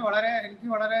എനിക്ക്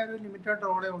വളരെ ഒരു ലിമിറ്റഡ്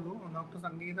റോളേ ഉള്ളൂ. ഡോക്ടർ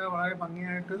സംഗീത വളരെ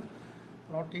ഭംഗിയായിട്ട്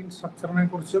പ്രോട്ടീൻ സ്ട്രക്ചറിനെ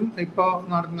കുറിച്ചും ഇപ്പോൾ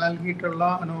നൽകിയിട്ടുള്ള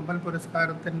നോബൽ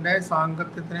പുരസ്കാരത്തിൻ്റെ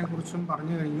സാങ്കത്യത്തിനെ കുറിച്ചും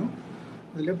പറഞ്ഞു കഴിഞ്ഞു.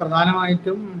 ഇതിൽ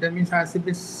പ്രധാനമായിട്ടും ഡെമിസ്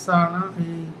ഹാസിബിസ് ആണ് ഈ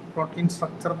പ്രോട്ടീൻ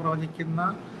സ്ട്രക്ചർ പ്രവചിക്കുന്ന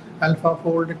ആൽഫ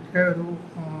ഫോൾഡിൻ്റെ ഒരു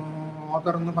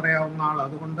ഓതർ എന്ന് പറയാവുന്ന ആൾ.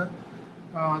 അതുകൊണ്ട്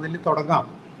അതിൽ തുടങ്ങാം.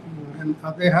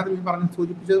 അദ്ദേഹം ഈ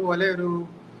സൂചിപ്പിച്ചതുപോലെ ഒരു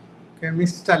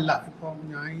കെമിസ്റ്റ് അല്ല. ഇപ്പം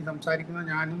ഞാൻ ഈ സംസാരിക്കുന്ന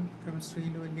ഞാനും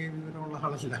കെമിസ്ട്രിയിൽ വലിയ വിവരമുള്ള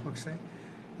ആളല്ല. പക്ഷേ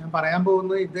ഞാൻ പറയാൻ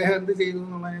പോകുന്നത് ഇദ്ദേഹം എന്ത് ചെയ്തു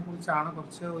എന്നുള്ളതിനെ കുറിച്ചാണ്.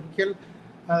 കുറച്ച് ഒരിക്കൽ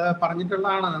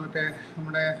പറഞ്ഞിട്ടുള്ളതാണ്.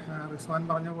 നമ്മുടെ റിസ്വാൻ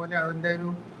പറഞ്ഞ പോലെ അതിൻ്റെ ഒരു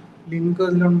ലിങ്ക്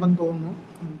ഇതിലുണ്ടെന്ന് തോന്നുന്നു.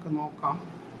 നമുക്ക് നോക്കാം.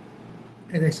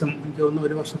 ഏകദേശം എനിക്ക് തോന്നുന്നു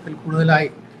 1 വർഷത്തിൽ കൂടുതലായി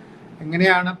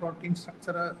എങ്ങനെയാണ് പ്രോട്ടീൻ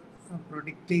സ്ട്രക്ചർ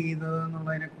പ്രൊഡിക്റ്റ് ചെയ്യുന്നത്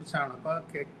എന്നുള്ളതിനെ കുറിച്ചാണ്. അപ്പോൾ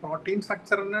പ്രോട്ടീൻ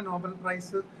സ്ട്രക്ചറിന് നോബൽ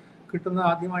പ്രൈസ് കിട്ടുന്നത്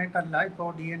ആദ്യമായിട്ടല്ല. ഇപ്പോൾ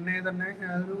DNA തന്നെ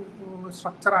ഒരു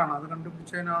സ്ട്രക്ചറാണ്, അത്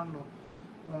കണ്ടുപിടിച്ചതിനാണല്ലോ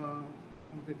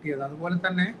കിട്ടിയത്. അതുപോലെ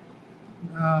തന്നെ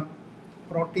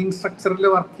പ്രോട്ടീൻ സ്ട്രക്ചറിൽ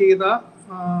വർക്ക് ചെയ്ത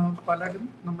പലരും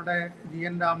നമ്മുടെ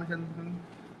GN രാമചന്ദ്രൻ,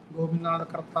 ഗോപിനാഥ്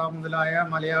കർത്ത മുതലായ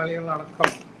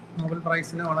മലയാളികളടക്കം നോബൽ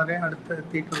പ്രൈസിന് വളരെ അടുത്ത്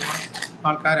എത്തിയിട്ടുള്ള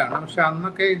ആൾക്കാരാണ്. പക്ഷെ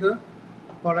അന്നൊക്കെ ഇത്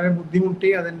വളരെ ബുദ്ധിമുട്ടി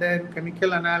അതിൻ്റെ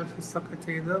കെമിക്കൽ അനാലിസിസ് ഒക്കെ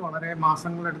ചെയ്ത് വളരെ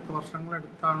മാസങ്ങളെടുത്ത്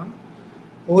വർഷങ്ങളെടുത്താണ്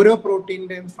ഓരോ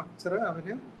പ്രോട്ടീൻ്റെയും സ്ട്രക്ചർ അവർ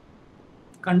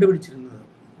കണ്ടുപിടിച്ചിരുന്നത്.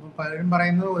 അപ്പോൾ പലരും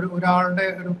പറയുന്നത് ഒരാളുടെ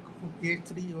ഒരു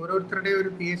PhD, ഓരോരുത്തരുടെയും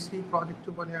ഒരു PhD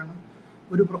പ്രോജക്റ്റ് പോലെയാണ്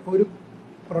ഒരു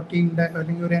പ്രോട്ടീൻ്റെ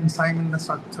അല്ലെങ്കിൽ ഒരു എൻസൈമിൻ്റെ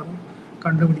സ്ട്രക്ചർ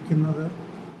കണ്ടുപിടിക്കുന്നത്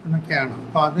എന്നൊക്കെയാണ്.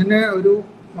 അപ്പോൾ അതിന് ഒരു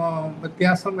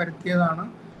വ്യത്യാസം വരുത്തിയതാണ്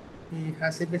ഈ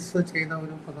ഹാസിബിസ് ചെയ്ത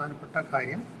ഒരു പ്രധാനപ്പെട്ട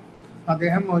കാര്യം.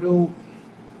 അദ്ദേഹം ഒരു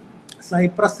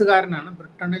സൈപ്രസുകാരനാണ്,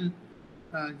 ബ്രിട്ടനിൽ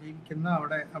ജീവിക്കുന്ന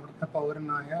അവിടുത്തെ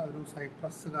പൗരനായ ഒരു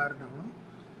സൈപ്രസുകാരനാണ്.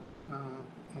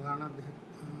 അതാണ്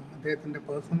അദ്ദേഹത്തിൻ്റെ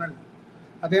പേഴ്സണൽ.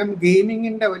 അദ്ദേഹം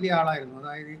ഗെയിമിങ്ങിൻ്റെ വലിയ ആളായിരുന്നു.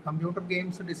 അതായത് ഈ കമ്പ്യൂട്ടർ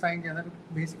ഗെയിംസ് ഡിസൈൻ ചെയ്യുന്ന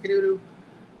ബേസിക്കലി ഒരു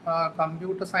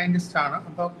കമ്പ്യൂട്ടർ സയൻറ്റിസ്റ്റ് ആണ്.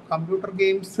 അപ്പോൾ കമ്പ്യൂട്ടർ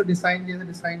ഗെയിംസ് ഡിസൈൻ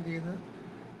ചെയ്ത്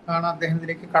ആണ് അദ്ദേഹം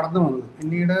ഇതിലേക്ക് കടന്നു വന്നത്.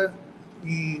 പിന്നീട്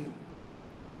ഈ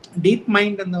ഡീപ്പ്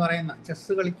മൈൻഡ് എന്ന് പറയുന്ന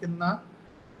ചെസ്സ് കളിക്കുന്ന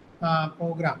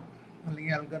പ്രോഗ്രാം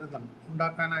അല്ലെങ്കിൽ അൽഗോരിതം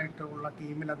ഉണ്ടാക്കാനായിട്ടുള്ള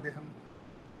ടീമിൽ അദ്ദേഹം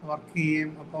വർക്ക് ചെയ്യുകയും,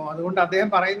 അപ്പോൾ അതുകൊണ്ട് അദ്ദേഹം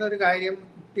പറയുന്ന ഒരു കാര്യം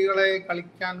കുട്ടികളെ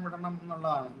കളിക്കാൻ വിടണം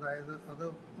എന്നുള്ളതാണ്. അതായത് അത്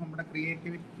നമ്മുടെ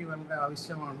ക്രിയേറ്റിവിറ്റി വളരെ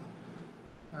ആവശ്യമാണ്,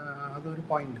 അതൊരു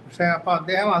പോയിന്റ്. പക്ഷേ അപ്പോൾ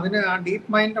അദ്ദേഹം അതിന് ആ ഡീപ്പ്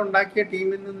മൈൻഡ് ഉണ്ടാക്കിയ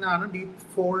ടീമിൽ നിന്നാണ് ഡീപ്പ്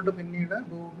ഫോൾഡ് പിന്നീട്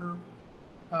ഗൂഗിൾ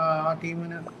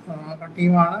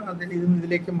ടീമാണ്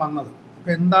ഇതിലേക്കും വന്നത്.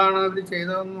 അപ്പോൾ എന്താണ് അവർ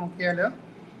ചെയ്തതെന്ന് നോക്കിയാൽ,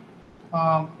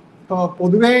 ഇപ്പോൾ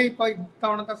പൊതുവേ ഇപ്പോൾ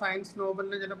ഇത്തവണത്തെ സയൻസ്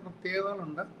നോബലിന് ചില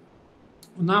പ്രത്യേകതകളുണ്ട്.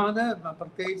 ഒന്നാമത്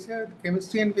പ്രത്യേകിച്ച്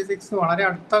കെമിസ്ട്രി ആൻഡ് ഫിസിക്സ് വളരെ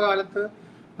അടുത്ത കാലത്ത്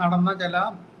നടന്ന ചില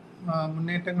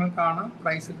മുന്നേറ്റങ്ങൾക്കാണ്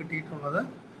പ്രൈസ് കിട്ടിയിട്ടുള്ളത്,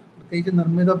 പ്രത്യേകിച്ച്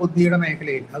നിർമ്മിത ബുദ്ധിയുടെ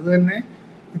മേഖലയിൽ. അതുതന്നെ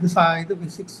ഇത്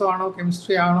ഫിസിക്സ് ആണോ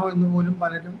കെമിസ്ട്രി ആണോ എന്ന് പോലും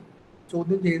പലരും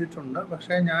ചോദ്യം ചെയ്തിട്ടുണ്ട്.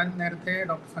 പക്ഷേ ഞാൻ നേരത്തെ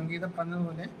ഡോക്ടർ സംഗീത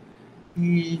പറഞ്ഞതുപോലെ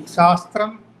ഈ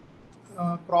ശാസ്ത്രം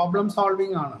പ്രോബ്ലം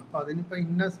സോൾവിങ് ആണ്. അപ്പോൾ അതിനിപ്പോൾ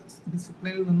ഇന്ന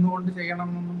ഡിസിപ്ലിനിൽ നിന്നുകൊണ്ട്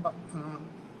ചെയ്യണമെന്നൊന്നും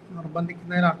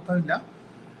നിർബന്ധിക്കുന്നതിന് അർത്ഥമില്ല.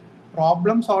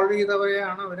 പ്രോബ്ലം സോൾവ്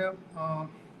ചെയ്തവരെയാണ് അവർ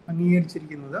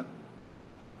അംഗീകരിച്ചിരിക്കുന്നത്.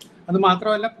 അത്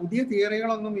മാത്രമല്ല, പുതിയ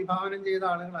തിയറികളൊന്നും വിഭാവനം ചെയ്ത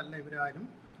ആളുകളല്ല ഇവരാരും.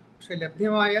 പക്ഷെ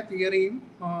ലഭ്യമായ തിയറിയും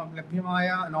ലഭ്യമായ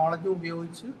നോളജും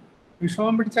ഉപയോഗിച്ച്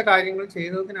വിഷമം പിടിച്ച കാര്യങ്ങൾ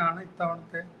ചെയ്തതിനാണ്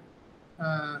ഇത്തവണത്തെ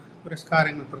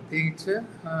പുരസ്കാരങ്ങൾ, പ്രത്യേകിച്ച്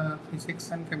ഫിസിക്സ്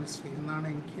ആൻഡ് കെമിസ്ട്രി എന്നാണ്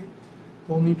എനിക്ക്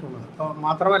തോന്നിയിട്ടുള്ളത്. അപ്പോൾ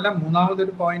മാത്രമല്ല,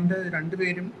 മൂന്നാമതൊരു പോയിന്റ്,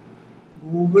 രണ്ടുപേരും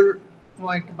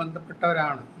ഗൂഗിളുമായിട്ട്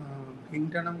ബന്ധപ്പെട്ടവരാണ്.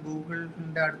 ഹിങ്ടണും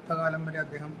ഗൂഗിളിൻ്റെ അടുത്ത കാലം വരെ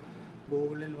അദ്ദേഹം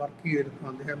ഗൂഗിളിൽ വർക്ക് ചെയ്തിരുന്നു.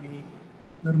 അദ്ദേഹം ഈ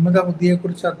നിർമ്മിത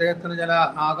ബുദ്ധിയെക്കുറിച്ച് അദ്ദേഹത്തിന് ചില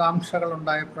ആകാംക്ഷകൾ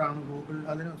ഉണ്ടായപ്പോഴാണ് ഗൂഗിൾ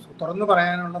അതിന് തുറന്നു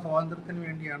പറയാനുള്ള സ്വാതന്ത്ര്യത്തിന്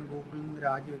വേണ്ടിയാണ് ഗൂഗിളിൽ നിന്ന്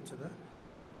രാജിവെച്ചത്.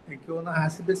 എനിക്ക് തോന്നുന്നു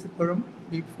ഹാസിബസ് ഇപ്പോഴും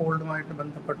ഡീപ്പ് ഫോൾഡുമായിട്ട്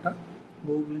ബന്ധപ്പെട്ട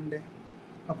ഗൂഗിളിൻ്റെ,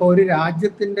 അപ്പോൾ ഒരു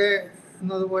രാജ്യത്തിൻ്റെ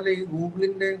എന്നതുപോലെ ഈ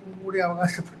ഗൂഗിളിൻ്റെ കൂടി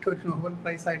അവകാശപ്പെട്ട ഒരു നോബൽ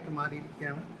പ്രൈസ് ആയിട്ട്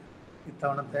മാറിയിരിക്കുകയാണ്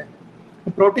ഇത്തവണത്തെ.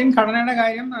 പ്രോട്ടീൻ ഘടനയുടെ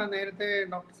കാര്യം നേരത്തെ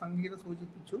ഡോക്ടർ സംഗീത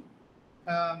സൂചിപ്പിച്ചു.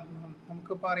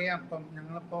 നമുക്കിപ്പോൾ അറിയാം, ഇപ്പം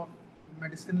ഞങ്ങളിപ്പോൾ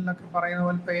മെഡിസിനിലൊക്കെ പറയുന്ന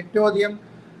പോലെ ഇപ്പോൾ ഏറ്റവും അധികം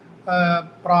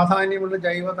പ്രാധാന്യമുള്ള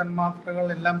ജൈവ തന്മാത്രകൾ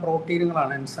എല്ലാം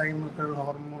പ്രോട്ടീനുകളാണ്. എൻസൈമുകൾ,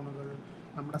 ഹോർമോണുകൾ,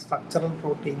 നമ്മുടെ സ്ട്രക്ചറൽ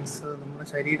പ്രോട്ടീൻസ്, നമ്മുടെ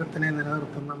ശരീരത്തിനെ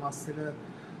നിലനിർത്തുന്ന മസിൽ,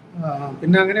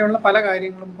 പിന്നെ അങ്ങനെയുള്ള പല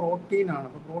കാര്യങ്ങളും പ്രോട്ടീനാണ്.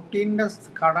 അപ്പോൾ പ്രോട്ടീനിൻ്റെ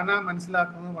ഘടന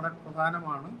മനസ്സിലാക്കുന്നത് വളരെ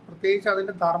പ്രധാനമാണ്. പ്രത്യേകിച്ച്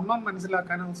അതിൻ്റെ ധർമ്മം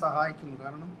മനസ്സിലാക്കാനും സഹായിക്കുന്നു.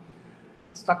 കാരണം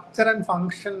സ്ട്രക്ചർ ആൻഡ്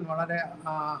ഫങ്ഷൻ വളരെ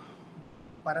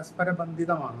പരസ്പര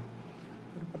ബന്ധിതമാണ്.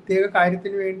 ഒരു പ്രത്യേക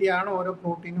കാര്യത്തിന് വേണ്ടിയാണ് ഓരോ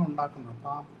പ്രോട്ടീനും ഉണ്ടാക്കുന്നത്.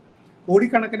 അപ്പോൾ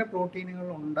കോടിക്കണക്കിന്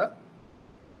പ്രോട്ടീനുകളുണ്ട്.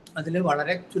 അതിൽ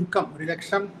വളരെ ചുരുക്കം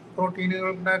 1,00,000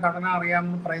 പ്രോട്ടീനുകളുടെ ഘടന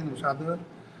അറിയാമെന്ന് പറയുന്നു. പക്ഷെ അത്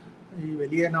ഈ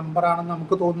വലിയ നമ്പറാണെന്ന്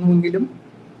നമുക്ക് തോന്നുമെങ്കിലും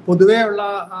പൊതുവേ ഉള്ള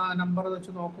നമ്പർ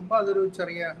വെച്ച് നോക്കുമ്പോൾ അതൊരു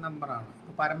ചെറിയ നമ്പറാണ്.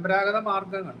 പരമ്പരാഗത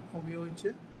മാർഗങ്ങൾ ഉപയോഗിച്ച്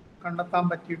കണ്ടെത്താൻ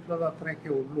പറ്റിയിട്ടുള്ളത് അത്രയൊക്കെ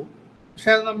ഉള്ളൂ.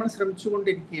 പക്ഷെ അത് നമ്മൾ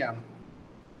ശ്രമിച്ചുകൊണ്ടിരിക്കുകയാണ്.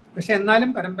 പക്ഷെ എന്നാലും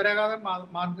പരമ്പരാഗത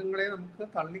മാർഗങ്ങളെ നമുക്ക്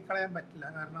തള്ളിക്കളയാൻ പറ്റില്ല.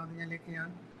 കാരണം അതിലേക്ക് ഞാൻ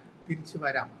തിരിച്ചു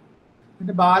വരാം.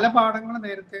 ഇതിൻ്റെ ബാലപാഠങ്ങൾ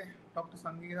നേരത്തെ ഡോക്ടർ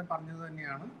സംഗീത പറഞ്ഞത്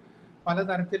തന്നെയാണ്.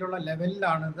 പലതരത്തിലുള്ള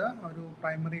ലെവലിലാണിത്. ഒരു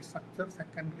പ്രൈമറി സ്ട്രക്ചർ,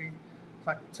 സെക്കൻഡറി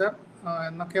സ്ട്രക്ചർ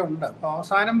എന്നൊക്കെ ഉണ്ട്. അപ്പോൾ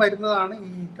അവസാനം വരുന്നതാണ്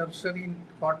ഈ ടെർഷ്യറി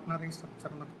ക്വാട്ടർണറി സ്ട്രക്ചർ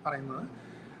എന്നൊക്കെ പറയുന്നത്.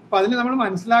 അപ്പോൾ അതിൽ നമ്മൾ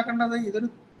മനസ്സിലാക്കേണ്ടത് ഇതൊരു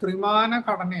ത്രിമാന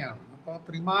ഘടനയാണ്. അപ്പോൾ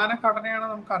ത്രിമാന ഘടനയാണ്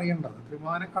നമുക്ക് അറിയേണ്ടത്.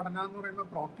 ത്രിമാന ഘടന എന്ന് പറയുമ്പോൾ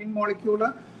പ്രോട്ടീൻ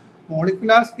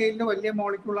മോളിക്കുലാർ സ്കെയിലിൽ വലിയ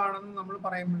മോളിക്യൂളാണെന്ന് നമ്മൾ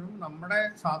പറയുമ്പോഴും നമ്മുടെ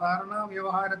സാധാരണ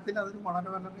വ്യവഹാരത്തിൽ അതൊരു വളരെ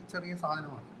വളരെ ചെറിയ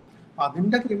സാധനമാണ്. അപ്പം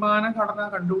അതിൻ്റെ ത്രിമാന ഘടന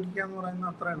കണ്ടുപിടിക്കുക എന്ന് പറയുന്നത്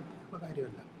അത്ര എളുപ്പമുള്ള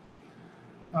കാര്യമല്ല.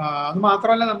 അത്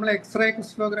മാത്രമല്ല, നമ്മൾ എക്സ്റേ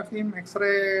ക്രിസ്റ്റലോഗ്രഫിയും എക്സ്റേ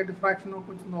ഡിഫ്രാക്ഷനും ഒക്കെ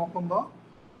വെച്ച് നോക്കുമ്പോൾ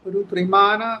ഒരു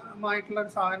ത്രിമാനമായിട്ടുള്ള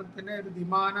ഒരു സാധനത്തിന് ഒരു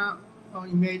ദ്വിമാന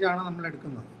ഇമേജാണ് നമ്മൾ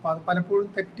എടുക്കുന്നത്. അപ്പോൾ അത് പലപ്പോഴും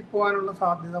തെറ്റിപ്പോകാനുള്ള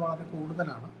സാധ്യത വളരെ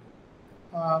കൂടുതലാണ്.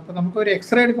 അപ്പോൾ നമുക്കൊരു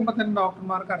എക്സ്റേ എടുക്കുമ്പോൾ തന്നെ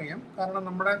ഡോക്ടർമാർക്ക് അറിയാം. കാരണം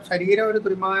നമ്മുടെ ശരീരം ഒരു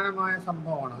ത്രിമാനമായ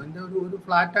സംഭവമാണ്. അതിൻ്റെ ഒരു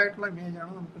ഫ്ലാറ്റ് ആയിട്ടുള്ള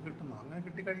ഇമേജാണ് നമുക്ക് കിട്ടുന്നത്. അങ്ങനെ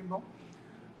കിട്ടിക്കഴിയുമ്പോൾ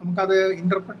നമുക്കത്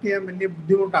ഇൻ്റർപ്രറ്റ് ചെയ്യാൻ വലിയ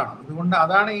ബുദ്ധിമുട്ടാണ്. അതുകൊണ്ട്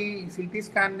അതാണ് ഈ CT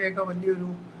സ്കാനിൻ്റെയൊക്കെ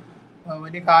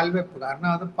വലിയ കാൽവെപ്പ്. കാരണം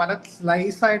അത് പല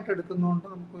സ്ലൈസായിട്ട് എടുക്കുന്നതുകൊണ്ട്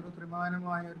നമുക്കൊരു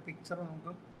ത്രിമാനമായ ഒരു പിക്ചർ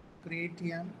നമുക്ക് ക്രിയേറ്റ്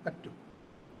ചെയ്യാൻ പറ്റും.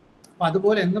 അപ്പം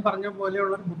അതുപോലെ എന്ന് പറഞ്ഞ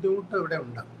പോലെയുള്ളൊരു ബുദ്ധിമുട്ട് ഇവിടെ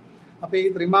ഉണ്ട്. അപ്പോൾ ഈ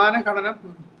ത്രിമാന ഘടന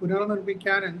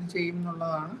പുനർനിർമ്മിക്കാൻ എന്ത് ചെയ്യും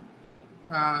എന്നുള്ളതാണ്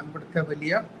ഇവിടുത്തെ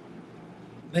വലിയ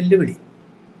വെല്ലുവിളി.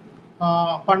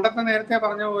 പണ്ടത്തെ നേരത്തെ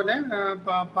പറഞ്ഞ പോലെ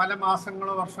പല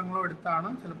മാസങ്ങളോ വർഷങ്ങളോ എടുത്താണ്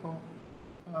ചിലപ്പോൾ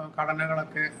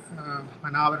ഘടനകളൊക്കെ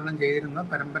അനാവരണം ചെയ്തിരുന്ന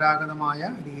പരമ്പരാഗതമായ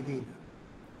രീതിയിൽ.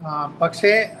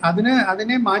 പക്ഷേ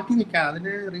അതിനെ മാറ്റി വയ്ക്കാൻ,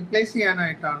 അതിനെ റീപ്ലേസ്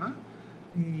ചെയ്യാനായിട്ടാണ്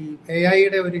ഈ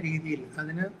AI-യുടെ ഒരു രീതിയിൽ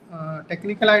അതിന്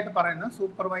ടെക്നിക്കലായിട്ട് പറയുന്ന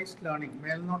സൂപ്പർവൈസ്ഡ് ലേണിംഗ്,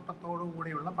 മേൽനോട്ടത്തോടു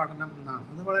കൂടിയുള്ള പഠനം എന്നാണ്.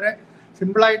 അത് വളരെ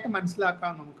സിമ്പിളായിട്ട്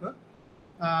മനസ്സിലാക്കാം നമുക്ക്.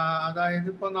 അതായത്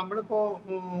ഇപ്പോൾ നമ്മളിപ്പോൾ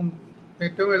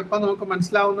ഏറ്റവും എളുപ്പം നമുക്ക്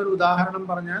മനസ്സിലാവുന്ന ഒരു ഉദാഹരണം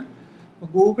പറഞ്ഞാൽ,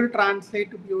 ഗൂഗിൾ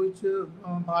ട്രാൻസ്ലേറ്റ് ഉപയോഗിച്ച്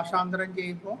ഭാഷാന്തരം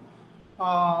ചെയ്യുമ്പോൾ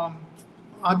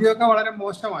ആദ്യമൊക്കെ വളരെ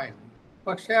മോശമായിരുന്നു,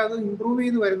 പക്ഷേ അത് ഇമ്പ്രൂവ്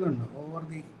ചെയ്ത് വരുന്നുണ്ട് ഓവർ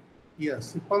ദി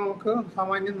ഇയേഴ്സ്. ഇപ്പോൾ നമുക്ക്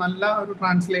സാമാന്യം നല്ല ഒരു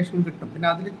ട്രാൻസ്ലേഷൻ കിട്ടും. പിന്നെ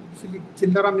അതിൽ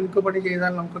ചില്ലറ മിനുക്കുപടി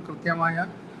ചെയ്താൽ നമുക്ക് കൃത്യമായ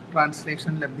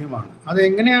ട്രാൻസ്ലേഷൻ ലഭ്യമാണ്. അത്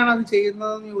എങ്ങനെയാണ് അത്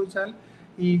ചെയ്യുന്നതെന്ന് ചോദിച്ചാൽ,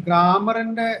 ഈ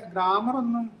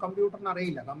ഗ്രാമറൊന്നും കമ്പ്യൂട്ടറിന്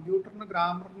അറിയില്ല. കമ്പ്യൂട്ടറിന്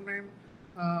ഗ്രാമറിനെയും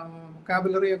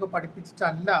വൊക്കാബുലറിയൊക്കെ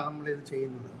പഠിപ്പിച്ചിട്ടല്ല നമ്മളിത്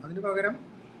ചെയ്യുന്നത്. അതിന് പകരം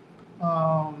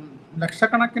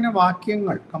ലക്ഷക്കണക്കിന്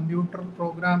വാക്യങ്ങൾ കമ്പ്യൂട്ടർ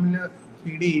പ്രോഗ്രാമിൽ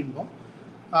ഫീഡ് ചെയ്യുമ്പോൾ,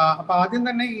 അപ്പോൾ ആദ്യം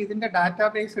തന്നെ ഇതിൻ്റെ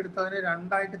ഡാറ്റാബേസ് എടുത്ത് അതിനെ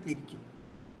രണ്ടായിട്ട് തിരിക്കും.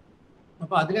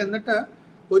 അപ്പോൾ അതിൽ എന്നിട്ട്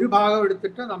ഒരു ഭാഗം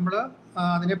എടുത്തിട്ട് നമ്മൾ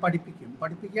അതിനെ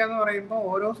പഠിപ്പിക്കുക എന്ന് പറയുമ്പോൾ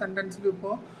ഓരോ സെൻറ്റൻസിലും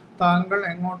ഇപ്പോൾ താങ്കൾ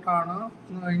എങ്ങോട്ടാണ്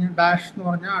എന്ന് കഴിഞ്ഞ് ഡാഷ് എന്ന്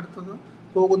പറഞ്ഞാൽ അടുത്തത്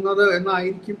പോകുന്നത്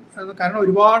എന്നായിരിക്കും. കാരണം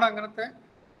ഒരുപാട് അങ്ങനത്തെ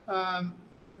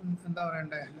എന്താ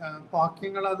പറയണ്ടേ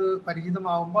വാക്യങ്ങൾ അത്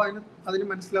പരിചിതമാകുമ്പോൾ അതിന്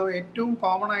മനസ്സിലാവും ഏറ്റവും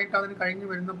കോമൺ ആയിട്ട് അതിന് കഴിഞ്ഞ്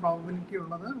വരുന്ന പ്രോബബിലിറ്റി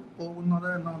ഉള്ളത് പോകുന്നത്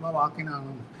എന്നുള്ള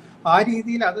വാക്കിനാണ്. ആ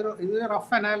രീതിയിൽ ഇത്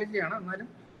റഫ് അനാലജിയാണ്, എന്നാലും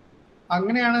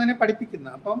അങ്ങനെയാണ് അതിനെ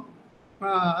പഠിപ്പിക്കുന്നത്. അപ്പം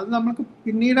അത് നമുക്ക്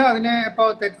പിന്നീട്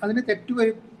അതിന് തെറ്റ്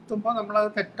വരുത്തുമ്പോൾ നമ്മളത്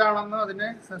തെറ്റാണെന്ന് അതിനെ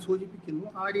സൂചിപ്പിക്കുന്നു.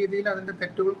 ആ രീതിയിൽ അതിൻ്റെ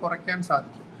തെറ്റുകൾ കുറയ്ക്കാൻ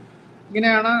സാധിക്കും.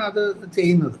 ഇങ്ങനെയാണ് അത്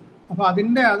ചെയ്യുന്നത്. അപ്പോൾ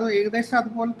അത് ഏകദേശം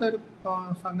അതുപോലത്തെ ഒരു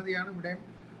സംഗതിയാണ് ഇവിടെ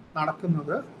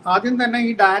നടക്കുന്നത്. ആദ്യം തന്നെ ഈ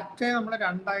ഡാറ്റയെ നമ്മൾ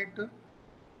രണ്ടായിട്ട്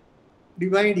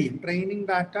ഡിവൈഡ് ചെയ്യും. ട്രെയിനിങ്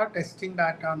ഡാറ്റ, ടെസ്റ്റിംഗ്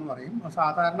ഡാറ്റ എന്ന് പറയും.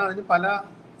 സാധാരണ അതിന് പല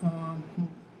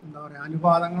എന്താ പറയുക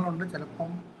അനുപാതങ്ങളുണ്ട്.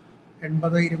 ചിലപ്പം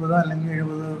 80-20 അല്ലെങ്കിൽ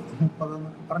 70-30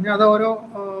 എന്നൊക്കെ പറഞ്ഞ് അത് ഓരോ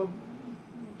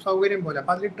സൗകര്യം പോലെ.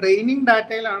 അപ്പോൾ അതിൽ ട്രെയിനിങ്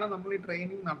ഡാറ്റയിലാണ് നമ്മൾ ഈ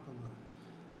ട്രെയിനിങ് നടത്തുന്നത്.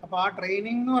 അപ്പോൾ ആ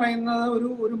ട്രെയിനിങ് എന്ന് പറയുന്നത്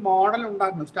ഒരു മോഡൽ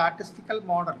ഉണ്ടാക്കുന്നു, സ്റ്റാറ്റിസ്റ്റിക്കൽ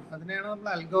മോഡൽ. അതിനെയാണ് നമ്മൾ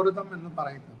അൽഗോറിതം എന്ന്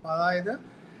പറയുന്നത്. അപ്പോൾ അതായത്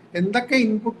എന്തൊക്കെ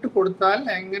ഇൻപുട്ട് കൊടുത്താൽ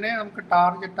എങ്ങനെ നമുക്ക്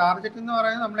ടാർഗറ്റ് എന്ന്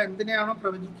പറയുന്നത് നമ്മൾ എന്തിനെയാണോ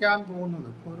പ്രവചിക്കാൻ പോകുന്നത്.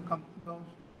 ഇപ്പോൾ ഒരു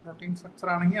പ്രോട്ടീൻ സ്ട്രക്ചർ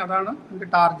ആണെങ്കിൽ അതാണ് അതിൻ്റെ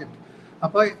ടാർഗറ്റ്.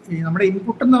 അപ്പോൾ ഈ നമ്മുടെ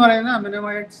ഇൻപുട്ട് എന്ന് പറയുന്നത് അമിനോ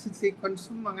ആസിഡ്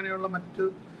സീക്വൻസും അങ്ങനെയുള്ള മറ്റ്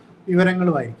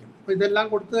വിവരങ്ങളുമായിരിക്കും. അപ്പോൾ ഇതെല്ലാം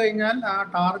കൊടുത്തു കഴിഞ്ഞാൽ ആ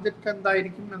ടാർഗറ്റ്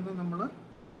എന്തായിരിക്കും എന്ന് നമ്മൾ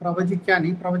പ്രവചിക്കാൻ,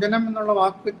 ഈ പ്രവചനം എന്നുള്ള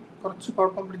വാക്ക് കുറച്ച്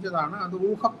കുഴപ്പം പിടിച്ചതാണ്. അത്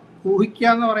ഊഹിക്കുക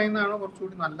എന്ന് പറയുന്നതാണ്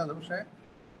കുറച്ചുകൂടി നല്ലത്. പക്ഷേ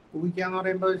ഊഹിക്കുക എന്ന്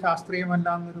പറയുമ്പോൾ ശാസ്ത്രീയമല്ല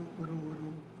എന്നൊരു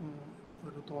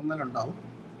തോന്നലുണ്ടാവും.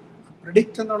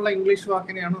 പ്രിഡിക്റ്റ് എന്നുള്ള ഇംഗ്ലീഷ്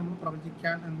വാക്കിനെയാണ് നമ്മൾ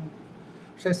പ്രവചിക്കാൻ എന്ന്.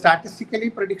 പക്ഷേ സ്റ്റാറ്റിസ്റ്റിക്കലി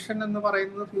പ്രിഡിക്ഷൻ എന്ന്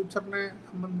പറയുന്നത് ഫ്യൂച്ചറിനെ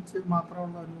സംബന്ധിച്ച്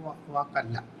മാത്രമുള്ള ഒരു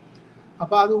വാക്കല്ല.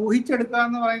 അപ്പോൾ അത് ഊഹിച്ചെടുക്കുക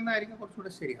എന്ന് പറയുന്നതായിരിക്കും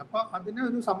കുറച്ചുകൂടെ ശരി. അപ്പോൾ അതിന്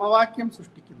ഒരു സമവാക്യം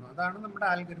സൃഷ്ടിക്കുന്നു. അതാണ് നമ്മുടെ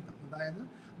ആൽഗരിതം. അതായത്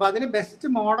അപ്പോൾ അതിന് ബെസ്റ്റ്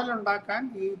മോഡൽ ഉണ്ടാക്കാൻ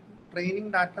ഈ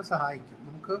ട്രെയിനിങ് ഡാറ്റ സഹായിക്കും.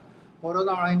 നമുക്ക് ഓരോ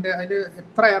അതിൽ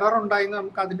എത്ര എറർ ഉണ്ടായെന്ന്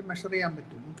നമുക്ക് അതിൽ മെഷർ ചെയ്യാൻ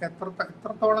പറ്റും. നമുക്ക്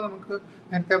എത്രത്തോളം നമുക്ക്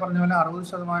നേരത്തെ പറഞ്ഞ പോലെ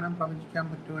 60% പ്രവചിക്കാൻ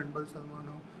പറ്റും,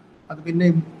 80%. അത്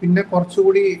പിന്നെ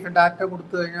കുറച്ചുകൂടി ഡാറ്റ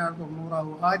കൊടുത്തു കഴിഞ്ഞാൽ അത് 90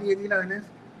 ആവും. ആ രീതിയിൽ അതിനെ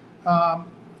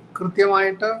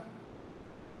കൃത്യമായിട്ട്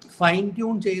ഫൈൻ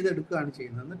ട്യൂൺ ചെയ്തെടുക്കുകയാണ്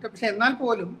ചെയ്യുന്നത്. എന്നിട്ട് പക്ഷെ എന്നാൽ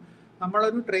പോലും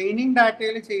നമ്മളൊരു ട്രെയിനിങ്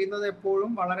ഡാറ്റയിൽ ചെയ്യുന്നത്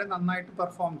എപ്പോഴും വളരെ നന്നായിട്ട്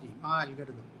പെർഫോം ചെയ്യും ആ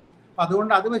അൽഗരിതം. അപ്പം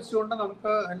അതുകൊണ്ട് അത് വെച്ചുകൊണ്ട്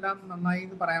നമുക്ക് എല്ലാം നന്നായി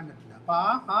എന്ന് പറയാൻ പറ്റില്ല. അപ്പോൾ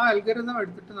ആ അൽഗരിതം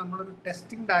എടുത്തിട്ട് നമ്മളൊരു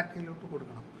ടെസ്റ്റിംഗ് ഡാറ്റയിലോട്ട്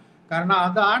കൊടുക്കണം. കാരണം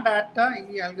ആ ഡാറ്റ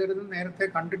ഈ അൽഗരിതം നേരത്തെ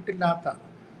കണ്ടിട്ടില്ലാത്ത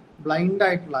ബ്ലൈൻഡ്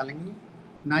ആയിട്ടുള്ള അല്ലെങ്കിൽ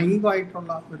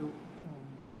നൈവായിട്ടുള്ള ഒരു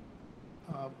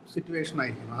സിറ്റുവേഷൻ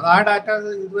ആയിരിക്കും. ആ ഡാറ്റ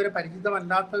ഇതുവരെ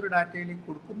പരിചിതമല്ലാത്ത ഒരു ഡാറ്റയിലേക്ക്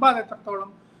കൊടുക്കുമ്പോൾ അത്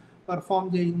എത്രത്തോളം പെർഫോം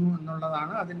ചെയ്യുന്നു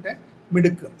എന്നുള്ളതാണ് അതിൻ്റെ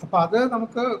മിടുക്ക്. അപ്പോൾ അത്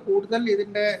നമുക്ക് കൂടുതൽ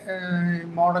ഇതിൻ്റെ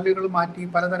മോഡലുകൾ മാറ്റി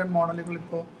പലതരം മോഡലുകൾ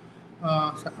ഇപ്പോൾ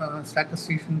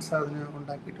സ്റ്റാറ്റിസ്റ്റീഷ്യൻസ് അതിന്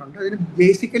ഉണ്ടാക്കിയിട്ടുണ്ട്. ഇതിന്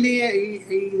ബേസിക്കലി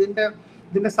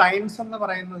ഇതിൻ്റെ സയൻസ് എന്ന്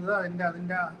പറയുന്നത്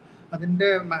അതിൻ്റെ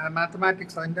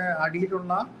മാത്തമാറ്റിക്സ്, അതിൻ്റെ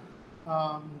അടിയിലുള്ള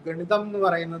ഗണിതം എന്ന്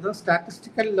പറയുന്നത്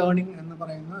സ്റ്റാറ്റിസ്റ്റിക്കൽ ലേണിംഗ് എന്ന്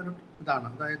പറയുന്ന ഒരു ഇതാണ്.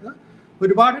 അതായത്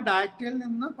ഒരുപാട് ഡാറ്റയിൽ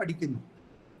നിന്ന് പഠിക്കുന്നു,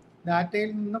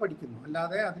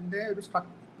 അല്ലാതെ അതിൻ്റെ ഒരു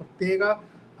പ്രത്യേക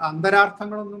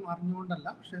അന്തരാർത്ഥങ്ങളൊന്നും അറിഞ്ഞുകൊണ്ടല്ല,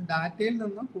 പക്ഷെ ഡാറ്റയിൽ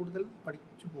നിന്ന് കൂടുതൽ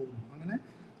പഠിച്ചു പോകുന്നു. അങ്ങനെ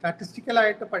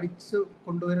സ്റ്റാറ്റിസ്റ്റിക്കലായിട്ട് പഠിച്ച്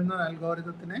കൊണ്ടുവരുന്ന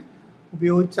അൽഗോരിതത്തിനെ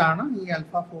ഉപയോഗിച്ചാണ് ഈ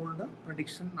ആൽഫ ഫോൾഡ്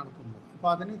പ്രഡിക്ഷൻ നടത്തുന്നത്. അപ്പോൾ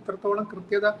അതിന് ഇത്രത്തോളം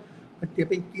കൃത്യത പറ്റി.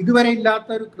 അപ്പം ഇതുവരെ ഇല്ലാത്ത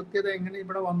ഒരു കൃത്യത എങ്ങനെ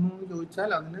ഇവിടെ വന്നു എന്ന് ചോദിച്ചാൽ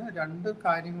അതിന് 2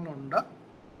 കാര്യങ്ങളുണ്ട്.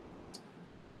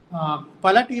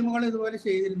 പല ടീമുകൾ ഇതുപോലെ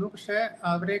ചെയ്തിരുന്നു, പക്ഷേ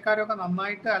അവരെക്കാരൊക്കെ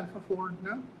നന്നായിട്ട് ആൽഫ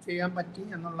ഫോൾഡിന് ചെയ്യാൻ പറ്റി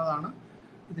എന്നുള്ളതാണ്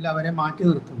ഇതിൽ അവരെ മാറ്റി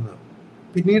നിർത്തുന്നത്.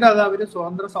 പിന്നീട് അത് അവർ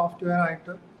സ്വതന്ത്ര സോഫ്റ്റ്വെയർ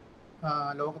ആയിട്ട്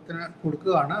ലോകത്തിന്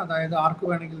കൊടുക്കുകയാണ്. അതായത് ആർക്ക്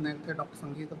വേണമെങ്കിലും, നേരത്തെ ഡോക്ടർ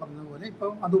സംഗീത പറഞ്ഞ പോലെ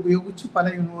ഇപ്പം അത് ഉപയോഗിച്ച് പല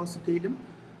യൂണിവേഴ്സിറ്റിയിലും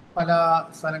പല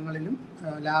സ്ഥലങ്ങളിലും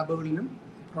ലാബുകളിലും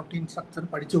പ്രോട്ടീൻ സ്ട്രക്ചർ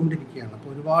പഠിച്ചുകൊണ്ടിരിക്കുകയാണ്. അപ്പോൾ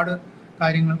ഒരുപാട്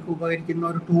കാര്യങ്ങൾക്ക് ഉപകരിക്കുന്ന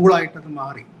ഒരു ടൂളായിട്ടത്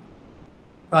മാറി.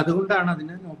 അപ്പോൾ അതുകൊണ്ടാണ്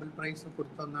അതിന് നോബൽ പ്രൈസ്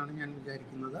കൊടുത്തതെന്നാണ് ഞാൻ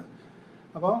വിചാരിക്കുന്നത്.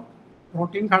 അപ്പോൾ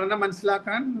പ്രോട്ടീൻ ഘടന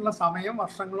മനസ്സിലാക്കാൻ ഉള്ള സമയം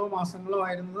വർഷങ്ങളോ മാസങ്ങളോ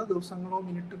ആയിരുന്നത് ദിവസങ്ങളോ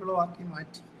മിനിറ്റുകളോ ആക്കി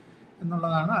മാറ്റി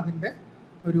എന്നുള്ളതാണ് അതിൻ്റെ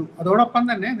ഒരു. അതോടൊപ്പം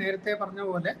തന്നെ നേരത്തെ പറഞ്ഞ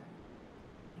പോലെ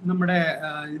നമ്മുടെ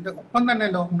ഇതിൻ്റെ ഒപ്പം തന്നെ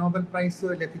നോബൽ പ്രൈസ്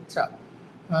ലഭിച്ച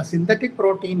സിന്തറ്റിക്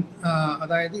പ്രോട്ടീൻ,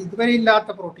 അതായത് ഇതുവരെ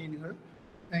ഇല്ലാത്ത പ്രോട്ടീനുകൾ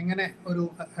എങ്ങനെ ഒരു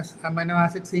അമൈനോ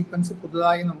ആസിഡ് സീക്വൻസ്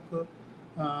പുതുതായി നമുക്ക്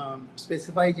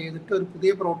സ്പെസിഫൈ ചെയ്തിട്ട് ഒരു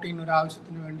പുതിയ പ്രോട്ടീൻ ഒരു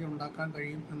ആവശ്യത്തിന് വേണ്ടി ഉണ്ടാക്കാൻ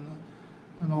കഴിയും എന്ന്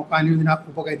നോക്കാനും ഇതിനകത്ത്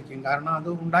ഉപകരിക്കും. കാരണം അത്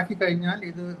ഉണ്ടാക്കി കഴിഞ്ഞാൽ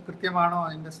ഇത് കൃത്യമാണോ,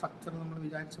 അതിൻ്റെ സ്ട്രക്ചർ നമ്മൾ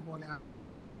വിചാരിച്ച പോലെ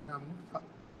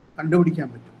കണ്ടുപിടിക്കാൻ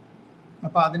പറ്റും.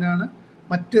 അപ്പോൾ അതിനാണ്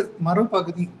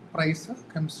മറുപകുതി പ്രൈസ്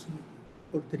കെമിസ്ട്രി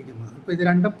കൊടുത്തിരിക്കുന്നത്. അപ്പോൾ ഇത്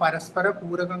രണ്ടും പരസ്പര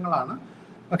പൂരകങ്ങളാണ്.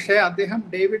 പക്ഷേ അദ്ദേഹം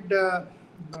ഡേവിഡ്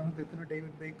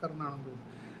ബേക്കർ എന്നാണെന്ന് തോന്നുന്നു,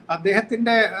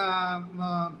 അദ്ദേഹത്തിൻ്റെ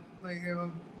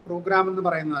പ്രോഗ്രാം എന്ന്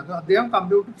പറയുന്നത്, അദ്ദേഹം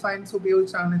കമ്പ്യൂട്ടർ സയൻസ്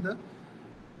ഉപയോഗിച്ചാണ് ഇത്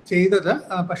ചെയ്തത്.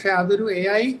 പക്ഷേ അതൊരു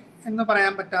AI എന്ന്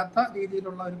പറയാൻ പറ്റാത്ത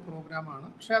രീതിയിലുള്ള ഒരു പ്രോഗ്രാമാണ്.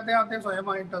 പക്ഷേ അദ്ദേഹം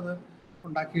സ്വയമായിട്ടത്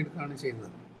ഉണ്ടാക്കിയെടുക്കുകയാണ്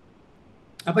ചെയ്തത്.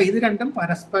 അപ്പോൾ ഇത് രണ്ടും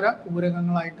പരസ്പര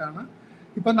പൂരകങ്ങളായിട്ടാണ്.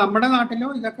 ഇപ്പം നമ്മുടെ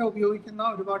നാട്ടിലും ഇതൊക്കെ ഉപയോഗിക്കുന്ന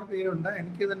ഒരുപാട് പേരുണ്ട്.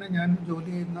 എനിക്ക് തന്നെ, ഞാൻ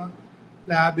ജോലി ചെയ്യുന്ന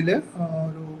ലാബിൽ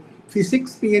ഒരു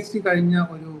ഫിസിക്സ് PhD കഴിഞ്ഞ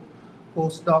ഒരു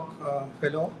പോസ്റ്റ് ഡോക്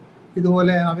ഫെലോ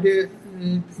ഇതുപോലെ അവർ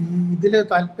ഇതിൽ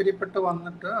താല്പര്യപ്പെട്ട്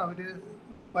വന്നിട്ട് അവർ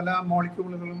പല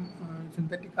മോളിക്യൂളുകളും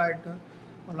സിന്തറ്റിക് ആയിട്ട്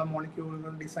ഉള്ള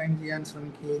മോളിക്യൂളുകൾ ഡിസൈൻ ചെയ്യാൻ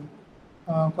ശ്രമിക്കുകയും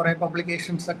കുറേ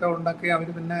പബ്ലിക്കേഷൻസ് ഒക്കെ ഉണ്ടാക്കി അവർ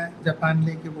പിന്നെ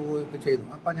ജപ്പാനിലേക്ക് പോവുകയൊക്കെ ചെയ്തു.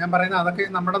 അപ്പം ഞാൻ പറയുന്നത് അതൊക്കെ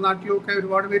നമ്മുടെ നാട്ടിലൊക്കെ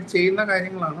ഒരുപാട് പേര് ചെയ്യുന്ന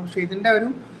കാര്യങ്ങളാണ്. പക്ഷേ ഇതിൻ്റെ ഒരു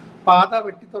പാത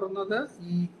വെട്ടിത്തുറന്നത്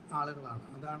ഈ ആളുകളാണ്.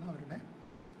 അതാണ് അവരുടെ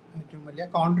ഏറ്റവും വലിയ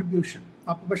കോൺട്രിബ്യൂഷൻ.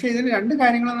 അപ്പം പക്ഷേ ഇതിന് രണ്ട്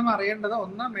കാര്യങ്ങൾ നമ്മൾ അറിയേണ്ടത്.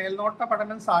 ഒന്ന്, മേൽനോട്ട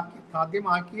പഠനം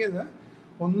സാധ്യമാക്കിയത്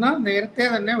ഒന്ന്, നേരത്തെ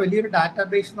തന്നെ വലിയൊരു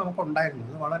ഡാറ്റാബേസ് നമുക്കുണ്ടായിരുന്നു.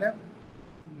 അത് വളരെ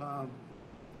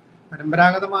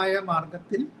പരമ്പരാഗതമായ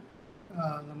മാർഗത്തിൽ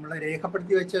നമ്മൾ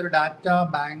രേഖപ്പെടുത്തി വെച്ച ഒരു ഡാറ്റാ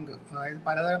ബാങ്ക്, അതായത്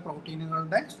പലതരം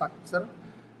പ്രോട്ടീനുകളുടെ സ്ട്രക്ചർ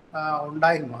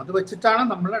ഉണ്ടായിരുന്നു. അത് വെച്ചിട്ടാണ്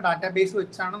നമ്മൾ ഡാറ്റാബേസ്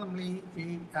വെച്ചാണ് നമ്മൾ ഈ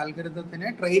ആൽഗരിതത്തിനെ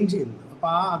ട്രെയിൻ ചെയ്യുന്നത്.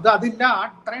 അപ്പോൾ അതില്ല,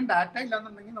 അത്രയും ഡാറ്റ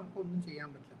ഇല്ലാന്നുണ്ടെങ്കിൽ നമുക്കൊന്നും ചെയ്യാൻ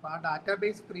പറ്റില്ല. അപ്പോൾ ആ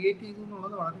ഡാറ്റാബേസ് ക്രിയേറ്റ് ചെയ്തു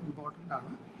എന്നുള്ളത് വളരെ ഇമ്പോർട്ടൻ്റ്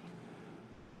ആണ്.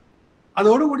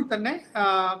 അതോടുകൂടി തന്നെ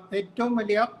ഏറ്റവും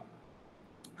വലിയ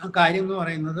കാര്യം എന്ന്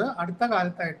പറയുന്നത്, അടുത്ത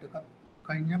കാലത്തായിട്ട്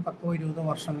കഴിഞ്ഞ 10-20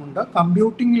 വർഷം കൊണ്ട്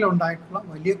കമ്പ്യൂട്ടിങ്ങിലുണ്ടായിട്ടുള്ള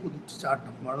വലിയ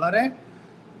കുതിച്ചുചാട്ടം. വളരെ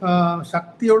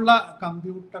ശക്തിയുള്ള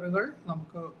കമ്പ്യൂട്ടറുകൾ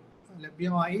നമുക്ക്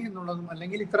ലഭ്യമായി എന്നുള്ളതും,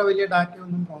 അല്ലെങ്കിൽ ഇത്ര വലിയ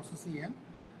ഡാറ്റയൊന്നും പ്രോസസ്സ് ചെയ്യാൻ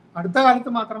അടുത്ത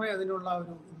കാലത്ത് മാത്രമേ അതിനുള്ള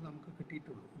ഒരു ഇത് നമുക്ക്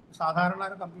കിട്ടിയിട്ടുള്ളൂ. സാധാരണ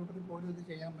ഒരു കമ്പ്യൂട്ടറിൽ പോലും ഇത്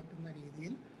ചെയ്യാൻ പറ്റുന്ന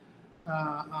രീതിയിൽ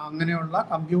അങ്ങനെയുള്ള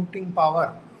കമ്പ്യൂട്ടിംഗ് പവർ,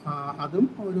 അതും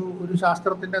ഒരു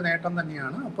ശാസ്ത്രത്തിൻ്റെ നേട്ടം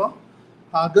തന്നെയാണ്. അപ്പോൾ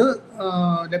അത്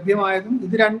ലഭ്യമായതും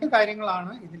ഇത് രണ്ട്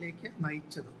കാര്യങ്ങളാണ് ഇതിലേക്ക്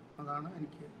നയിച്ചത്. അതാണ്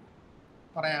എനിക്ക്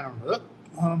പറയാനുള്ളത്.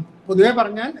 പൊതുവെ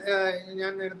പറഞ്ഞാൽ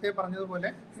ഞാൻ നേരത്തെ പറഞ്ഞതുപോലെ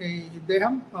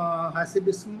ഇദ്ദേഹം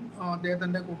ഹാസിബിസും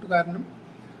അദ്ദേഹത്തിൻ്റെ കൂട്ടുകാരനും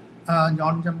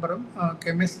ജോൺ ജമ്പറും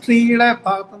കെമിസ്ട്രിയുടെ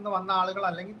ഭാഗത്തുനിന്ന് വന്ന ആളുകൾ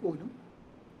അല്ലെങ്കിൽ പോലും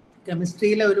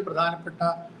കെമിസ്ട്രിയിലെ ഒരു പ്രധാനപ്പെട്ട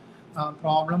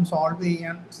പ്രോബ്ലം സോൾവ്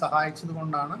ചെയ്യാൻ സഹായിച്ചത്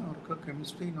കൊണ്ടാണ് അവർക്ക്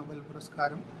കെമിസ്ട്രി നൊബേൽ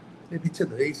പുരസ്കാരം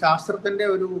ലഭിച്ചത്. ഈ ശാസ്ത്രത്തിൻ്റെ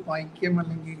ഒരു ഐക്യം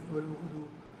അല്ലെങ്കിൽ ഒരു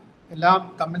എല്ലാം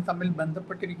തമ്മിൽ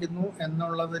ബന്ധപ്പെട്ടിരിക്കുന്നു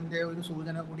എന്നുള്ളതിൻ്റെ ഒരു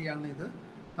സൂചന കൂടിയാണ് ഇത്.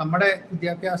 നമ്മുടെ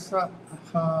വിദ്യാഭ്യാസ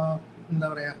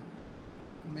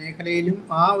മേഖലയിലും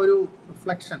ആ ഒരു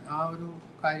റിഫ്ലക്ഷൻ, ആ ഒരു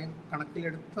കാര്യം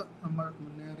കണക്കിലെടുത്ത് നമ്മൾ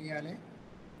മുന്നേറിയാലേ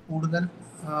കൂടുതൽ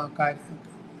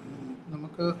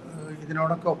നമുക്ക്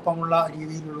ഇതിനോടൊക്കെ ഒപ്പമുള്ള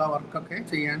രീതിയിലുള്ള വർക്കൊക്കെ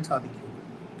ചെയ്യാൻ സാധിക്കും.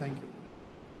 Thank you.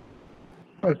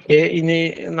 ഓക്കെ, ഇനി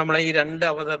നമ്മളെ ഈ രണ്ട്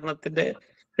അവതരണത്തിന്റെ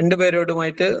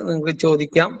രണ്ടുപേരോടുമായിട്ട് നിങ്ങൾക്ക്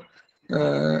ചോദിക്കാം.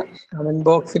 കമന്റ്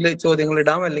ബോക്സിൽ ചോദ്യങ്ങൾ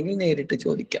ഇടാം, അല്ലെങ്കിൽ നേരിട്ട്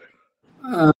ചോദിക്കാം.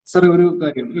 സർ, ഒരു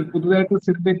കാര്യം, ഈ പുതുതായിട്ട്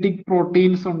സിന്തറ്റിക്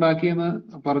പ്രോട്ടീൻസ് ഉണ്ടാക്കിയെന്ന്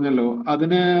പറഞ്ഞല്ലോ,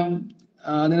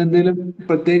 അതിനെന്തെങ്കിലും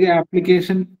പ്രത്യേക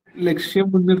ആപ്ലിക്കേഷൻ ലക്ഷ്യം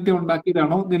മുൻനിർത്തി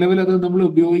ഉണ്ടാക്കിയതാണോ? നിലവിൽ അത് നമ്മൾ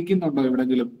ഉപയോഗിക്കുന്നുണ്ടോ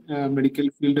എവിടെങ്കിലും, മെഡിക്കൽ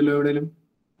ഫീൽഡിലോ എവിടെയും?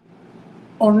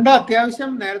 ഉണ്ട്,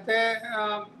 അത്യാവശ്യം. നേരത്തെ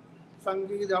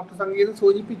ഡോക്ടർ സംഗീത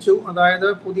സൂചിപ്പിച്ചു. അതായത്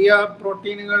പുതിയ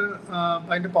പ്രോട്ടീനുകൾ,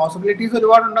 അതിന്റെ പോസിബിലിറ്റീസ്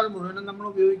ഒരുപാടുണ്ട്. അത് മുഴുവനും നമ്മൾ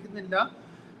ഉപയോഗിക്കുന്നില്ല.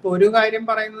 ഇപ്പോൾ ഒരു കാര്യം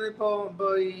പറയുന്നത്, ഇപ്പോൾ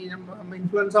ഈ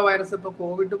ഇൻഫ്ലുവൻസ വൈറസ്, ഇപ്പോൾ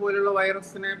കോവിഡ് പോലുള്ള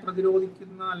വൈറസിനെ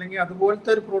പ്രതിരോധിക്കുന്ന അല്ലെങ്കിൽ അതുപോലത്തെ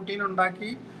ഒരു പ്രോട്ടീൻ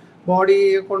ഉണ്ടാക്കി ബോഡി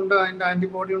കൊണ്ട് അതിൻ്റെ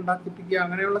ആൻറ്റിബോഡി ഉണ്ടാക്കിപ്പിക്കുക,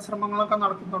 അങ്ങനെയുള്ള ശ്രമങ്ങളൊക്കെ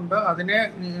നടക്കുന്നുണ്ട്. അതിനെ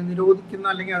നിരോധിക്കുന്ന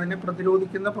അല്ലെങ്കിൽ അതിനെ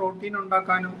പ്രതിരോധിക്കുന്ന പ്രോട്ടീൻ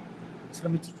ഉണ്ടാക്കാനും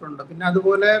ശ്രമിച്ചിട്ടുണ്ട്. പിന്നെ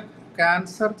അതുപോലെ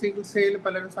ക്യാൻസർ ചികിത്സയിൽ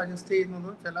പലരും സജസ്റ്റ്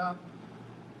ചെയ്യുന്നത് ചില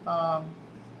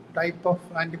ടൈപ്പ് ഓഫ്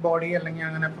ആൻറ്റിബോഡി അല്ലെങ്കിൽ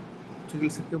അങ്ങനെ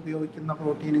ചികിത്സയ്ക്ക് ഉപയോഗിക്കുന്ന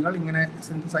പ്രോട്ടീനുകൾ ഇങ്ങനെ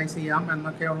സിന്തസൈസ് ചെയ്യാം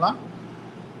എന്നൊക്കെയുള്ള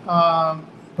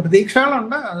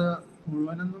പ്രതീക്ഷകളുണ്ട്. അത്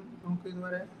മുഴുവനൊന്നും നമുക്ക്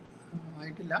ഇതുവരെ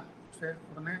ആയിട്ടില്ല. പക്ഷെ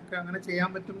ഉടനെയൊക്കെ അങ്ങനെ ചെയ്യാൻ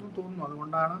പറ്റുമെന്ന് തോന്നുന്നു.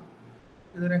 അതുകൊണ്ടാണ്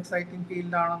ഇതൊരു എക്സൈറ്റിംഗ്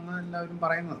ഫീൽഡാണെന്ന് എല്ലാവരും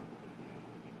പറയുന്നത്.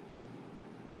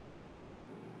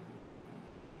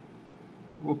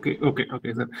 Okay okay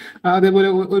okay sir. അതേപോലെ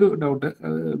ഒരു ഡൗട്ട്,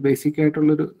 ബേസിക്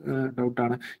ആയിട്ടുള്ളൊരു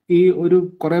ഡൗട്ടാണ്. ഈ ഒരു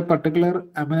കുറെ പർട്ടിക്കുലർ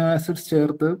അമിനോ ആസിഡ്സ്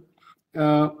ചേർത്ത്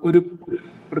ഒരു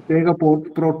പ്രത്യേക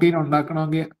പ്രോട്ടീൻ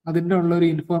ഉണ്ടാക്കണമെങ്കിൽ അതിൻ്റെ ഉള്ള ഒരു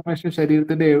ഇൻഫോർമേഷൻ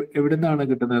ശരീരത്തിന്റെ എവിടെ നിന്നാണ്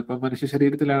കിട്ടുന്നത്? ഇപ്പൊ മനുഷ്യ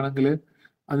ശരീരത്തിലാണെങ്കിൽ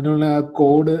അതിനുള്ള ആ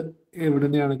കോഡ് എവിടെ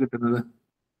നിന്നാണ് കിട്ടുന്നത്?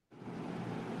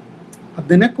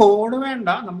 അതിന് കോഡ് വേണ്ട.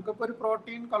 നമുക്കിപ്പോൾ ഒരു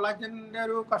പ്രോട്ടീൻ കൊളാജന്റെ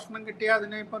ഒരു കഷ്ണം കിട്ടിയാൽ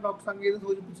അതിനെ ഇപ്പോൾ ഡോക്ടർ സംഗീത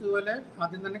സൂചിപ്പിച്ചതുപോലെ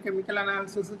ആദ്യം തന്നെ കെമിക്കൽ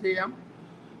അനാലിസിസ് ചെയ്യാം.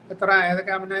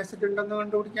 ഏതൊക്കെ അമിനോ ആസിഡ് ഉണ്ടെന്ന്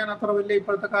കണ്ടുപിടിക്കാൻ അത്ര വലിയ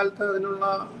ഇപ്പോഴത്തെ കാലത്ത് അതിനുള്ള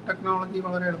ടെക്നോളജി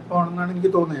വളരെ എളുപ്പമാണെന്നാണ് എനിക്ക്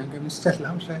തോന്നുന്നത്. ഞാൻ കെമിസ്റ്റ് അല്ല,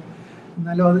 പക്ഷേ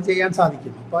എന്നാലും അത് ചെയ്യാൻ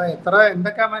സാധിക്കും. അപ്പോൾ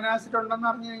എന്തൊക്കെ അമിനോ ആസിഡ് ഉണ്ടെന്ന്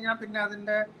അറിഞ്ഞു കഴിഞ്ഞാൽ പിന്നെ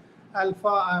അതിൻ്റെ ആൽഫ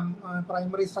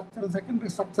പ്രൈമറി സ്ട്രക്ചറും സെക്കൻഡറി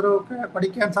സ്ട്രക്ചറും ഒക്കെ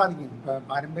പഠിക്കാൻ സാധിക്കും. ഇപ്പോൾ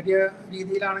പാരമ്പര്യ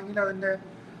രീതിയിലാണെങ്കിൽ അതിൻ്റെ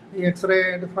ഈ എക്സ്റേ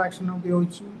ഡിഫ്രാക്ഷൻ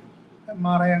ഉപയോഗിച്ചും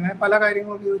MRI അങ്ങനെ പല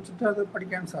കാര്യങ്ങൾ ഉപയോഗിച്ചിട്ട് അത്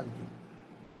പഠിക്കാൻ സാധിക്കും.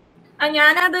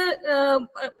 ഞാനത്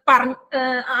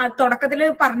തുടക്കത്തിൽ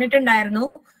പറഞ്ഞിട്ടുണ്ടായിരുന്നു.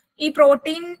 ഈ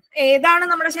പ്രോട്ടീൻ ഏതാണ്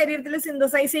നമ്മുടെ ശരീരത്തിൽ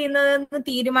സിന്തസൈസ് ചെയ്യുന്നതെന്ന്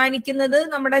തീരുമാനിക്കുന്നത്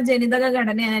നമ്മുടെ ജനിതക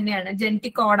ഘടന തന്നെയാണ്,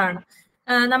 ജനറ്റിക് കോഡാണ്.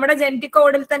 നമ്മുടെ ജനറ്റിക്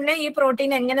കോഡിൽ തന്നെ ഈ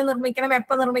പ്രോട്ടീൻ എങ്ങനെ നിർമ്മിക്കണം,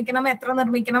 എപ്പോൾ നിർമ്മിക്കണം, എത്ര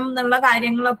നിർമ്മിക്കണം എന്നുള്ള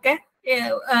കാര്യങ്ങളൊക്കെ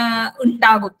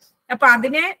ഉണ്ടാകും. അപ്പൊ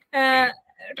അതിനെ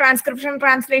ട്രാൻസ്ക്രിപ്ഷൻ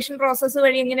ട്രാൻസ്ലേഷൻ പ്രോസസ്സ്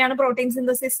വഴി എങ്ങനെയാണ് പ്രോട്ടീൻ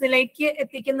സിന്തസിസിലേക്ക്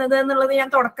എത്തിക്കുന്നത് എന്നുള്ളത് ഞാൻ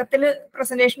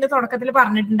പ്രസന്റേഷന്റെ തുടക്കത്തിൽ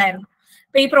പറഞ്ഞിട്ടുണ്ടായിരുന്നു.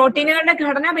 അപ്പൊ ഈ പ്രോട്ടീനുകളുടെ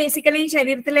ഘടന ബേസിക്കലി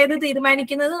ശരീരത്തിലേത്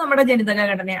തീരുമാനിക്കുന്നത് നമ്മുടെ ജനിതക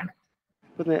ഘടനയാണ്.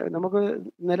 നമുക്ക്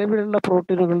നിലവിലുള്ള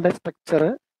പ്രോട്ടീനുകളുടെ സ്ട്രക്ചർ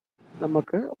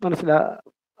നമുക്ക്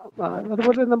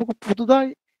അതുപോലെ നമുക്ക് പുതുതായി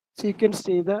സീക്വൻസ്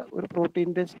ചെയ്ത ഒരു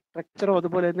പ്രോട്ടീൻ്റെ സ്ട്രക്ചറോ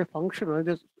അതുപോലെ അതിന്റെ ഫംഗ്ഷനോ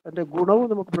അതിന്റെ ഗുണവും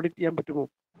നമുക്ക് പ്രെഡിക്റ്റ് ചെയ്യാൻ പറ്റുമോ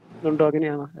എന്നുണ്ടോ?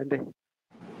 അങ്ങനെയാണ് അതിന്റെ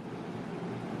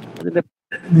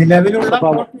നിലവിലുള്ള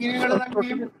പ്രോട്ടീനുകൾ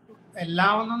തന്നെയും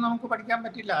എല്ലാം ഒന്നും നമുക്ക് പഠിക്കാൻ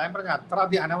പറ്റില്ല. ഞാൻ പറഞ്ഞ അത്ര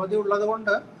അനവധി ഉള്ളത്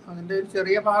കൊണ്ട് അതിന്റെ ഒരു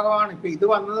ചെറിയ ഭാഗമാണ്. ഇപ്പൊ ഇത്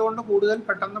വന്നതുകൊണ്ട് കൂടുതൽ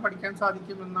പെട്ടെന്ന് പഠിക്കാൻ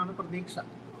സാധിക്കുമെന്നാണ് പ്രതീക്ഷ.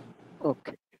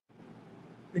 ഓക്കെ.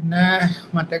 പിന്നെ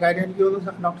മറ്റേ കാര്യം എനിക്ക്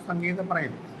തോന്നുന്നു ഡോക്ടർ സംഗീത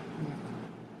പറയും,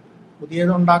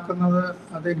 പുതിയത് ഉണ്ടാക്കുന്നത്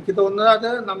അത് എനിക്ക് തോന്നുന്നത് അത്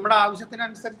നമ്മുടെ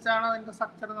ആവശ്യത്തിനനുസരിച്ചാണ് അതിന്റെ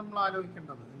സ്ട്രക്ചർ നമ്മൾ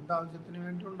ആലോചിക്കേണ്ടത്. എന്ത് ആവശ്യത്തിന്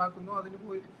വേണ്ടി ഉണ്ടാക്കുന്നു അതിന്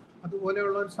പോയി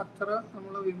അതുപോലെയുള്ള ഒരു സ്ട്രക്ചർ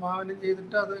നമ്മൾ വിഭാവനം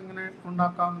ചെയ്തിട്ട് അത് എങ്ങനെ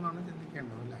ഉണ്ടാക്കാമെന്നാണ്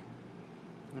ചിന്തിക്കേണ്ടത് അല്ലേ?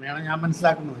 അങ്ങനെയാണ് ഞാൻ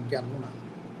മനസ്സിലാക്കുന്നത്. എനിക്ക് അറിഞ്ഞൂടാ.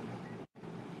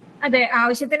 അതെ,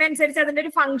 ആവശ്യത്തിനനുസരിച്ച് അതിന്റെ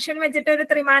ഒരു ഫംഗ്ഷൻ വെച്ചിട്ട് ഒരു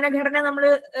ത്രിമാന ഘടന നമ്മൾ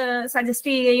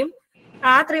സജസ്റ്റ് ചെയ്യുകയും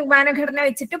ആ ത്രിമാന ഘടന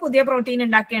വെച്ചിട്ട് പുതിയ പ്രോട്ടീൻ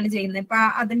ഉണ്ടാക്കുകയാണ് ചെയ്യുന്നത്. ഇപ്പൊ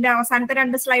അതിന്റെ അവസാനത്തെ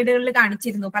 2 സ്ലൈഡുകളിൽ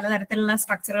കാണിച്ചിരുന്നു പലതരത്തിലുള്ള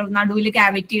സ്ട്രക്ചറുകൾ, നടുവിൽ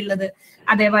ക്യാവിറ്റി ഉള്ളത്,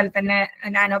 അതേപോലെ തന്നെ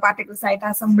നാനോ പാർട്ടിക്കിൾസ് ആയിട്ട്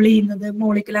അസംബിൾ ചെയ്യുന്നത്,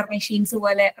 മോളിക്കുലർ മെഷീൻസ്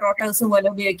പോലെ റോട്ടേഴ്സ് പോലെ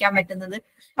ഉപയോഗിക്കാൻ പറ്റുന്നത്.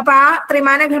 അപ്പൊ ആ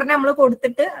ത്രിമാന ഘടന നമ്മൾ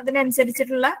കൊടുത്തിട്ട്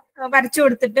അതിനനുസരിച്ചിട്ടുള്ള വരച്ചു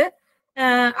കൊടുത്തിട്ട്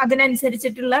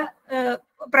അതിനനുസരിച്ചിട്ടുള്ള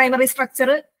പ്രൈമറി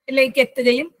സ്ട്രക്ചറിലേക്ക്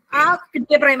എത്തുകയും ആ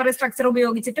കിട്ടിയ പ്രൈമറി സ്ട്രക്ചർ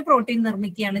ഉപയോഗിച്ചിട്ട് പ്രോട്ടീൻ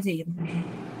നിർമ്മിക്കുകയാണ് ചെയ്യുന്നത്.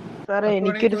 സാറേ,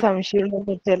 എനിക്കൊരു സംശയം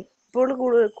ഉണ്ടെന്ന് വെച്ചാൽ ഇപ്പോൾ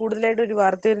കൂടുതലായിട്ട് ഒരു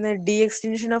വാർത്ത വരുന്നത് D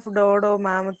extension of dodo,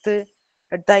 mammoth,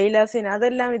 തൈലാസിൻ,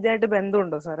 അതെല്ലാം ഇതായിട്ട്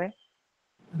ബന്ധമുണ്ടോ സാറേ?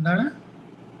 എന്താണ്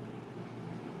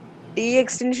ഡി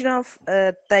എക്സ്റ്റൻഷൻ ഓഫ്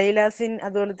തൈലാസിൻ,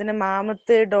 അതുപോലെ തന്നെ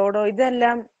മാമത്ത്, ഡോഡോ,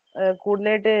 ഇതെല്ലാം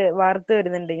കൂടുതലായിട്ട് വാർത്ത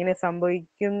വരുന്നുണ്ട്, ഇങ്ങനെ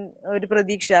സംഭവിക്കും ഒരു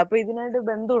പ്രതീക്ഷ. അപ്പൊ ഇതിനായിട്ട്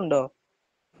ബന്ധമുണ്ടോ?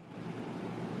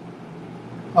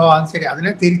 അത് ശരി,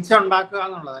 അതിനെ തിരിച്ചുണ്ടാക്കുക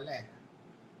എന്നുള്ളതല്ലേ?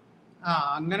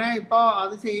 അങ്ങനെ ഇപ്പൊ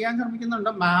അത് ചെയ്യാൻ ശ്രമിക്കുന്നുണ്ട്.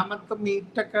 മാമത്ത്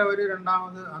മീറ്റൊക്കെ ഒരു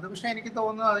രണ്ടാമത് അത്, പക്ഷെ എനിക്ക്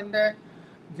തോന്നുന്നു അതിന്റെ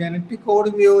ജനറ്റിക് കോഡ്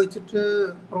ഉപയോഗിച്ചിട്ട്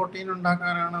പ്രോട്ടീൻ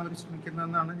ഉണ്ടാക്കാനാണ് അവർ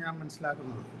ശ്രമിക്കുന്നതെന്നാണ് ഞാൻ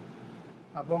മനസ്സിലാക്കുന്നത്.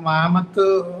 അപ്പോൾ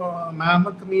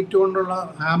മാമത്ത് മീറ്റ് കൊണ്ടുള്ള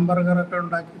ഹാംബർഗറൊക്കെ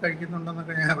ഉണ്ടാക്കി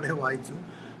കഴിക്കുന്നുണ്ടെന്നൊക്കെ ഞാൻ അവിടെ വായിച്ചു.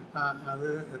 അത്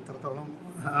എത്രത്തോളം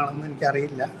ആണെന്ന്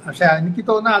എനിക്കറിയില്ല. പക്ഷെ എനിക്ക്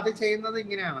തോന്നുന്നത് അത് ചെയ്യുന്നത്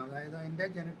ഇങ്ങനെയാണ്, അതായത് അതിന്റെ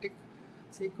ജനറ്റിക്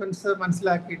സീക്വൻസ്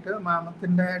മനസ്സിലാക്കിയിട്ട്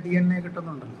മാമത്തിന്റെ DNA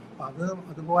കിട്ടുന്നുണ്ടല്ലോ,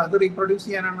 അപ്പോൾ അത് റീപ്രൊഡ്യൂസ്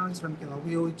ചെയ്യാനാണ് ശ്രമിക്കുന്നത്.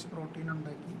 ഉപയോഗിച്ച് പ്രോട്ടീൻ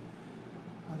ഉണ്ടാക്കി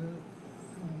അത്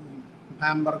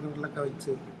ഹാംബർഗറിലൊക്കെ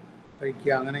വെച്ച്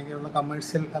കഴിക്കുക, അങ്ങനെയൊക്കെയുള്ള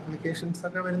കമേഴ്ഷ്യൽ ആപ്ലിക്കേഷൻസ്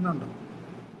ഒക്കെ വരുന്നുണ്ട്.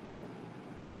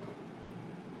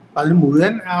 അതിന്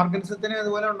മുഴുവൻ ഓർഗൻസത്തിന്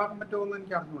അതുപോലെ ഉണ്ടാക്കാൻ പറ്റുമെന്ന്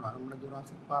എനിക്ക് അറിഞ്ഞൂടാ. നമ്മുടെ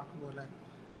ജുറാസിക് പാർക്ക് പോലെ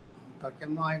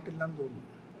അത്രയ്ക്കൊന്നും ആയിട്ടില്ലെന്ന് തോന്നുന്നു.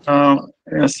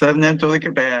 സാർ ഞാൻ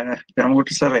ചോദിക്കട്ടെ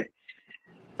രാമകുട്ടി സാറേ?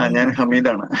 ഞാൻ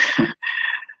ഹമീദാണ്.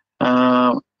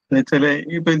 എന്നുവെച്ചാല്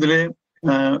ഇപ്പൊ ഇതില്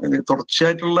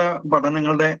തുടർച്ചയായിട്ടുള്ള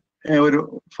പഠനങ്ങളുടെ ഒരു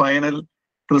ഫൈനൽ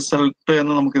റിസൾട്ട്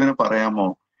എന്ന് നമുക്കിതിനെ പറയാമോ?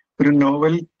 ഒരു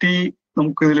നോവൽറ്റി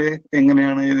നമുക്കിതില്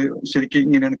എങ്ങനെയാണ് ഇത് ശരിക്കും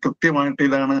ഇങ്ങനെയാണ് കൃത്യമായിട്ട്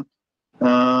ഇതാണ്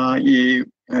ഈ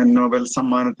നോബൽ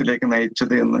സമ്മാനത്തിലേക്ക്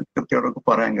നയിച്ചത് എന്ന് കൃത്യമായിട്ട്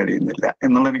പറയാൻ കഴിയുന്നില്ല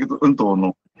എന്നുള്ള എനിക്ക്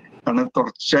തോന്നുന്നു. കാരണം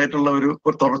തുടർച്ചയായിട്ടുള്ള ഒരു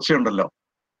തുടർച്ചയുണ്ടല്ലോ.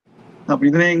 അപ്പൊ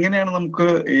ഇതിനെ എങ്ങനെയാണ് നമുക്ക്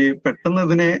ഈ പെട്ടെന്ന്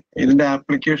ഇതിന്റെ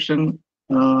ആപ്ലിക്കേഷൻ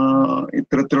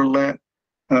ഇത്തരത്തിലുള്ള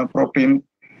പ്രോട്ടീൻ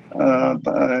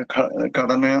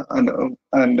ഘടന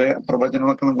അതിന്റെ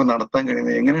പ്രവചനമൊക്കെ നമുക്ക് നടത്താൻ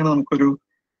കഴിയുന്നത് എങ്ങനെയാണ്? നമുക്കൊരു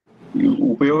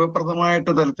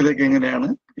ഉപയോഗപ്രദമായിട്ട് തലത്തിലേക്ക് എങ്ങനെയാണ്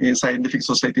ഈ സയന്റിഫിക്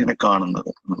സൊസൈറ്റിനെ കാണുന്നത്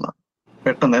എന്നുള്ളത്?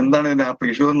 പെട്ടെന്ന് എന്താണ് ഇതിന്റെ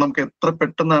ആപ്ലിക്കേഷൻ? നമുക്ക്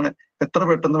എത്ര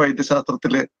പെട്ടെന്ന്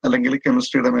വൈദ്യശാസ്ത്രത്തില് അല്ലെങ്കിൽ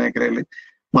കെമിസ്ട്രിയുടെ മേഖലയിൽ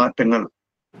മാറ്റങ്ങൾ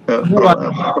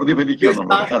പ്രതിഫലിക്കും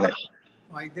എന്നുള്ളത്? അതെ,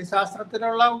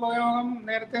 വൈദ്യശാസ്ത്രത്തിലുള്ള ഉപയോഗം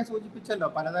നേരത്തെ സൂചിപ്പിച്ചല്ലോ.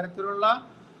 പലതരത്തിലുള്ള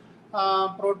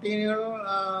പ്രോട്ടീനുകൾ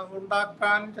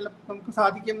ഉണ്ടാക്കാൻ ചിലപ്പോൾ നമുക്ക്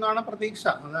സാധിക്കും എന്നാണ് പ്രതീക്ഷ.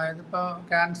 അതായത് ഇപ്പോൾ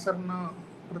ക്യാൻസറിന്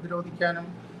പ്രതിരോധിക്കാനും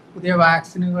പുതിയ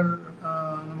വാക്സിനുകൾ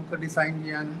നമുക്ക് ഡിസൈൻ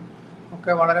ചെയ്യാനും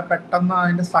ഒക്കെ വളരെ പെട്ടെന്ന്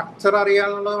അതിൻ്റെ സ്ട്രക്ചർ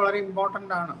അറിയാനുള്ളത് വളരെ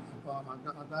ഇമ്പോർട്ടൻ്റ് ആണ്. അപ്പോൾ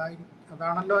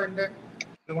അതാണല്ലോ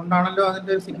അതുകൊണ്ടാണല്ലോ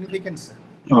അതിൻ്റെ ഒരു സിഗ്നിഫിക്കൻസ്.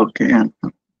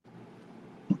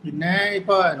 പിന്നെ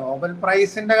ഇപ്പൊ നോബൽ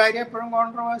പ്രൈസിന്റെ കാര്യം എപ്പോഴും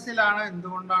കോൺട്രവേഴ്സിയിലാണ്.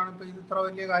 എന്തുകൊണ്ടാണ് ഇപ്പൊ ഇത് ഇത്ര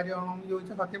വലിയ കാര്യമാണോ എന്ന്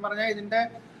ചോദിച്ചാൽ, സത്യം പറഞ്ഞാൽ ഇതിന്റെ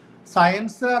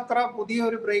സയൻസ് അത്ര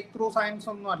പുതിയൊരു ബ്രേക്ക് ത്രൂ സയൻസ്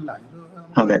ഒന്നും അല്ല ഇത്.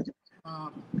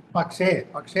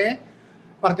 പക്ഷേ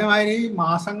പറഞ്ഞ മാതിരി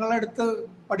മാസങ്ങളെടുത്ത്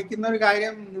പഠിക്കുന്ന ഒരു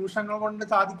കാര്യം നിമിഷങ്ങൾ കൊണ്ട്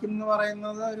സാധിക്കും എന്ന്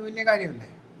പറയുന്നത് ഒരു വലിയ കാര്യമല്ലേ.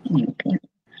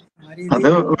 അത്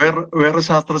വേറെ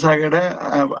ശാസ്ത്രശാഖയുടെ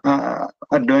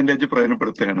അഡ്വാൻറ്റേജ്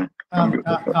പ്രയോജനപ്പെടുത്തുകയാണ്.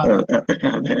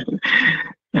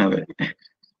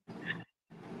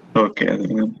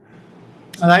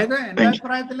 അതായത് എന്റെ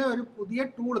അഭിപ്രായത്തില് ഒരു പുതിയ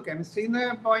ടൂള്, കെമിസ്ട്രിന്റെ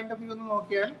പോയിന്റ് ഓഫ് വ്യൂ ഒന്ന്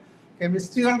നോക്കിയാൽ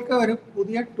കെമിസ്ട്രികൾക്ക് ഒരു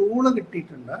പുതിയ ടൂള്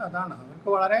കിട്ടിയിട്ടുണ്ട്. അതാണ് അവർക്ക്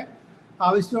വളരെ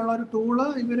ആവശ്യമുള്ള ഒരു ടൂള്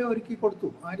ഇവര് ഒരുക്കി കൊടുത്തു.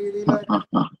 ആ രീതിയിൽ.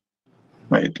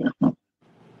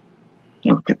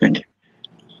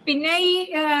 പിന്നെ ഈ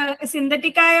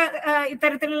സിന്തറ്റിക് ആയ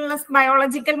ഇത്തരത്തിലുള്ള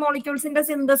ബയോളജിക്കൽ മോളിക്യൂൾസിന്റെ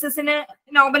സിന്തസിസിന്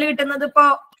നോബൽ കിട്ടുന്നത് ഇപ്പോ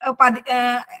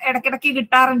ഇടയ്ക്കിടയ്ക്ക്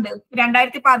കിട്ടാറുണ്ട്.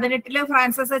 2018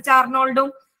 Francis H ആർണോൾഡും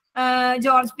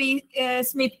George P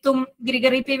സ്മിത്തും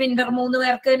Gregory P winter 3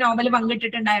 പേർക്ക് നോബൽ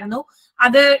പങ്കിട്ടിട്ടുണ്ടായിരുന്നു.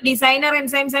 അത് designer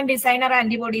enzymes and designer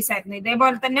antibodies ആയിരുന്നു.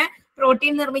 ഇതേപോലെ തന്നെ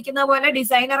പ്രോട്ടീൻ നിർമ്മിക്കുന്ന പോലെ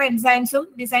ഡിസൈനർ എൻസൈംസും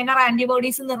ഡിസൈനർ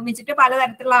ആന്റിബോഡീസും നിർമ്മിച്ചിട്ട്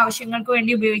പലതരത്തിലുള്ള ആവശ്യങ്ങൾക്ക്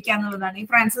വേണ്ടി ഉപയോഗിക്കാന്നുള്ളതാണ്. ഈ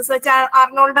ഫ്രാൻസിസ് എച്ച്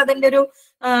ആർണോൾഡ് അതിന്റെ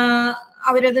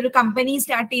അവരതൊരു കമ്പനി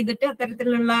സ്റ്റാർട്ട് ചെയ്തിട്ട്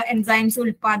അത്തരത്തിലുള്ള എൻസൈംസ്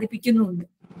ഉൽപ്പാദിപ്പിക്കുന്നുണ്ട്.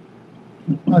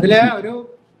 അതിലെ ഒരു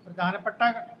പ്രധാനപ്പെട്ട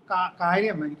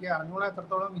കാര്യം എനിക്ക് അറിഞ്ഞൂടെ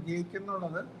എത്രത്തോളം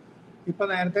വിജയിക്കുന്നുള്ളത്, ഇപ്പൊ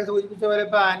നേരത്തെ സൂചിപ്പിച്ച പോലെ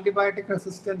ഇപ്പൊ ആന്റിബയോട്ടിക്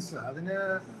റെസിസ്റ്റൻസ്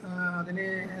അതിന്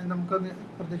നമുക്ക്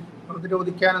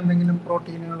പ്രതിരോധിക്കാൻ എന്തെങ്കിലും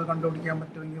പ്രോട്ടീനുകൾ കണ്ടുപിടിക്കാൻ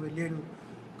പറ്റുമെങ്കിൽ വലിയൊരു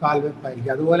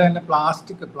കാൽവെപ്പായിരിക്കും. അതുപോലെ തന്നെ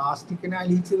പ്ലാസ്റ്റിക്കിനെ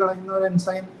അലിയിച്ച് കളയുന്ന ഒരു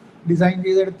എൻസൈം ഡിസൈൻ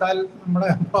ചെയ്തെടുത്താൽ നമ്മുടെ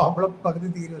പ്രോബ്ലം പകുതി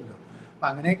തീരുമല്ലോ. അപ്പൊ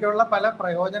അങ്ങനെയൊക്കെയുള്ള പല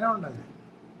പ്രയോജനമുണ്ട് അതിന്.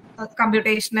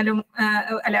 കമ്പ്യൂട്ടേഷണലും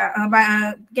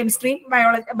കെമിസ്ട്രി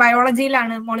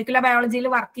ബയോളജിയിലാണ്, മോളിക്കുലർ ബയോളജിയിൽ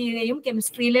വർക്ക് ചെയ്യുകയും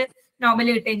കെമിസ്ട്രിയിൽ നോബൽ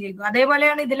കിട്ടുകയും ചെയ്തു.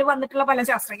 അതേപോലെയാണ് ഇതിൽ വന്നിട്ടുള്ള പല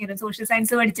ശാസ്ത്രജ്ഞരും സോഷ്യൽ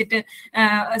സയൻസ് പഠിച്ചിട്ട്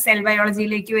സെൽ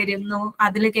ബയോളജിയിലേക്ക് വരുന്നു,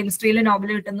 അതിൽ കെമിസ്ട്രിയിൽ നോബൽ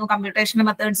കിട്ടുന്നു, കമ്പ്യൂട്ടേഷണൽ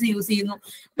മെത്തേഡ്സ് യൂസ് ചെയ്യുന്നു.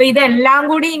 അപ്പൊ ഇതെല്ലാം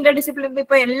കൂടി ഇന്റർ ഡിസിപ്ലിനറി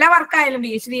ഇപ്പൊ എല്ലാ വർക്കായാലും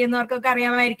PhD ചെയ്യുന്നവർക്കൊക്കെ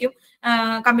അറിയാമായിരിക്കും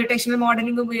കമ്പ്യൂട്ടേഷണൽ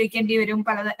മോഡലിംഗ് ഉപയോഗിക്കേണ്ടി വരും,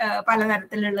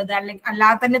 പലതരത്തിലുള്ളത്. അല്ലെങ്കിൽ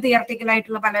അല്ലാതെ തന്നെ തിയററ്റിക്കൽ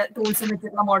ആയിട്ടുള്ള പല ടൂൾസും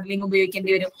വെച്ചിട്ടുള്ള മോഡലിംഗ്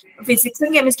ഉപയോഗിക്കേണ്ടി വരും.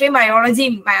 ഫിസിക്സും കെമിസ്ട്രിയും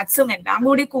ബയോളജിയും മാത്സും എല്ലാം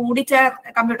കൂടി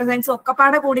കമ്പ്യൂട്ടർ സയൻസും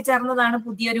ഒക്കെപ്പാടെ കൂടിച്ചേർന്നതാണ്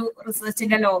പുതിയൊരു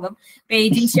റിസർച്ചിന്റെ ലോകം.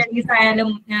 ഏജിങ് സ്റ്റഡീസ് ആയാലും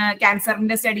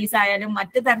ക്യാൻസറിന്റെ സ്റ്റഡീസ് ആയാലും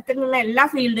മറ്റു തരത്തിലുള്ള എല്ലാ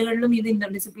ഫീൽഡുകളിലും ഇത് ഇന്റർ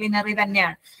ഡിസിപ്ലിനറി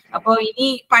തന്നെയാണ്. അപ്പോൾ ഇനി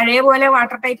പഴയ പോലെ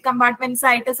വാട്ടർ ടൈറ്റ് കമ്പാർട്ട്മെന്റ്സ്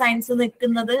ആയിട്ട് സയൻസ്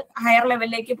നിൽക്കുന്നത് ഹയർ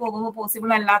ലെവലിലേക്ക് പോകുമ്പോൾ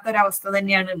പോസിബിൾ അല്ലാത്തൊരവസ്ഥ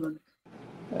തന്നെയാണ് ഉള്ളത്.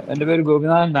 എൻ്റെ പേര്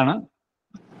ഗോപിനാഥൻ എന്നാണ്.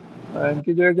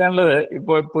 എനിക്ക് ചോദിക്കാനുള്ളത്,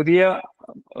 ഇപ്പോൾ പുതിയ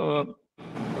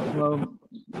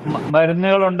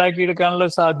മരുന്നുകൾ ഉണ്ടാക്കിയെടുക്കാനുള്ള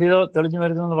സാധ്യത തെളിഞ്ഞു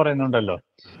വരുന്നെന്ന് പറയുന്നുണ്ടല്ലോ.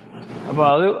 അപ്പോൾ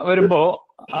അത് വരുമ്പോൾ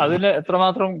അതിന്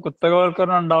എത്രമാത്രം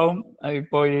കുത്തകവൽക്കരണം ഉണ്ടാവും?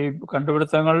 ഇപ്പോൾ ഈ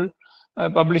കണ്ടുപിടുത്തങ്ങൾ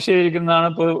പബ്ലിഷ് ചെയ്തിരിക്കുന്നതാണ്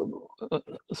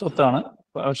സ്വത്താണ്,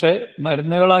 പക്ഷെ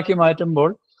മരുന്നുകളാക്കി മാറ്റുമ്പോൾ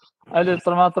അതിൽ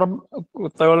എത്രമാത്രം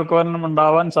കുത്തകവൽക്കരണം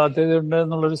ഉണ്ടാവാൻ സാധ്യതയുണ്ട്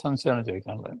എന്നുള്ളൊരു സംശയമാണ്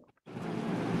ചോദിക്കാനുള്ളത്.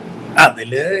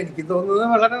 അതില് എനിക്ക് തോന്നുന്നത്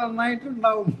വളരെ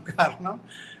നന്നായിട്ടുണ്ടാവും. കാരണം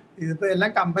ഇതിപ്പോ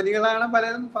എല്ലാം കമ്പനികളാണ്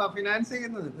പലതും ഫിനാൻസ്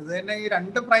ചെയ്യുന്നത്. ഇത് തന്നെ ഈ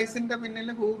 2 പ്രൈസിന്റെ പിന്നിൽ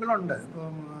ഗൂഗിളുണ്ട്.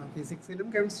 ഇപ്പം ഫിസിക്സിലും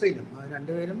കെമിസ്ട്രിയിലും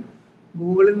രണ്ടുപേരും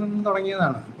ഗൂഗിളിൽ നിന്നും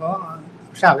തുടങ്ങിയതാണ്. അപ്പോൾ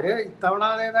പക്ഷെ അവര് ഇത്തവണ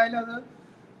ഏതായാലും അത്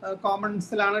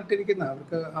കോമൺസിലാണ് ഇട്ടിരിക്കുന്നത്.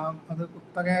 അവർക്ക് അത്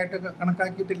കുത്തകയായിട്ട്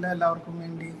കണക്കാക്കിയിട്ടില്ല, എല്ലാവർക്കും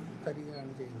വേണ്ടി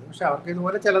തരികയാണ് ചെയ്തത്. പക്ഷെ അവർക്ക്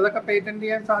ഇതുപോലെ ചിലതൊക്കെ പേറ്റന്റ്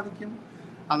ചെയ്യാൻ സാധിക്കും.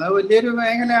 അത് വലിയൊരു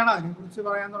മേഖലയാണ്. അതിനെക്കുറിച്ച്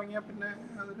പറയാൻ തുടങ്ങിയാൽ പിന്നെ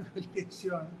അതൊരു വലിയ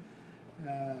ഇഷ്യൂ ആണ്.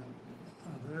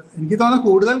 അത് എനിക്ക് തോന്നുന്നു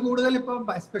കൂടുതൽ ഇപ്പോൾ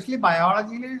എസ്പെഷ്യലി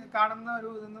ബയോളജിയിൽ കാണുന്ന ഒരു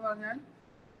ഇതെന്ന് പറഞ്ഞാൽ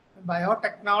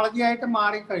ബയോടെക്നോളജി ആയിട്ട്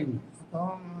മാറിക്കഴിഞ്ഞു. അപ്പോൾ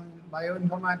ബയോ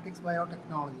ഇൻഫോർമാറ്റിക്സ്,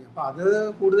 ബയോടെക്നോളജി. അപ്പോൾ അത്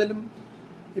കൂടുതലും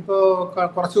ഇപ്പോൾ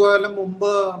കുറച്ചു കൊല്ലം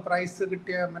മുമ്പ് പ്രൈസ്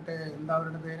കിട്ടിയ എന്താ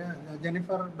അവരുടെ പേര്,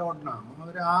 ജെനിഫർ ഡോഡ്ന,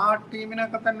 അവർ ആ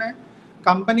ടീമിനൊക്കെ തന്നെ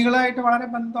കമ്പനികളായിട്ട് വളരെ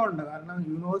ബന്ധമുണ്ട്. കാരണം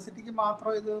യൂണിവേഴ്സിറ്റിക്ക്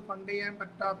മാത്രം ഇത് ഫണ്ട് ചെയ്യാൻ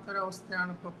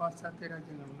പറ്റാത്തൊരവസ്ഥയാണ് ഇപ്പോൾ പാശ്ചാത്യ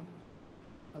രാജ്യങ്ങളിലും.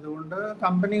 അതുകൊണ്ട്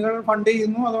കമ്പനികൾ ഫണ്ട്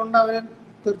ചെയ്യുന്നു. അതുകൊണ്ട് അവർ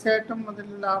തീർച്ചയായിട്ടും അതിൽ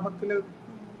ലാഭത്തിൽ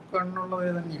കണ്ണുള്ളത്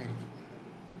തന്നെയായിരിക്കും.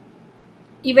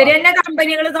 ഇവര് തന്നെ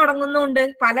കമ്പനികൾ തുടങ്ങുന്നുണ്ട്.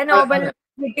 പല നോബൽ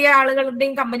കിട്ടിയ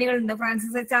ആളുകളുടെയും കമ്പനികളുണ്ട്.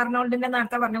 ഫ്രാൻസിസ് എച്ച് ആർണോൾഡിന്റെ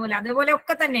നേരത്തെ പറഞ്ഞ പോലെ അതേപോലെ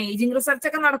ഒക്കെ തന്നെ ഏജിങ് റിസർച്ച്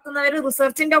ഒക്കെ നടത്തുന്നവർ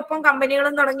റിസർച്ചിന്റെ ഒപ്പം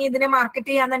കമ്പനികളും തുടങ്ങി ഇതിനെ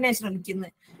മാർക്കറ്റ് ചെയ്യാൻ തന്നെ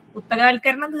ശ്രമിക്കുന്നത്.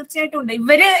 കുത്തകവൽക്കരണം തീർച്ചയായിട്ടും ഉണ്ട്.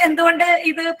 ഇവര് എന്തുകൊണ്ട്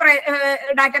ഇത്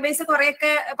ഡാറ്റാബേസ്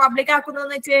കുറെയൊക്കെ പബ്ലിക് ആക്കുന്നു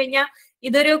എന്ന് വെച്ച് കഴിഞ്ഞാൽ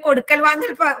ഇതൊരു കൊടുക്കൽ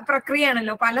വാങ്ങൽ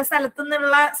പ്രക്രിയയാണല്ലോ. പല സ്ഥലത്തു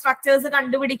നിന്നുള്ള സ്ട്രക്ചേഴ്സ്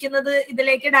കണ്ടുപിടിക്കുന്നത്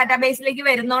ഇതിലേക്ക് ഡാറ്റാബേസിലേക്ക്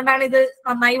വരുന്നോണ്ടാണ് ഇത്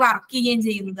നന്നായി വർക്ക് ചെയ്യുകയും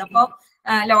ചെയ്യുന്നത്. അപ്പോ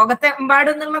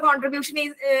ലോകത്തെമ്പാടും നിന്നുള്ള കോൺട്രിബ്യൂഷൻ ഈ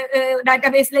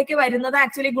ഡാറ്റാബേസിലേക്ക് വരുന്നത്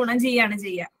ആക്ച്വലി ഗുണം ചെയ്യാണ്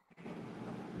ചെയ്യുക.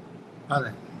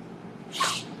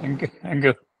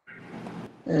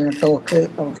 ടോക്ക്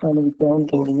അവസാനിപ്പിക്കാൻ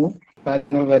തോന്നുന്നു.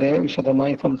 കാര്യങ്ങൾ വരെ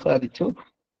വിശദമായി സംസാരിച്ചു.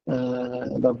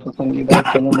 ഡോക്ടർ സംഗീത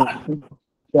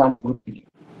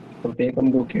പ്രത്യേകം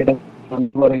LUCAയുടെ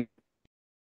നന്ദി പറയും.